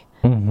away.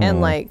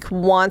 And like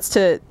wants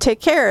to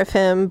take care of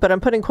him, but I'm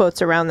putting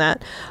quotes around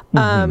that.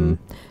 And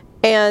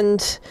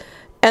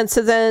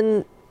so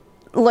then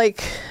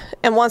like,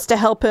 and wants to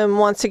help him,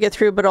 wants to get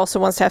through, but also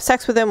wants to have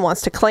sex with him,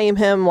 wants to claim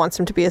him, wants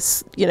him to be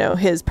his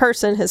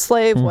person, his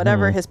slave,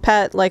 whatever, his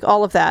pet, like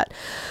all of that.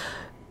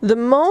 The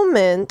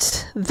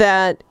moment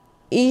that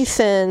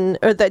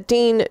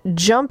Dean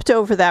jumped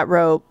over that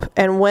rope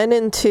and went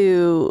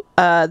into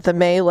the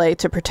melee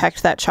to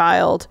protect that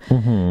child,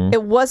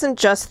 it wasn't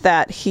just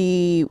that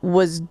he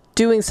was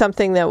doing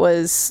something that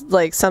was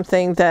like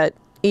something that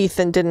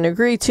Ethan didn't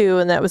agree to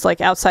and that was like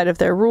outside of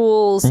their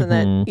rules and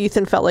that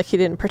Ethan felt like he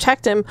didn't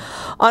protect him.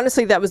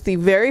 Honestly, that was the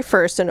very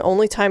first and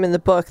only time in the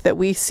book that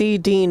we see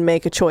Dean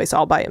make a choice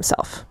all by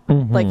himself,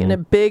 like in a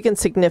big and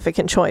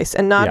significant choice.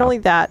 And not only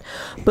that,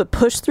 but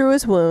push through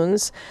his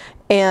wounds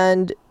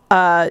and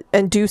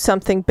do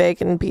something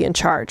big and be in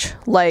charge,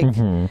 like,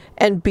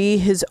 and be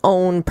his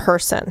own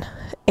person.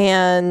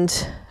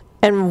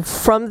 And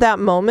from that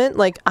moment,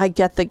 like, I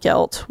get the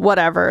guilt,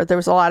 whatever. There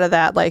was a lot of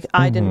that, like,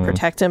 I didn't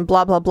protect him,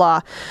 blah, blah,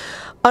 blah.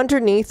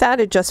 Underneath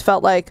that, it just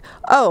felt like,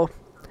 oh,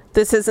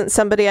 this isn't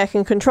somebody I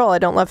can control. I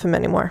don't love him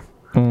anymore.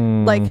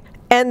 Like,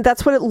 and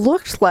that's what it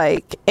looked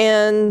like.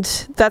 And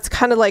that's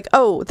kind of like,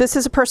 oh, this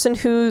is a person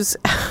who's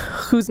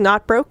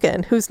not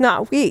broken, who's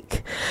not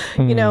weak,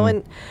 you know,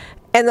 and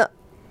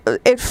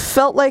it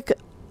felt like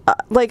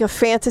like a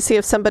fantasy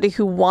of somebody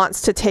who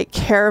wants to take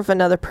care of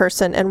another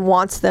person and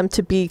wants them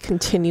to be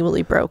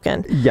continually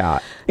broken. Yeah,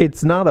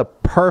 it's not a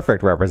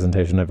perfect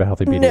representation of a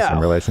healthy BDSM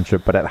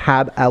relationship, but it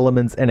had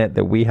elements in it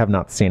that we have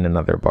not seen in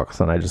other books,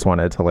 and I just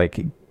wanted to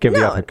like give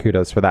the author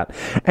kudos for that.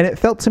 And it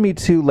felt to me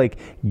too like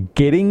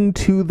getting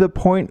to the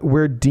point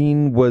where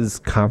Dean was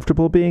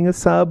comfortable being a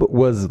sub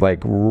was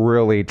like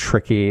really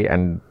tricky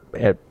and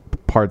at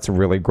parts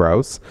really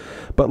gross,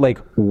 but like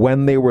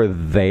when they were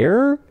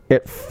there,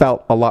 it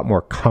felt a lot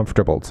more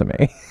comfortable to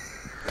me.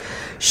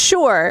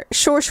 Sure.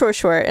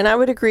 And I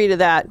would agree to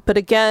that. But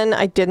again,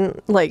 I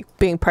didn't like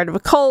being part of a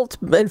cult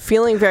and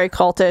feeling very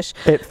cultish.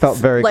 It felt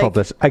very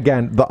cultish.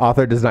 Again, the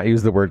author does not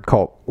use the word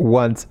cult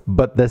once,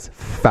 but this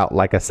felt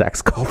like a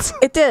sex cult.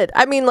 It did.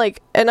 I mean,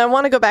 like, and I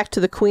want to go back to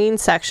the Queen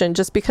section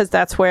just because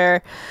that's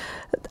where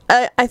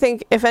I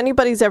think if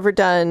anybody's ever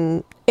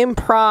done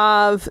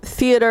improv,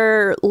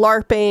 theater,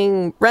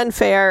 LARPing, Ren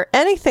Fair,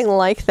 anything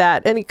like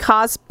that, any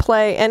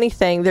cosplay,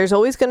 anything, there's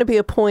always going to be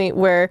a point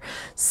where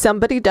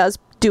somebody does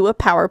do a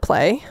power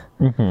play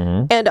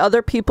and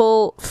other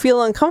people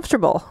feel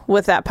uncomfortable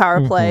with that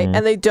power play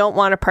and they don't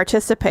want to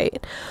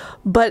participate.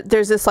 But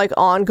there's this like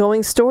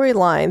ongoing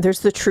storyline. There's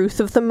the truth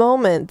of the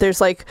moment.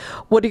 There's like,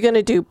 what are you going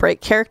to do?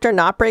 Break character,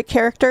 not break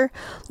character?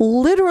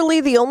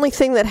 Literally the only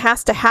thing that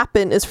has to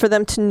happen is for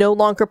them to no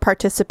longer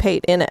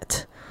participate in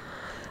it.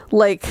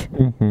 Like,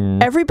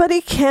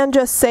 everybody can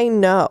just say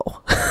no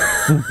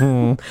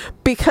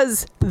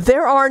because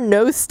there are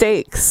no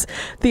stakes.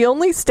 The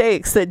only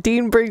stakes that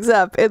Dean brings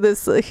up in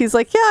this, he's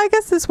like, yeah, I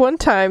guess this one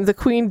time the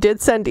Queen did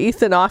send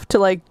Ethan off to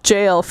like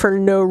jail for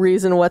no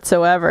reason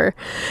whatsoever.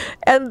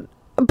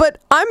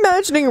 But I'm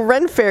imagining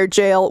Ren Fair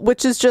jail,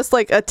 which is just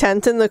like a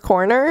tent in the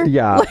corner.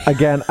 Yeah.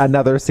 Again,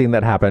 another scene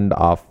that happened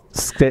off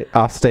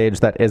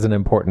stage that isn't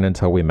important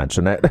until we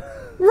mention it.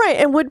 Right,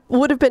 and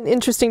would have been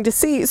interesting to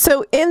see.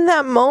 So in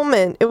that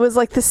moment, it was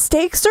like the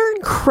stakes are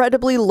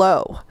incredibly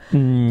low.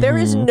 There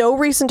is no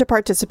reason to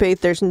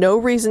participate. There's no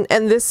reason,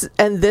 and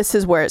this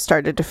is where it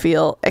started to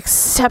feel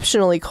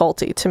exceptionally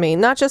culty to me.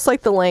 Not just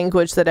like the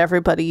language that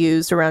everybody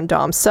used around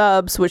Dom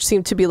subs, which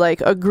seemed to be like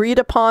agreed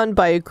upon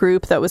by a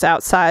group that was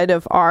outside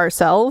of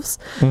ourselves.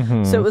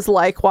 So it was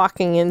like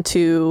walking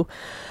into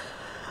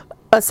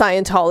a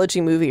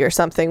Scientology movie or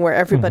something where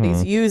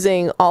everybody's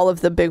using all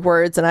of the big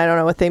words and I don't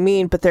know what they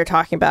mean, but they're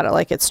talking about it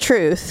like it's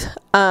truth.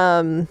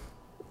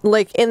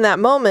 Like in that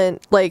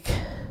moment, like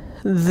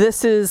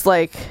this is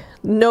like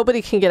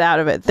nobody can get out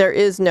of it. There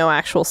is no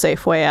actual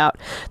safe way out.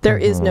 There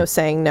is no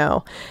saying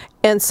no.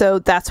 And so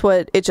that's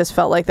what it just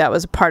felt like that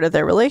was a part of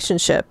their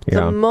relationship.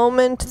 Yeah. The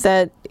moment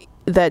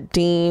that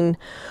Dean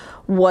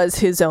was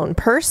his own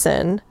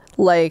person,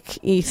 like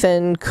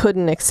Ethan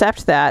couldn't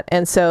accept that,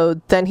 and so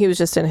then he was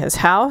just in his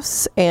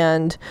house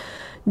and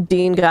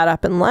Dean got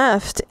up and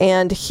left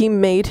and he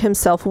made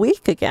himself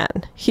weak again.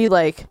 He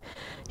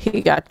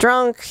got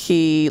drunk,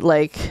 he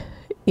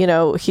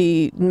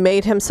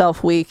made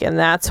himself weak, and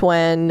that's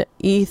when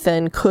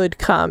Ethan could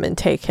come and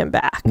take him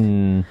back.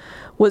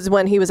 Was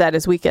when he was at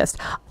his weakest.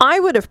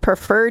 I would have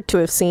preferred to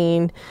have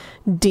seen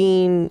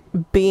Dean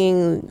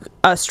being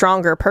a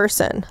stronger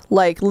person,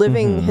 like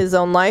living his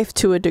own life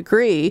to a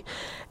degree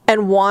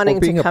and wanting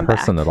to come back. Being a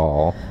person at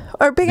all.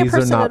 Or being a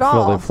person at all. These are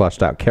not fully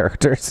fleshed out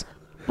characters.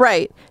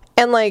 Right.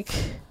 And like,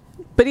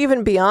 but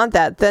even beyond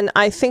that, then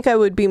I think I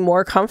would be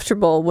more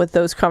comfortable with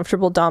those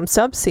comfortable Dom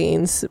sub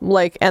scenes,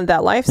 like, and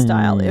that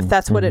lifestyle, if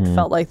that's what it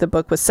felt like the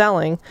book was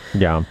selling.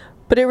 Yeah.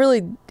 But it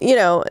really,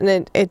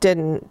 and it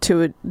didn't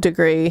to a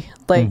degree.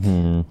 Like,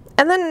 and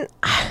then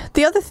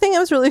the other thing I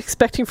was really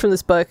expecting from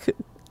this book,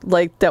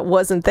 like, that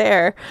wasn't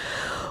there,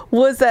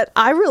 was that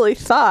I really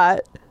thought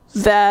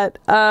that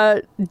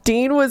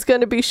Dean was going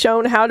to be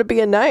shown how to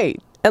be a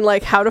knight and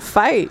like how to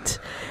fight,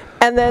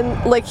 and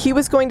then like he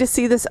was going to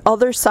see this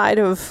other side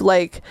of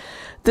like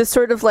this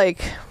sort of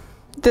like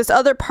this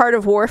other part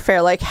of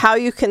warfare, like how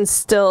you can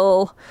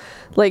still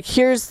like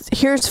here's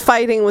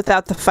fighting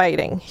without the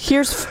fighting,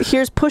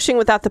 here's pushing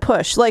without the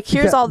push, like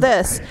here's all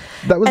this,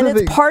 and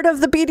it's part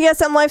of the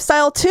BDSM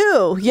lifestyle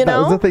too, That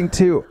was the thing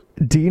too.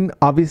 Dean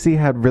obviously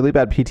had really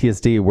bad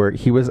PTSD where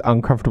he was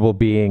uncomfortable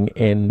being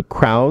in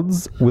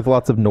crowds with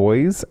lots of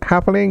noise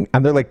happening,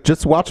 and they're like,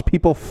 just watch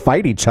people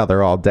fight each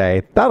other all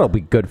day. That'll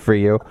be good for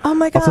you. Oh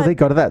my God. Also, they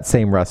go to that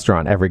same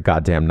restaurant every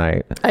goddamn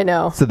night. I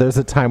know. So there's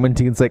a time when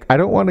Dean's like, I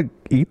don't want to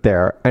eat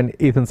there, and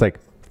Ethan's like,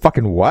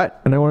 fucking what?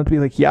 And I wanted to be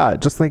like, yeah,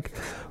 just like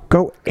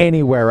go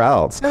anywhere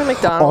else. Go to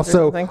McDonald's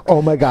or something.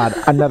 Oh my God,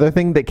 another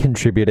thing that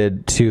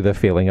contributed to the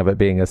feeling of it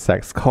being a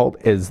sex cult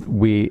is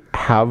we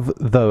have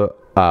the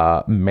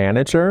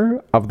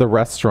manager of the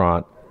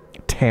restaurant,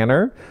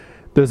 Tanner.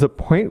 There's a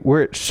point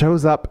where it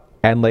shows up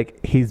and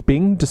like he's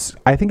being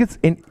I think it's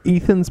in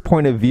Ethan's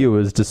point of view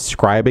is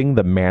describing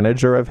the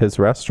manager of his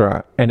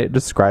restaurant, and it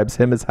describes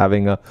him as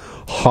having a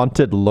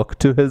haunted look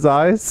to his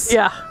eyes.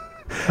 Yeah.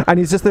 And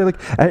he's just there like,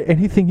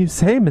 anything you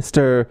say,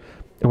 Mr.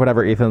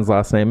 whatever Ethan's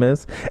last name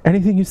is,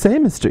 anything you say,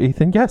 Mr.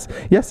 Ethan, yes.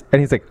 And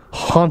he's like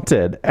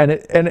haunted,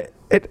 and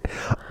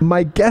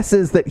My guess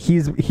is that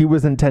he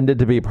was intended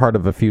to be part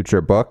of a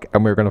future book,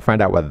 and we were going to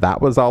find out what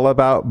that was all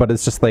about. But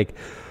it's just like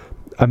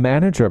a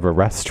manager of a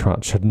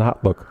restaurant should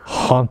not look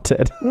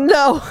haunted.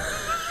 No.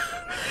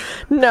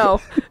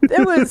 No,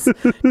 it was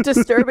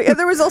disturbing. And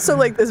there was also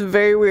like this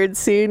very weird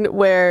scene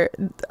where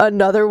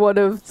another one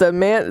of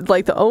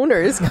the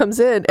owners comes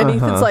in and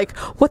Ethan's like,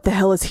 what the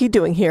hell is he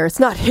doing here? It's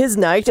not his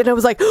night. And I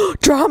was like, oh,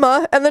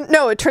 drama. And then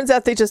no, it turns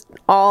out they just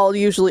all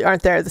usually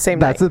aren't there the same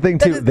night. That's the thing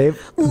too.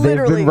 They've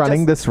been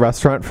running this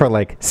restaurant for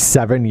like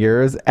 7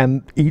 years,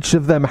 and each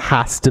of them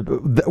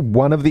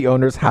one of the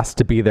owners has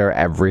to be there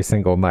every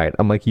single night.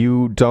 I'm like,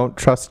 you don't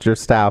trust your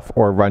staff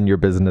or run your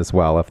business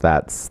well if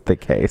that's the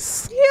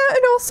case. Yeah,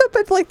 and also,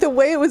 but like the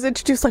way it was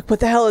introduced, like,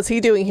 what the hell is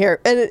he doing here?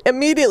 And it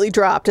immediately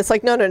dropped. It's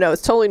like, no,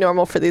 it's totally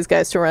normal for these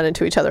guys to run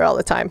into each other all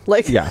the time.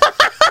 Like, yeah.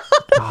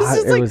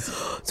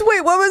 So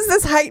wait, what was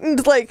this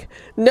heightened, like,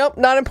 nope,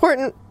 not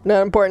important.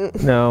 No.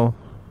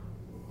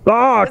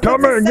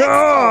 Coming,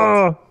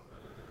 yeah!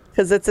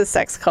 Because it's a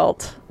sex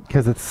cult.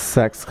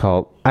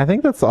 I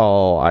think that's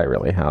all I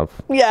really have.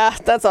 Yeah,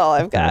 that's all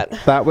I've got.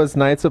 That was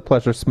Nights of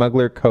Pleasure,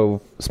 Smuggler's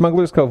Cove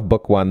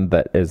Book 1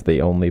 that is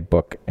the only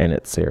book in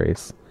its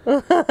series.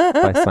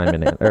 By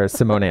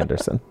Simone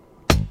Anderson.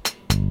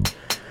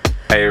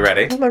 Are you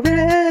ready? Am I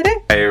ready?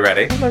 Are you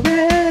ready? Am I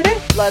ready?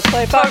 Let's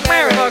play Fuck,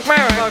 Marry, Fuck,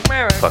 Marry, Fuck,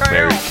 Marry, Fuck,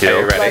 Marry, Kill.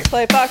 Are you ready? Let's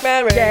play Fuck,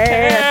 Marry,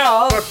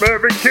 Yeah. Fuck,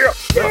 Marry, Kill.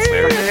 Fuck,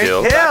 Marry,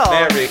 Kill.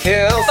 Fuck, Marry,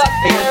 Kill. Fuck,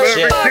 Marry, Kill.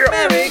 Fuck,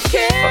 Marry,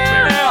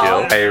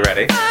 Kill. Are you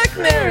ready? Fuck,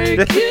 Marry,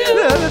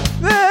 Kill.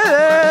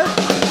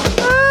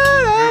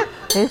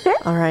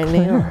 All right,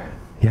 Neil.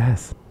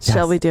 Yes.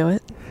 Shall we do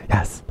it?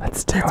 Yes,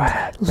 let's do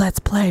it. Let's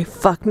play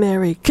Fuck,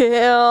 Marry,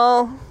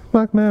 Kill.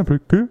 Fuck, Marry,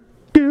 Kill.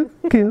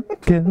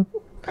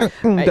 All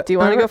right, do you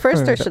want to go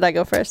first or should I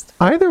go first?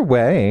 Either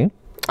way.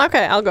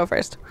 Okay, I'll go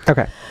first.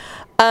 Okay.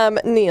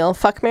 Neil,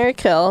 Fuck, Marry,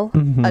 Kill.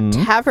 A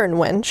tavern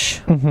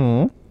wench.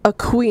 A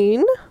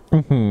queen.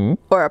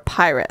 Or a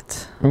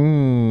pirate.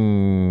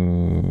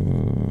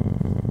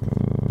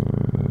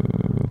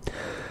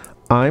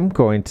 I'm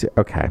going to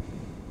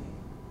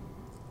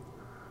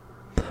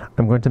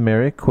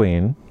marry a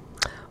queen.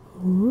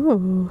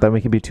 Ooh. Then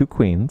we can be two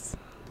queens.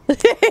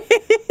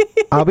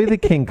 I'll be the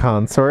king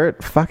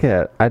consort. Fuck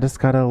it. I just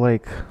gotta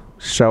like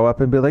show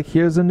up and be like,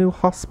 here's a new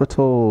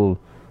hospital.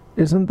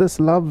 Isn't this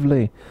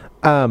lovely?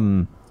 Yeah,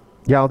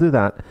 I'll do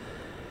that.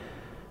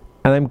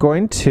 And I'm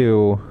going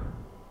to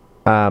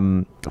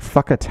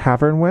fuck a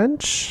tavern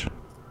wench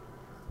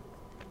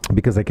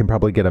because I can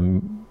probably get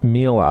a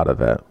meal out of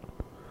it.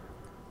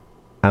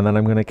 And then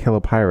I'm going to kill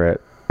a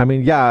pirate. I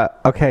mean, yeah,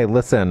 okay,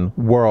 listen,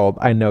 world,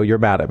 I know you're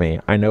mad at me.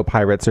 I know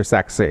pirates are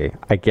sexy.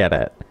 I get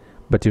it.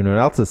 But do you know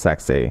what else is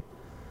sexy?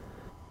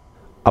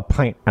 A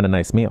pint and a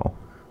nice meal.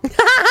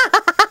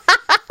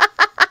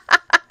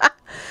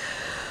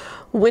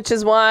 Which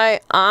is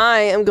why I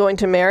am going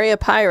to marry a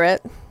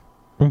pirate.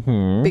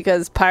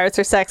 Because pirates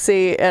are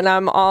sexy and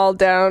I'm all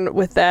down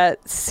with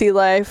that sea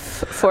life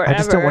forever. I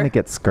just don't want to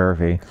get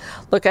scurvy.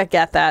 Look, I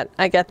get that.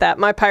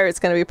 My pirate's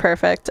going to be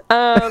perfect.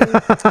 I'm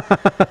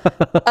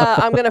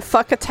going to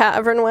fuck a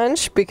tavern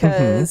wench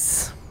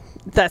because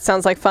that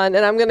sounds like fun.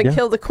 And I'm going to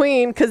kill the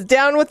queen because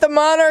down with the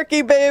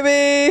monarchy,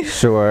 baby.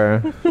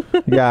 Sure.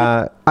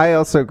 Yeah, I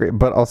also agree.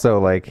 But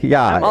also, like,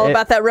 yeah. I'm all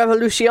about that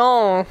revolution.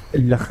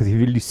 La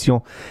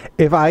révolution.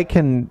 If I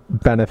can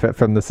benefit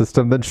from the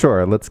system, then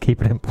sure, let's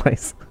keep it in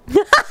place.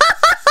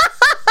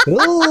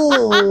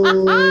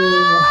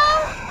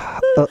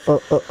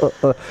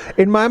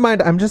 In my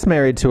mind, I'm just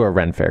married to a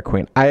Ren Fair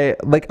queen.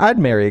 I'd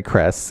marry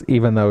Chris,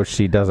 even though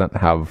she doesn't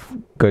have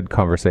good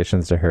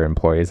conversations to her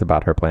employees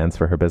about her plans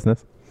for her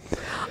business.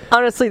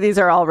 Honestly, these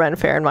are all Ren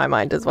Fair in my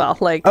mind as well.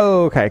 Like,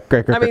 oh, okay,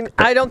 great. I mean,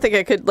 I don't think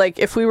I could, like,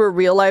 if we were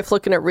real life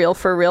looking at real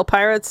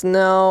pirates,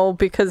 no,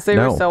 because they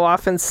were so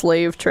often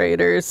slave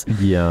traders.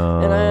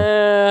 Yeah.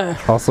 And,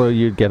 also,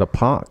 you'd get a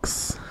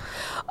pox.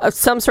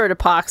 Some sort of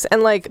pox.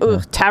 And, like,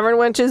 tavern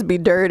wenches be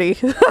dirty.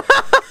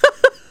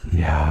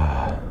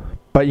 Yeah.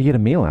 But you get a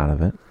meal out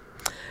of it.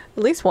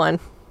 At least one.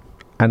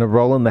 And a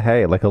roll in the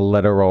hay, like a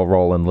literal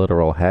roll in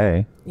literal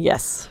hay.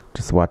 Yes.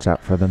 Just watch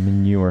out for the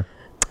manure.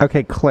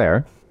 Okay,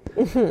 Claire.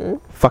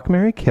 Fuck,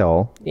 marry,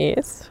 kill.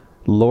 Yes.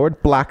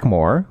 Lord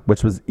Blackmore,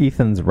 which was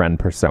Ethan's Ren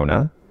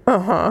persona.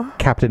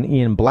 Captain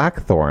Ian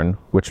Blackthorne,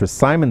 which was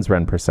Simon's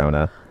Ren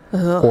persona.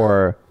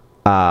 Or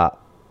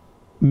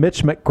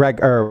Marcus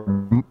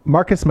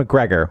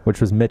McGregor,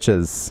 which was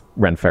Mitch's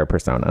Ren Fair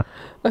persona.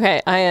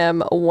 Okay, I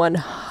am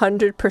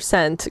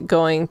 100%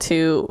 going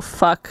to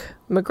fuck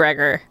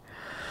McGregor.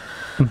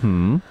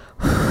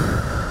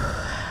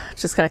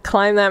 Just gonna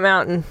climb that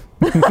mountain.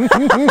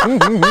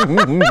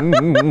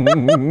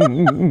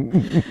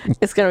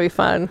 It's gonna be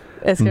fun.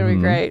 It's gonna be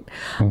great.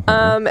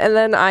 And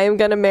then I am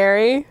gonna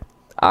marry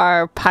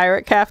our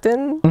pirate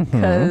captain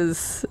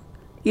because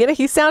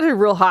he sounded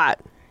real hot.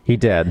 He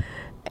did.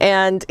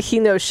 And he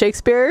knows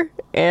Shakespeare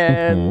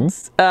and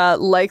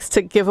likes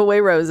to give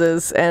away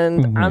roses,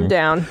 and I'm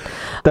down.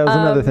 That was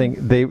another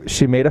thing.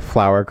 She made a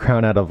flower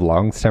crown out of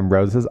long stem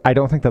roses. I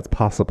don't think that's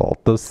possible.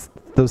 Those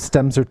those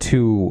stems are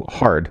too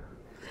hard.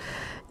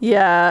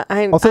 Yeah,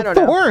 Also, I don't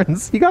know.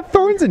 thorns. You got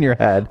thorns in your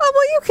head. Oh,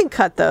 well, you can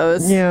cut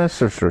those. Yeah,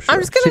 sure. I'm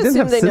just gonna She didn't assume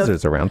have they know-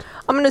 scissors around.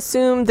 I'm going to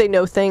assume they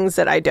know things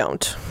that I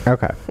don't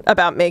Okay.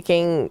 about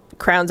making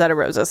crowns out of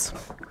roses.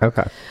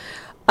 Okay.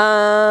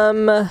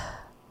 And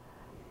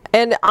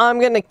I'm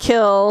going to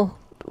kill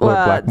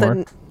Lord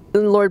Blackmore?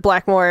 Lord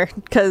Blackmore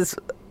because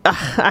we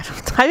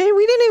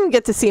didn't even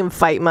get to see him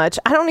fight much.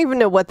 I don't even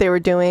know what they were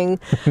doing.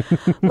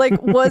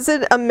 Like, was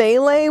it a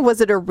melee?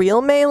 Was it a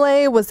real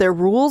melee? Was there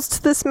rules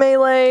to this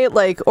melee?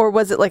 Like, or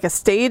was it like a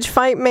stage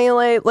fight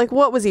melee? Like,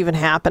 what was even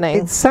happening?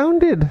 It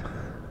sounded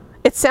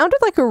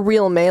like a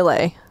real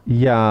melee.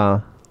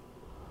 Yeah.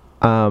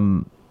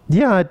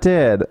 Yeah, it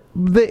did.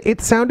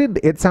 It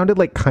sounded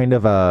like kind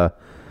of a,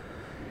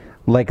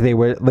 like they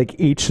were, like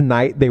each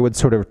night they would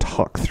sort of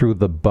talk through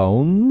the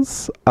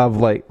bones of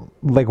like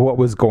what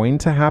was going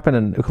to happen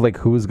and like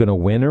who was going to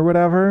win or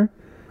whatever.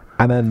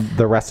 And then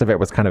the rest of it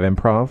was kind of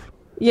improv.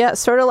 Yeah,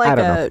 sort of like I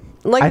don't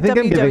know. I think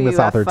I'm giving this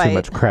author too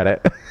much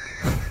credit.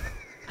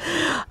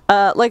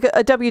 Like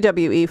a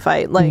WWE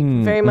fight, like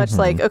very much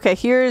like, okay,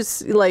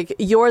 here's like,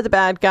 you're the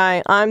bad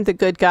guy, I'm the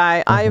good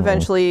guy. I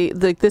eventually,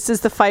 this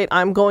is the fight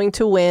I'm going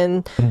to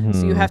win.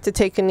 So you have to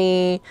take a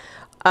knee.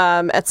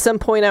 At some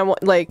point, I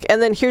want like, and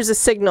then here's a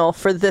signal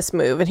for this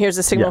move, and here's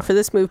a signal for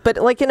this move. But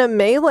like in a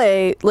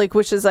melee, like,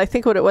 which is I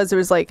think what it was,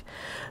 there's like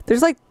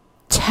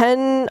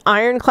 10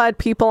 ironclad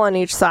people on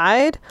each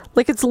side.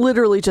 Like, it's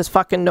literally just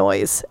fucking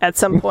noise at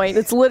some point.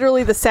 It's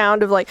literally the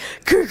sound of like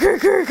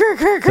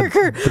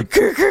The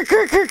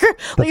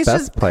it's best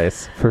just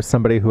place for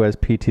somebody who has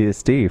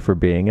PTSD for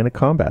being in a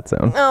combat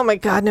zone. oh my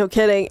god, no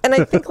kidding. And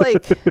I think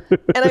like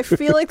and I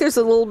feel like there's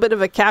a little bit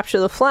of a capture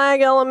the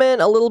flag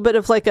element, a little bit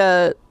of like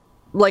a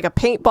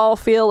paintball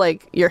feel,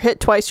 like you're hit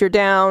twice, you're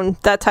down,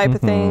 that type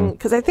of thing.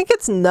 Because I think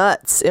it's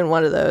nuts in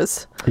one of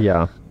those.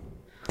 Yeah.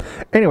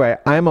 Anyway,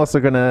 I'm also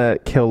going to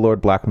kill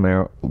Lord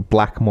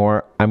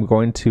Blackmore. I'm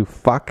going to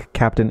fuck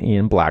Captain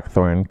Ian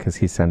Blackthorne because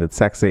he sounded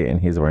sexy and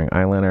he's wearing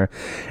eyeliner.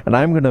 And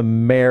I'm going to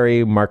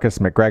marry Marcus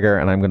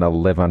McGregor and I'm going to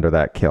live under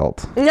that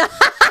kilt.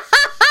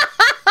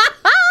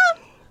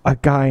 A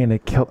guy in a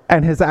kilt.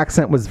 And his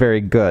accent was very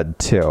good,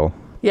 too.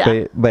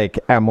 Yeah. Like,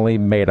 Emily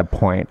made a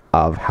point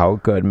of how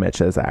good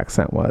Mitch's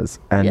accent was.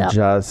 And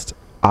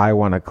I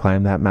want to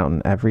climb that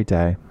mountain every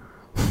day.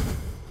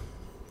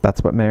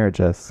 That's what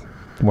marriage is.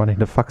 Wanting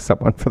to fuck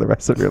someone for the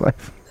rest of your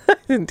life.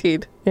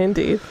 Indeed.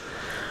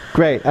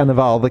 Great. And of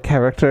all the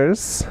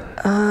characters?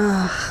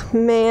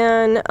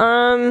 Man.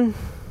 I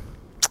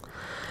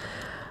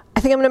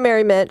think I'm going to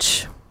marry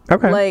Mitch.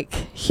 Okay. Like,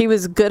 he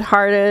was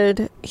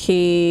good-hearted.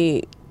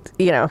 He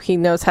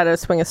knows how to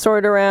swing a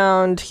sword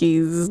around.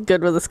 He's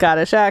good with a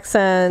Scottish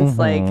accent.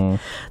 Like,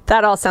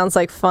 that all sounds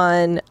like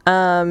fun.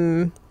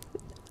 I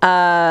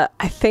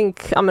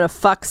think I'm going to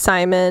fuck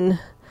Simon.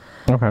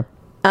 Okay.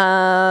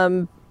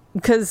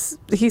 Because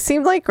he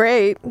seemed like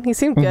great. He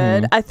seemed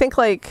good. I think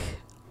like,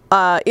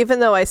 even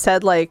though I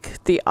said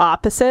like the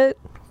opposite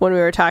when we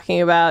were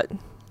talking about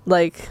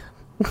like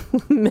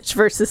Mitch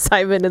versus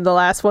Simon in the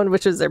last one,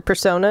 which is their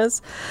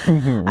personas.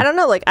 I don't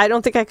know. Like, I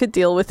don't think I could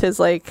deal with his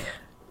like,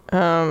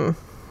 normal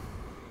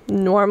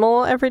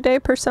everyday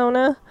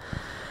persona.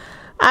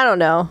 I don't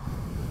know.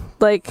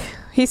 Like,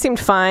 he seemed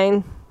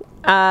fine.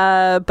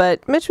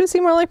 But Mitch would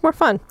seem more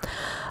fun.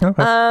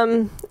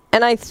 Okay.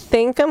 And I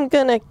think I'm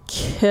gonna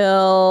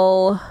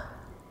kill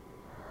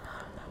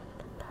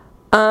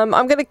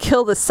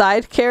the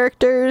side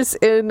characters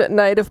in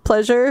Night of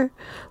Pleasure.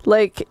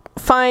 Like,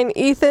 fine,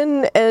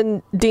 Ethan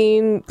and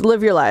Dean,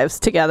 live your lives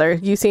together.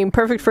 You seem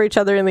perfect for each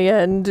other in the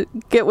end.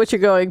 Get what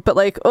you're going. But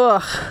like,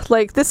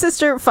 like the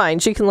sister, fine,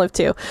 she can live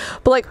too.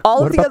 But like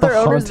all of the other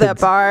owners of that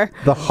bar,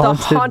 the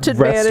haunted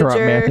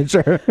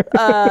manager.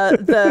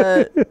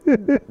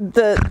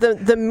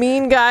 the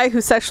mean guy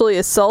who sexually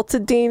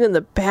assaulted Dean in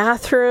the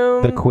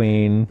bathroom. The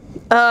queen.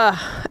 Out.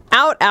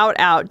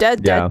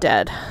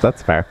 Dead.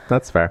 That's fair.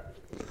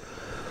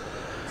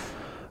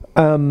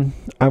 I'm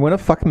gonna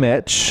fuck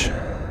Mitch.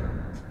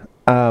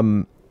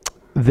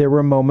 There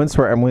were moments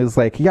where Emily was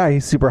like, yeah,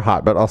 he's super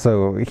hot, but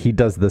also he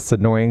does this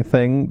annoying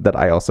thing that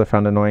I also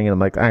found annoying, and I'm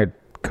like, I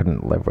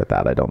couldn't live with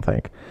that, I don't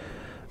think.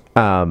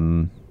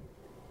 But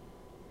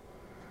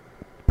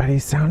he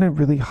sounded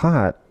really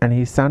hot, and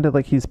he sounded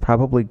like he's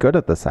probably good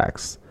at the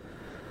sex.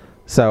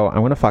 So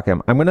I'm gonna fuck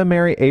him. I'm gonna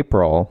marry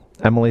April,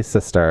 Emily's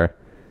sister,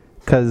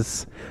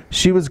 because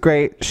she was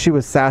great. She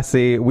was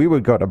sassy. We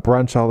would go to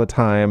brunch all the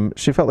time.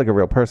 She felt like a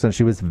real person.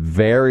 She was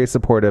very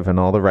supportive in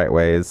all the right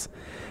ways.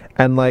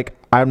 And like,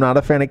 I'm not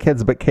a fan of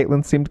kids, but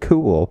Caitlin seemed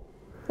cool.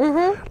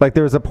 Like,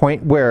 there was a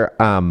point where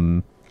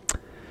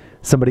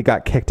somebody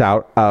got kicked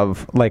out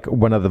of, like,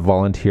 one of the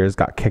volunteers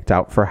got kicked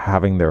out for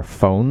having their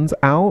phones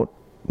out,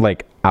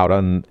 like, out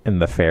in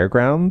the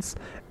fairgrounds.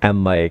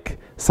 And like,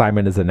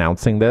 Simon is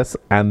announcing this,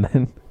 and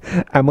then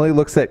Emily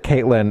looks at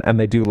Caitlin and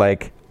they do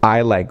like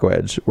eye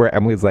language where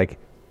Emily's like,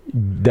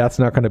 that's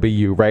not going to be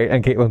you, right?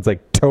 And Caitlin's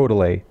like,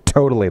 totally,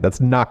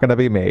 that's not going to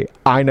be me.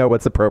 I know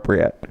what's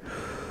appropriate.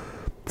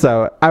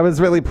 So I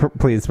was really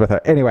pleased with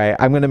her. Anyway,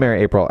 I'm going to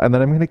marry April, and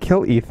then I'm going to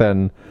kill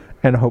Ethan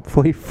and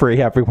hopefully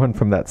free everyone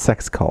from that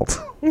sex cult.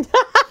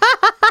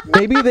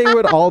 Maybe they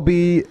would all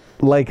be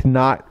like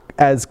not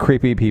as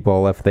creepy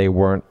people if they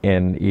weren't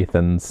in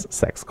Ethan's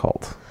sex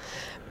cult.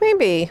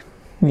 Maybe.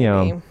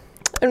 Yeah.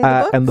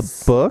 And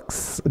the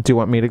books? Do you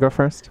want me to go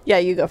first? Yeah,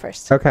 you go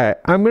first. Okay.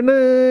 I'm going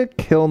to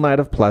kill Night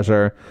of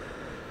Pleasure.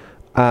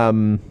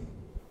 I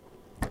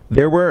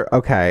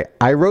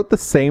wrote the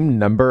same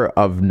number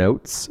of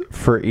notes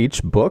for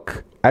each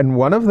book, and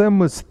one of them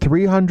was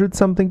 300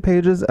 something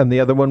pages and the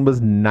other one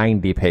was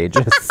 90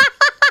 pages.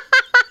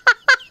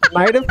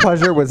 Night of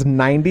Pleasure was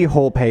 90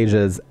 whole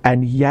pages,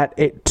 and yet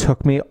it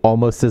took me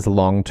almost as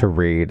long to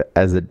read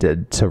as it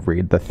did to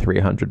read the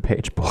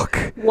 300-page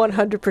book.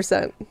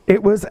 100%.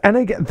 It was, and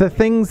again, the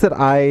things that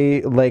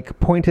I like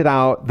pointed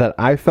out that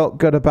I felt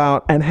good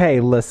about, and hey,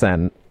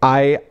 listen,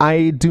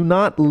 I do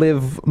not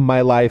live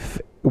my life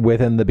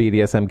within the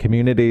BDSM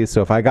community,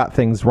 so if I got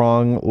things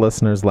wrong,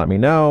 listeners, let me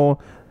know.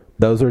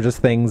 Those are just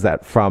things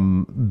that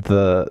from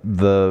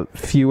the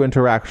few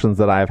interactions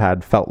that I've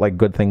had felt like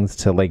good things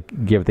to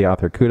like give the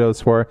author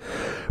kudos for.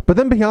 But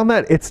then beyond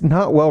that, it's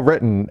not well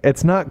written.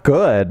 It's not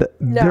good.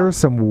 No. There are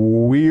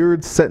some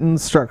weird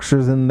sentence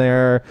structures in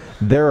there.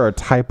 There are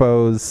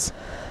typos.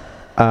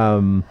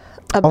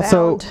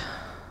 Also,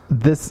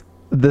 this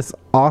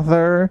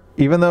author,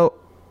 even though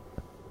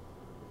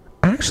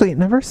actually it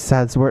never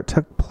says where it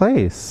took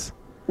place.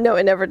 No,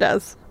 it never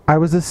does. I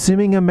was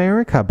assuming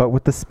America, but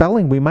with the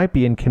spelling, we might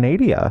be in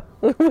Canada.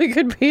 We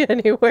could be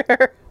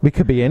anywhere. We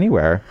could be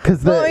anywhere.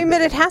 Well, I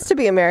mean, it has to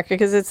be America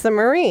because it's the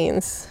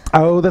Marines.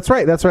 Oh, that's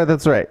right.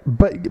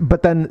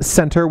 But then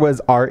center was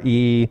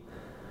R-E,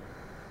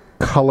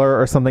 color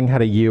or something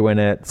had a U in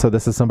it. So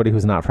this is somebody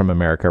who's not from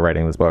America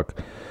writing this book.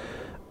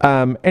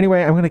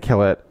 Anyway, I'm going to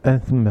kill it.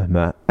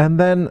 And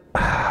then,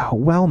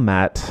 well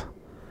met.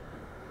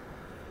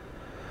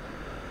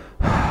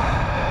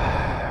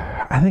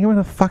 I think I'm going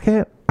to fuck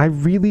it. I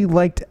really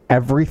liked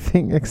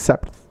everything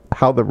except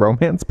how the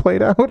romance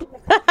played out,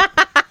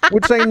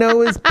 which I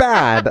know is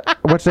bad,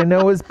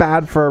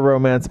 for a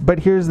romance. But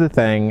here's the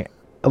thing.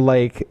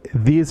 Like,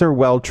 these are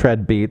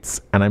well-tread beats,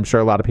 and I'm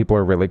sure a lot of people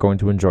are really going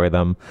to enjoy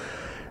them.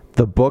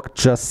 The book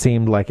just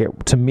seemed like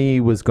it, to me,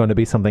 was going to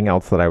be something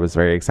else that I was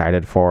very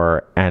excited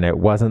for, and it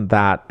wasn't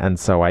that, and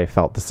so I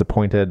felt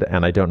disappointed,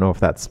 and I don't know if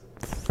that's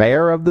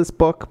fair of this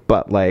book,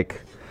 but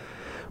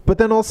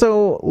then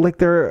also, like,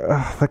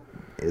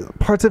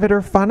 parts of it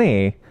are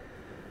funny.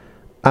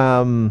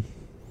 Also,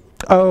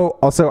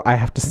 I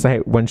have to say,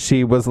 when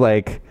she was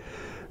like,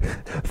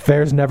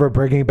 "Fair's never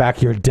bringing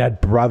back your dead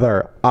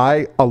brother,"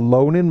 I,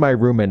 alone in my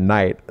room at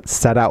night,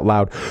 said out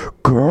loud,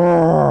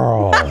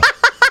 "Girl."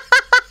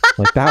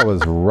 Like, that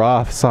was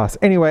rough sauce.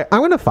 Anyway,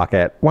 I'm gonna fuck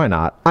it. Why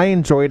not? I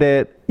enjoyed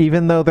it,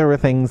 even though there were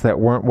things that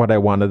weren't what I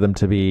wanted them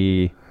to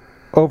be.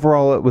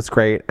 Overall, it was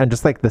great. And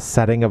just like the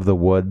setting of the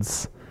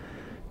woods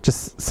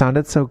just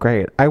sounded so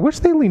great. I wish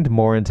they leaned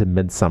more into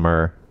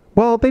Midsummer.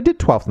 Well, they did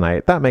 12th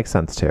Night. That makes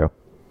sense too.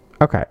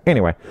 Okay.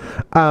 Anyway,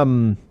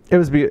 it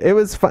was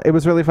fun. It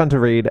was really fun to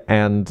read,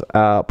 and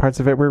parts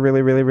of it were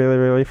really, really, really,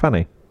 really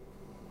funny.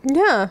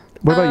 Yeah.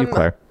 What about you,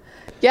 Claire?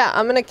 Yeah,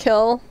 I'm gonna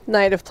kill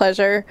Night of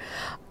Pleasure.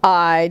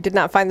 I did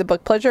not find the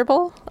book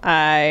pleasurable.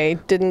 I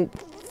didn't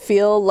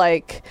feel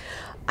like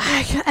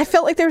I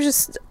felt like there was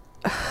just.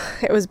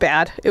 It was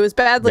bad. It was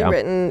badly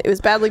written. It was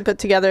badly put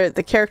together.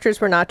 The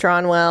characters were not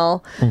drawn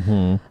well.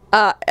 Mm-hmm.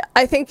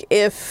 I think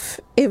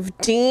if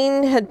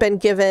Dean had been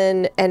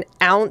given an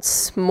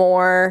ounce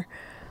more,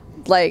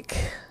 like,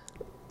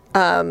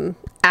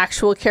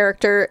 actual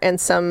character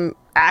and some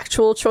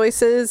actual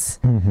choices,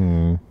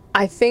 mm-hmm.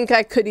 I think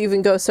I could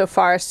even go so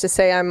far as to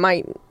say I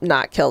might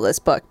not kill this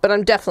book, but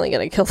I'm definitely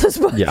going to kill this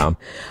book. Yeah.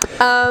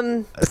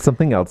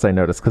 Something else I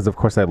noticed, because of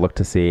course I looked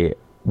to see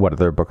what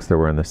other books there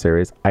were in the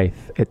series.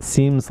 It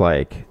seems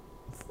like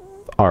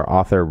our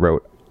author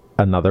wrote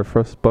another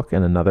first book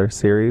in another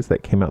series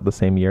that came out the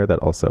same year that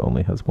also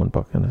only has one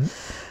book in it.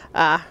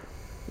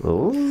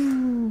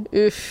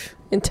 Oof.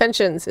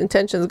 Intentions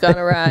gone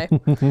awry.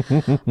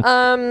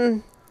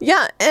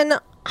 Yeah, and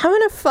I'm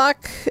gonna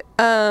fuck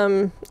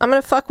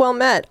Well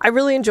Met. I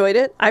really enjoyed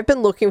it. I've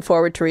been looking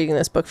forward to reading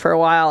this book for a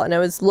while, and I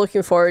was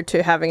looking forward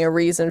to having a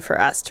reason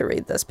for us to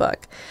read this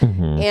book.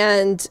 Mm-hmm.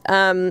 And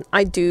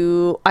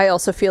I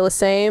also feel the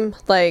same.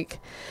 Like,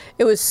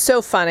 it was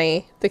so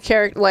funny. The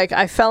character, like,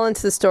 I fell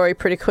into the story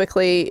pretty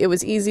quickly. It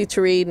was easy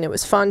to read, and it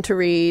was fun to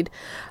read.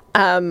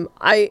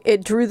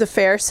 It drew the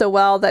fair so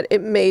well that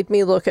it made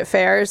me look at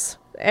fairs,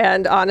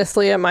 and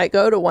honestly, I might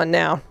go to one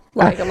now.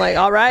 Like, I'm like,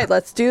 all right,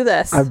 let's do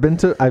this. I've been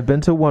to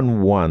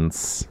one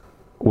once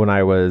when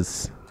I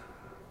was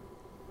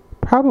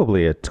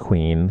probably a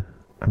tween.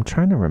 I'm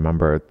trying to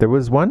remember. There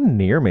was one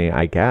near me,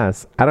 I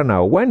guess. I don't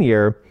know. One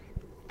year,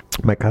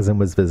 my cousin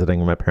was visiting,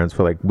 and my parents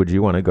were like, "Would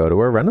you want to go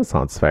to a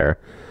Renaissance fair?"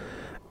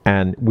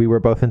 And we were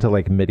both into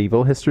like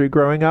medieval history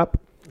growing up.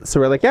 So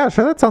we're like, yeah,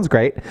 sure, that sounds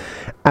great.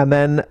 And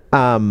then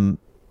I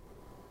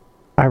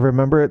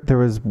remember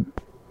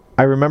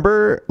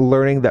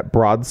learning that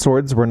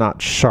broadswords were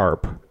not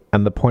sharp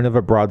and the point of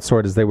a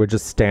broadsword is they would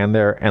just stand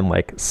there and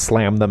like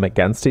slam them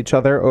against each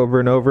other over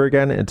and over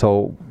again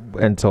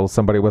until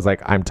somebody was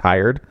like, I'm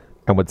tired,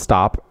 and would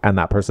stop, and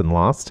that person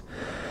lost.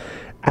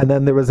 And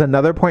then there was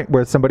another point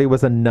where somebody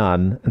was a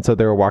nun, and so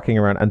they were walking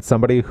around, and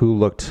somebody who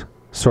looked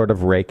sort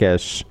of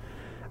rakish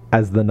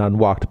as the nun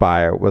walked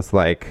by was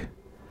like,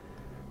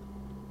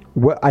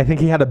 I think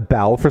he had a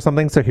bell for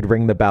something, so he'd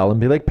ring the bell and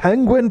be like,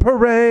 penguin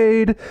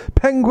parade,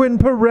 penguin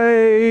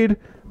parade.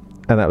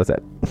 And that was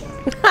it.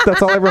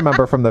 That's all I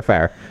remember from the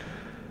fair.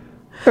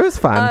 It was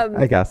fun,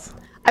 I guess.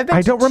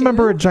 I don't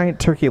remember a giant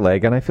turkey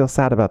leg, and I feel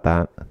sad about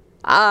that.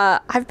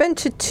 I've been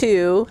to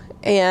 2,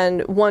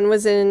 and one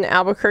was in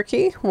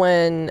Albuquerque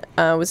when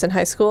I was in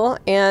high school,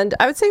 and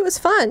I would say it was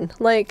fun.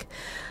 Like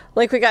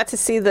we got to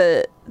see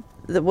the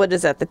what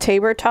is that, the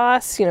Tabor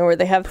Toss, where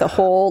they have the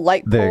whole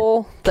light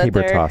pole. The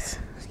Caber Toss.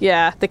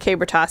 Yeah, the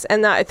Caber Toss.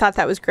 And I thought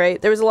that was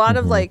great. There was a lot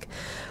of like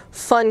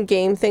fun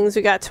game things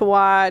we got to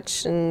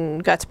watch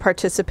and got to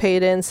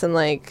participate in,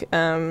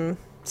 and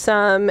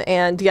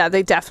yeah,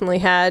 they definitely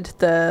had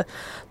the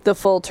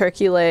full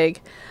turkey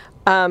leg.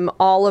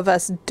 All of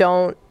us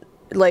didn't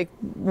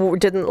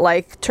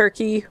like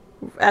turkey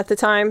at the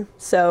time,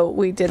 so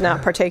we did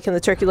not partake in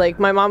the turkey leg.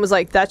 My mom was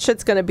like, that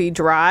shit's gonna be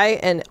dry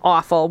and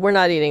awful, we're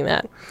not eating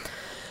that.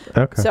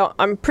 Okay. So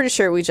I'm pretty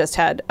sure we just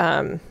had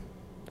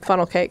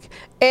funnel cake,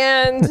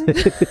 and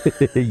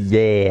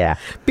yeah,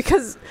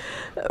 because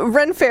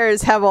Ren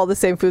fairs have all the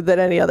same food that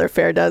any other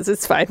fair does.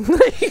 It's fine.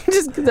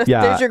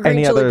 There's your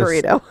green chili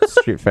burrito.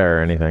 Street fair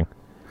or anything.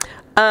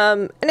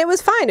 And it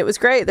was fine. It was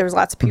great. There was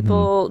lots of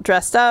people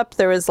dressed up.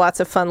 There was lots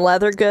of fun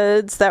leather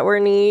goods that were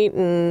neat,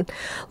 and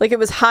like it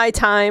was high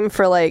time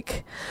for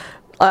like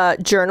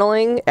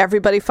journaling.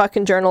 Everybody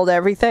fucking journaled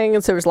everything,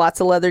 and so there was lots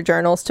of leather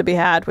journals to be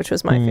had, which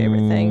was my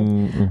favorite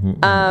thing.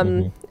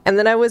 And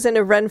then I was in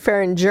a Ren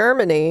fair in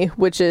Germany,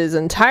 which is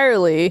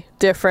entirely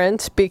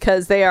different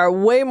because they are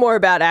way more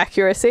about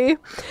accuracy,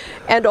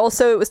 and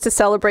also it was to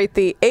celebrate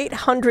the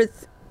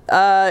 800th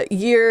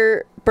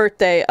year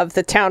birthday of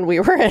the town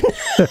we were in.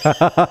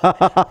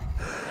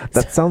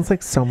 That sounds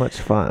like so much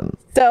fun.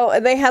 So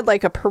they had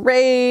like a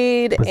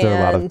parade. Was there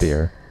a lot of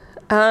beer?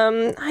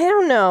 I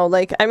don't know.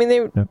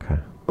 Okay.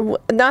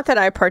 Not that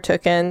I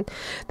partook in.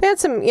 They had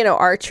some,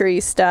 archery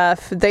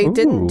stuff. They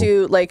didn't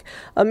do, like,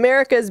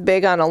 America's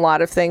big on a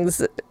lot of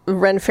things,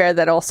 Ren Fair,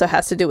 that also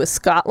has to do with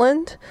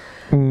Scotland.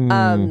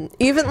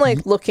 Even,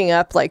 like, looking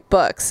up, like,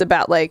 books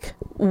about, like,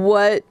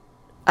 what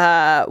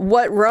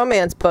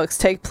romance books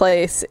take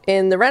place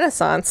in the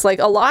Renaissance. Like,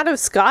 a lot of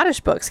Scottish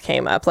books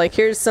came up. Like,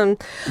 here's some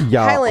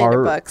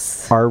Highlander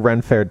books. Our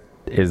Ren Fair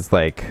is,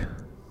 like,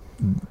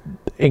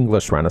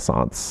 English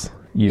Renaissance,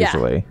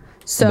 usually. Yeah.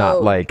 So,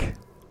 not, like...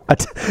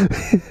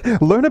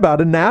 learn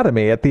about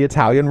anatomy at the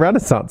Italian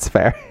Renaissance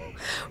Fair.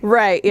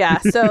 Right, yeah.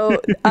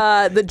 So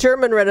the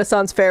German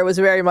Renaissance Fair was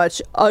very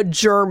much a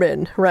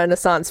German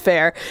Renaissance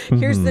Fair.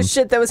 Here's the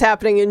shit that was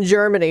happening in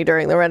Germany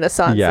during the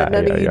Renaissance that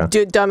none of you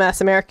dumbass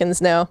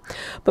Americans know.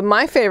 But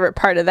my favorite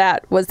part of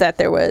that was that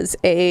there was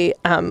a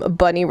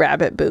bunny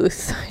rabbit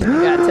booth. You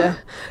got to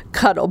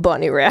cuddle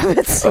bunny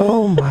rabbits.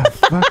 Oh my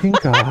fucking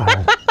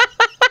God.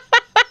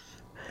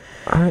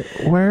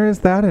 Where is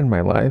that in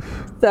my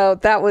life? So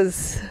that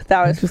was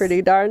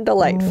pretty darn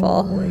delightful.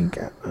 Oh my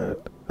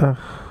God.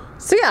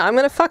 So yeah, I'm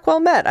gonna fuck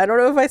well met. I don't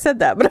know if I said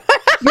that, but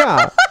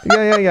yeah.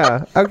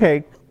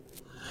 Okay,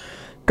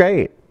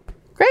 great,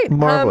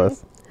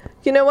 marvelous.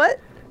 You know what?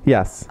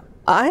 Yes.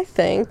 I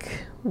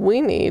think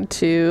we need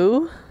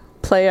to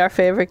play our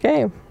favorite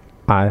game.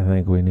 I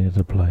think we need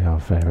to play our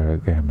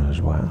favorite game as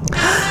well.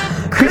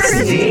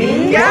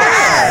 Christine,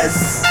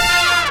 yes.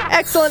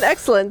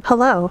 Excellent.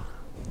 Hello.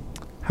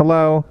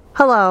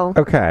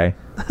 Okay.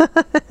 Hello.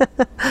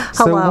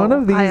 So one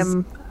of these, I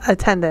am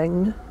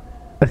attending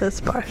this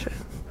portion.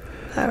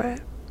 All right.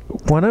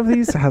 One of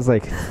these has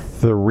like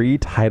 3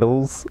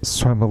 titles,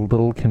 so I'm a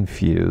little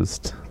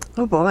confused.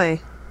 Oh boy.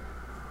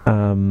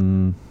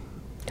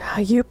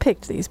 You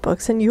picked these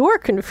books and you're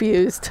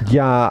confused.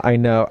 Yeah, I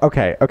know.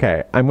 Okay.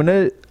 I'm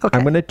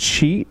gonna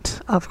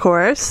cheat. Of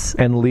course.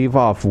 And leave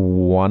off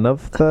one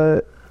of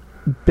the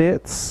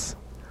bits,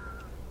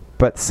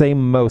 but say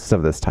most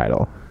of this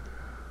title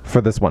for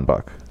this one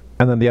book.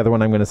 And then the other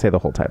one I'm going to say the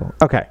whole title.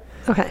 Okay.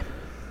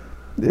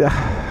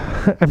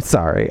 I'm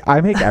sorry. I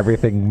make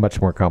everything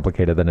much more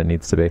complicated than it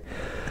needs to be.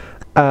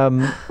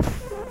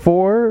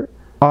 For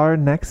our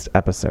next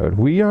episode,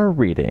 we are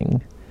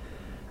reading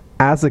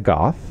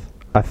Azagoth,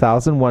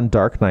 1001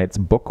 Dark Nights,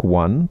 Book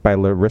 1 by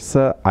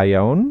Larissa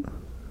Ione.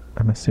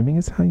 I'm assuming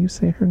is how you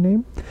say her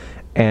name.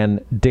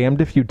 And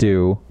Damned If You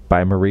Do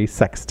by Marie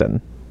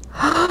Sexton.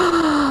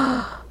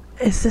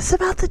 Is this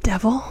about the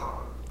devil?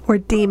 Or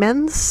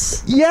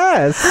demons?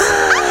 Yes!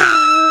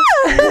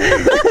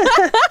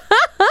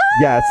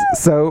 Yes,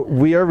 so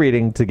we are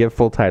reading, to give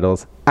full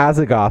titles,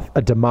 Azagoth,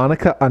 a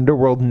Demonica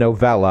Underworld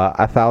novella,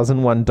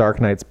 1001 Dark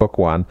Nights, Book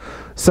 1.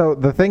 So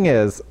the thing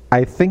is,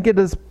 I think it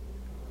is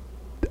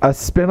a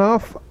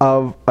spin-off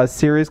of a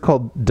series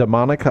called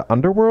Demonica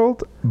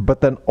Underworld,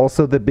 but then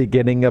also the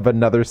beginning of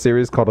another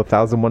series called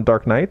 1001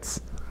 Dark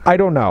Nights. I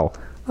don't know.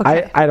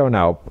 Okay. I don't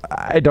know.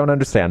 I don't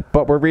understand.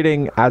 But we're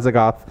reading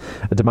Azagoth,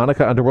 a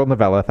Demonica Underworld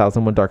novella,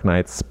 1001 Dark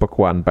Nights, Book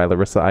 1 by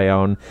Larissa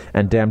Ione,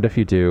 and Damned If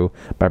You Do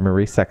by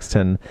Marie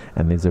Sexton.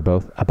 And these are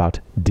both about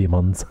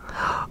demons.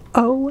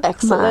 Oh,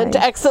 Excellent,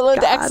 my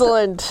excellent, God.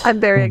 excellent. I'm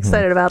very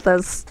excited about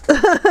this.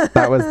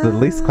 That was the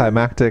least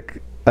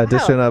climactic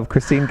edition of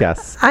Christine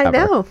Guess. I ever.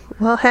 know.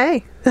 Well,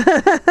 hey.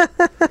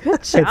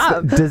 Good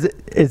job.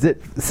 Is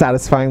it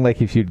satisfying,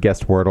 like if you'd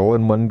guessed Wordle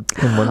in one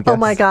guess? Oh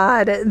my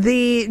God.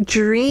 The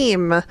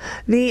dream,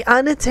 the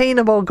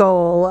unattainable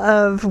goal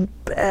of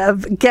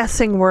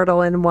guessing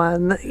Wordle in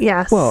one.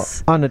 Yes. Well,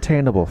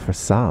 unattainable for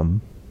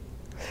some.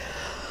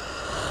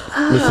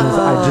 Listeners,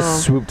 I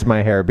just swooped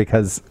my hair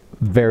because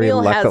very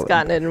Neil luckily has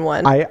gotten it in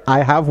one.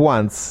 I have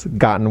once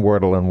gotten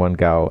Wordle in one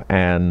go,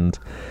 and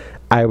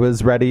I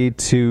was ready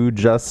to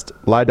just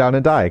lie down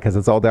and die because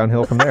it's all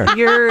downhill from there.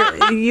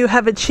 you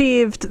have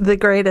achieved the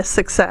greatest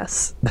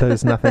success.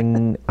 There's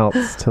nothing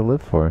else to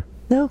live for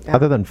No.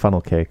 other than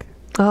funnel cake.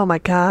 Oh my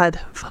God.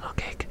 Funnel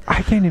cake.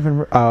 I can't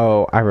even.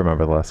 I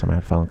remember the last time I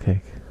had funnel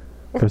cake.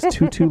 It was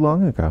too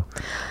long ago.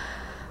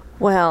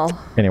 Well,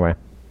 Anyway,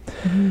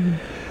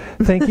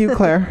 thank you,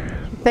 Claire.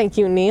 thank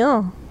you,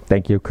 Neil.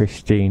 Thank you,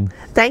 Christine.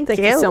 Thank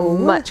you so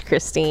much,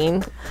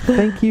 Christine.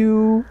 Thank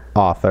you,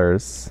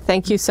 authors.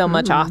 Thank you so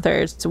much,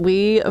 authors.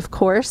 We, of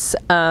course,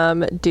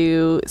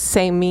 do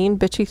say mean,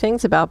 bitchy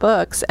things about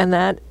books, and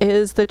that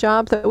is the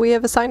job that we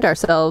have assigned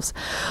ourselves.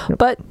 Yep.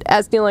 But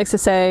as Neil likes to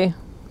say,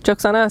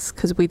 joke's on us,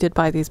 because we did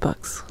buy these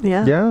books.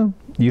 Yeah. Yeah,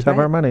 you have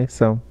right. our money,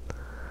 so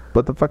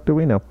what the fuck do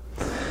we know?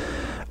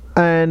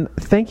 And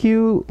thank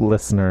you,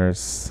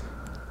 listeners.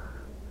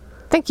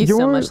 Thank you so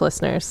You're much,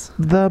 listeners.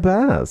 The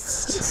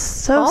best.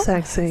 So Oh.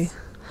 sexy.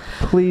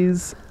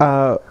 Please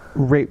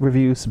rate,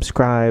 review,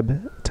 subscribe,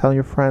 tell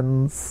your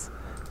friends,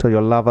 tell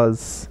your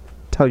lovers,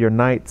 tell your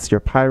knights, your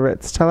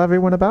pirates, tell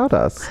everyone about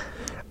us.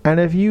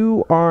 And if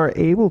you are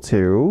able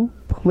to,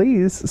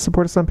 please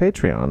support us on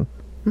Patreon.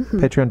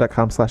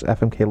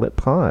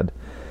 Patreon.com/FMKLitPod,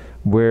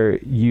 where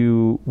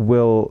you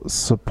will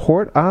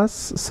support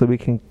us so we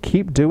can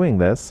keep doing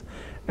this.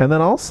 And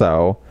then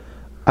also,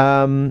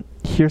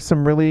 here's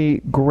some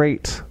really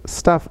great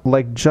stuff.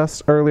 Like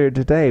just earlier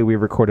today, we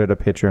recorded a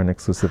Patreon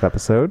exclusive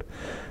episode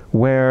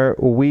where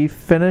we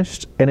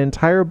finished an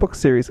entire book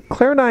series.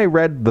 Claire and I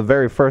read the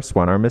very first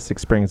one, our Mystic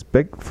Springs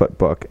Bigfoot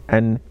book,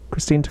 and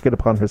Christine took it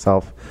upon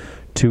herself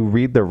to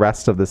read the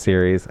rest of the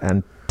series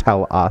and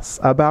tell us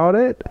about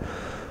it.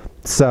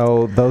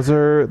 So those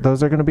are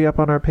going to be up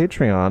on our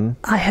Patreon.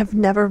 I have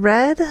never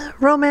read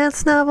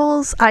romance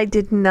novels. I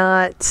did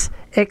not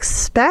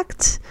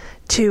expect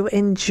to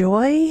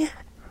enjoy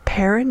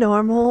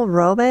paranormal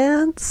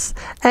romance,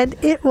 and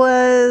it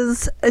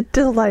was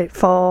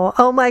delightful.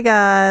 Oh my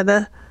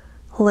God.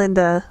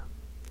 Linda,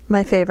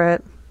 my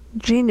favorite,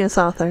 genius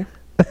author.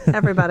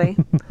 Everybody,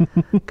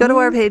 go to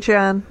our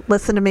Patreon,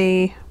 listen to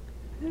me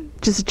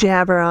just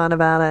jabber on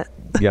about it.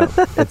 Yeah,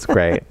 it's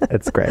great.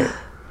 It's great.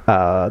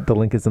 The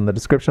link is in the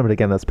description, but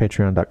again, that's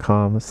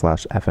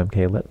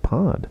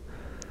patreon.com/FMKLitPod.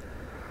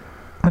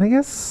 And I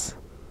guess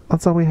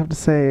that's all we have to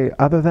say,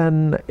 other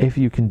than if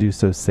you can do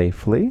so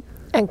safely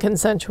And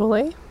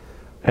consensually.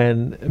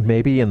 and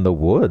maybe in the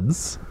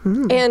woods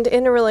And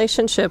in a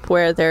relationship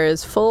where there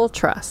is full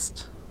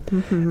trust,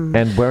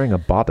 and wearing a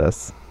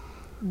bodice.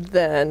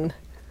 then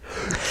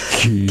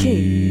Keep